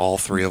Gaines in all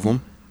 3 of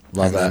them.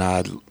 Love that. And then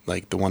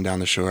I'd the one down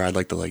the shore. I'd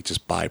like to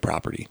just buy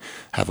property,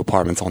 have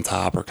apartments on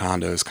top or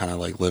condos, kind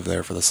of live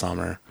there for the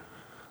summer,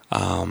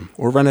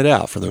 or rent it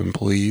out for the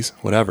employees,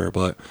 whatever.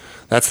 But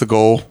that's the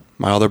goal.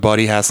 My other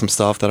buddy has some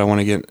stuff that I want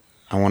to get.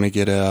 I want to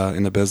get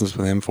in the business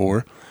with him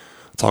for.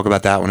 Talk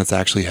about that when it's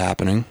actually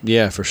happening.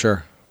 Yeah, for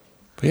sure.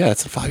 But yeah,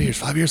 it's in 5 years.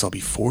 5 years, I'll be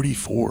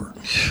 44.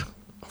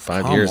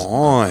 5 years. Come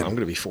on. I'm going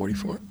to be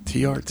 44.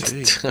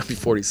 TRT. I'll be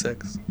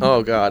 46.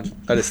 Oh, God.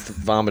 I just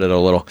vomited a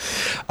little.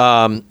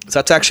 So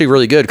that's actually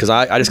really good because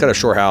I just got a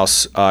shore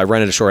house. I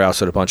rented a shore house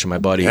with a bunch of my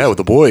buddies. Yeah, with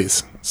the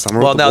boys.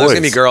 Summer Well, with the no, boys.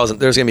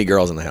 there's gonna be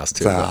girls in the house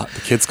too. The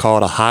kids call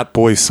it a hot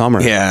boy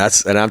summer. Yeah,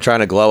 and I'm trying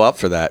to glow up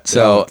for that.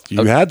 So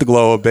you had to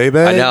glow up, baby.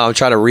 I know I'm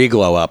trying to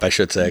re-glow up, I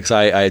should say, because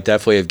I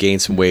definitely have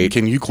gained some weight.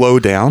 Can you glow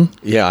down?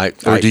 Yeah,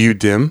 or do you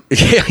dim?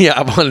 Yeah,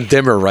 I'm on a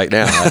dimmer right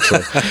now,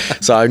 actually.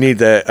 So I need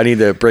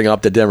to bring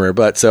up the dimmer.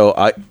 But so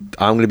I'm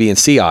going to be in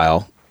Sea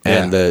Isle,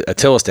 and the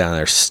Attilas down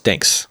there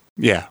stinks.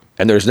 Yeah.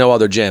 And there's no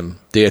other gym.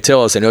 The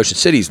Attilas in Ocean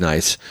City's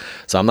nice,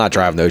 so I'm not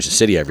driving to Ocean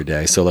City every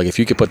day. So like, if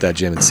you could put that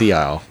gym in Sea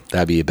Isle,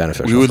 that'd be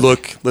beneficial. We would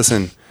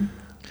listen.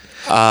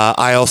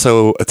 I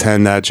also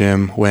attend that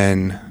gym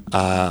when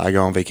I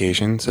go on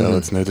vacation. So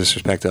it's no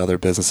disrespect to other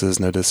businesses,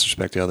 no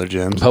disrespect to other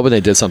gyms. I'm hoping they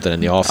did something in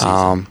the off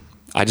season.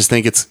 I just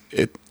think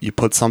you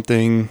put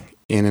something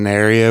in an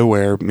area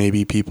where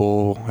maybe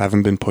people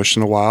haven't been pushed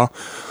in a while.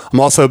 I'm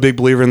also a big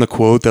believer in the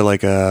quote that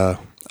like I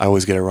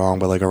always get it wrong,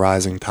 but like a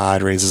rising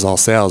tide raises all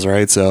sails,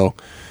 right? So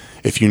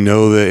if you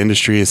know the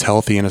industry is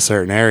healthy in a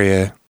certain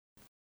area,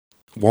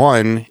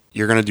 one,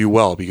 you're going to do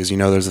well because you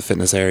know there's a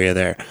fitness area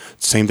there.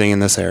 Same thing in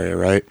this area,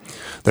 right?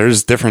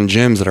 There's different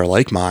gyms that are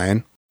like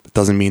mine. It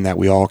doesn't mean that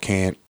we all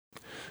can't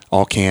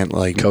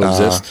like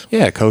coexist.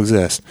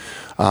 Coexist.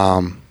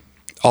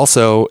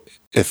 Also,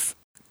 if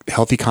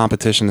healthy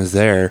competition is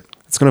there,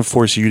 it's going to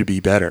force you to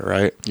be better,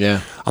 right?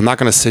 Yeah. I'm not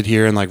going to sit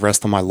here and like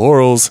rest on my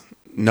laurels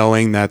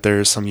knowing that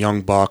there's some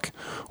young buck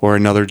or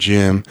another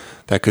gym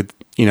that could,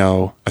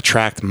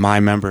 attract my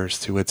members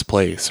to its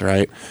place,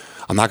 right?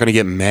 I'm not going to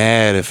get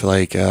mad if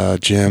like a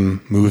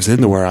gym moves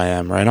into where I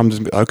am, right? I'm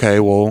just, okay,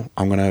 well,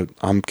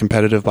 I'm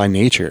competitive by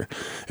nature.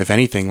 If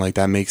anything, like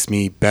that makes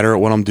me better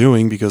at what I'm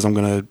doing because I'm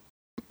going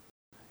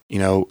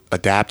to,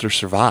 adapt or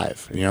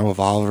survive,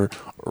 evolve or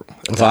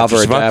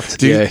adapt.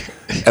 Dude, Yeah.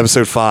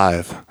 Episode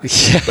 5.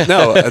 Yeah.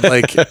 No,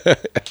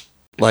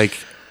 like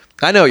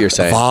I know what you're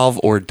saying. Evolve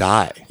or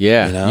die.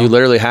 Yeah, you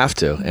literally have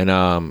to.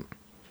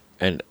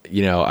 And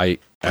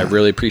I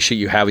really appreciate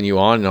you having you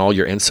on and all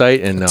your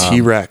insight. And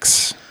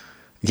T-Rex.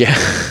 Yeah,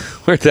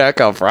 where'd that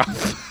come from?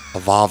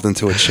 Evolved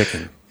into a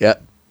chicken. Yeah,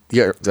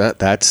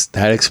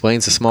 that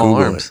explains the small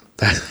Google arms.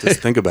 Just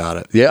think about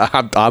it. Yeah,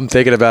 I'm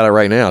thinking about it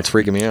right now. It's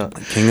freaking me out.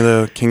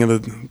 King of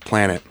the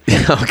planet.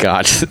 Oh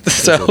God!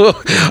 So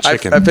I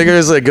figured it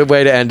was a good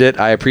way to end it.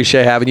 I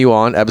appreciate having you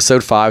on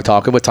episode 5,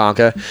 Talking with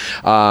Tonka.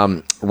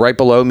 Right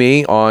below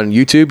me on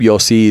YouTube, you'll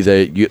see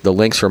the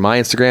links for my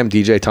Instagram,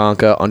 DJ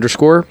Tonka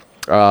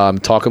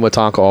 _. Talking with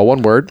Tonka, all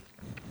one word.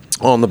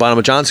 On the bottom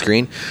of John's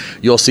screen,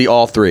 you'll see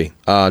all 3.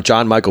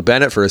 John Michael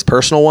Bennett for his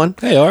personal one.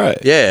 Hey, all right.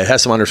 Yeah, it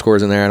has some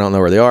underscores in there. I don't know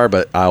where they are,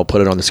 but I'll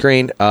put it on the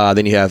screen.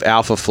 Then you have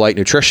Alpha Flight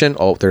Nutrition.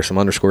 Oh, there's some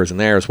underscores in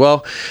there as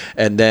well.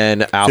 And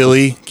then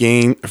Philly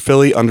 _gains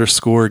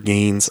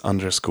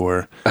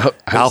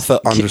Alpha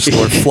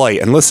 _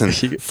 Flight. And listen,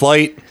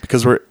 Flight,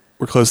 because we're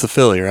close to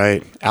Philly,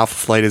 right? Alpha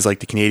Flight is like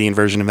the Canadian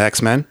version of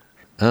X-Men.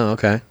 Oh,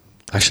 okay.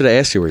 I should have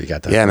asked you where you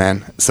got that. Yeah,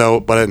 man. So,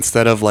 but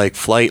instead of like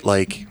Flight,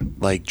 like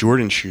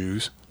Jordan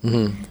shoes,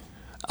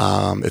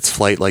 it's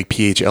Flight like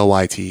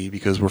PHLYT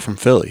because we're from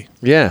Philly.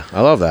 Yeah,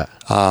 I love that.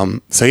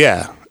 So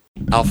yeah,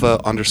 Alpha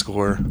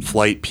 _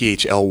 Flight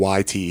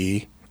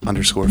PHLYTE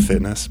 _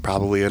 fitness,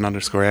 probably an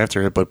underscore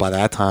after it, but by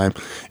that time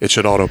it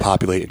should auto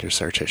populate in your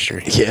search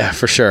history. Yeah,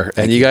 for sure.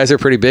 And you guys are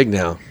pretty big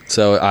now,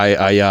 so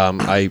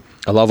I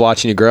love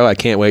watching you grow. I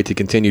can't wait to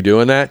continue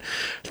doing that.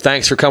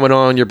 Thanks for coming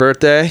on your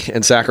birthday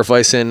and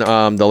sacrificing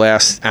the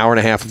last hour and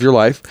a half of your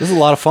life. This is a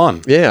lot of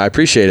fun. Yeah, I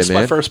appreciate it,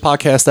 man. It's my first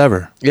podcast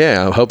ever.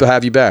 Yeah, I hope to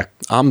have you back.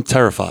 I'm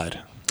terrified.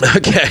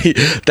 Okay,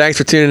 thanks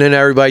for tuning in,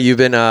 everybody. You've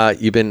been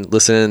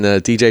listening to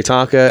DJ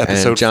Tonka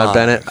and John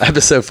Bennett,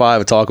 episode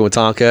 5 of Talking with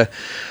Tonka.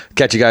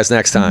 Catch you guys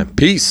next time.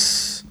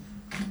 Peace.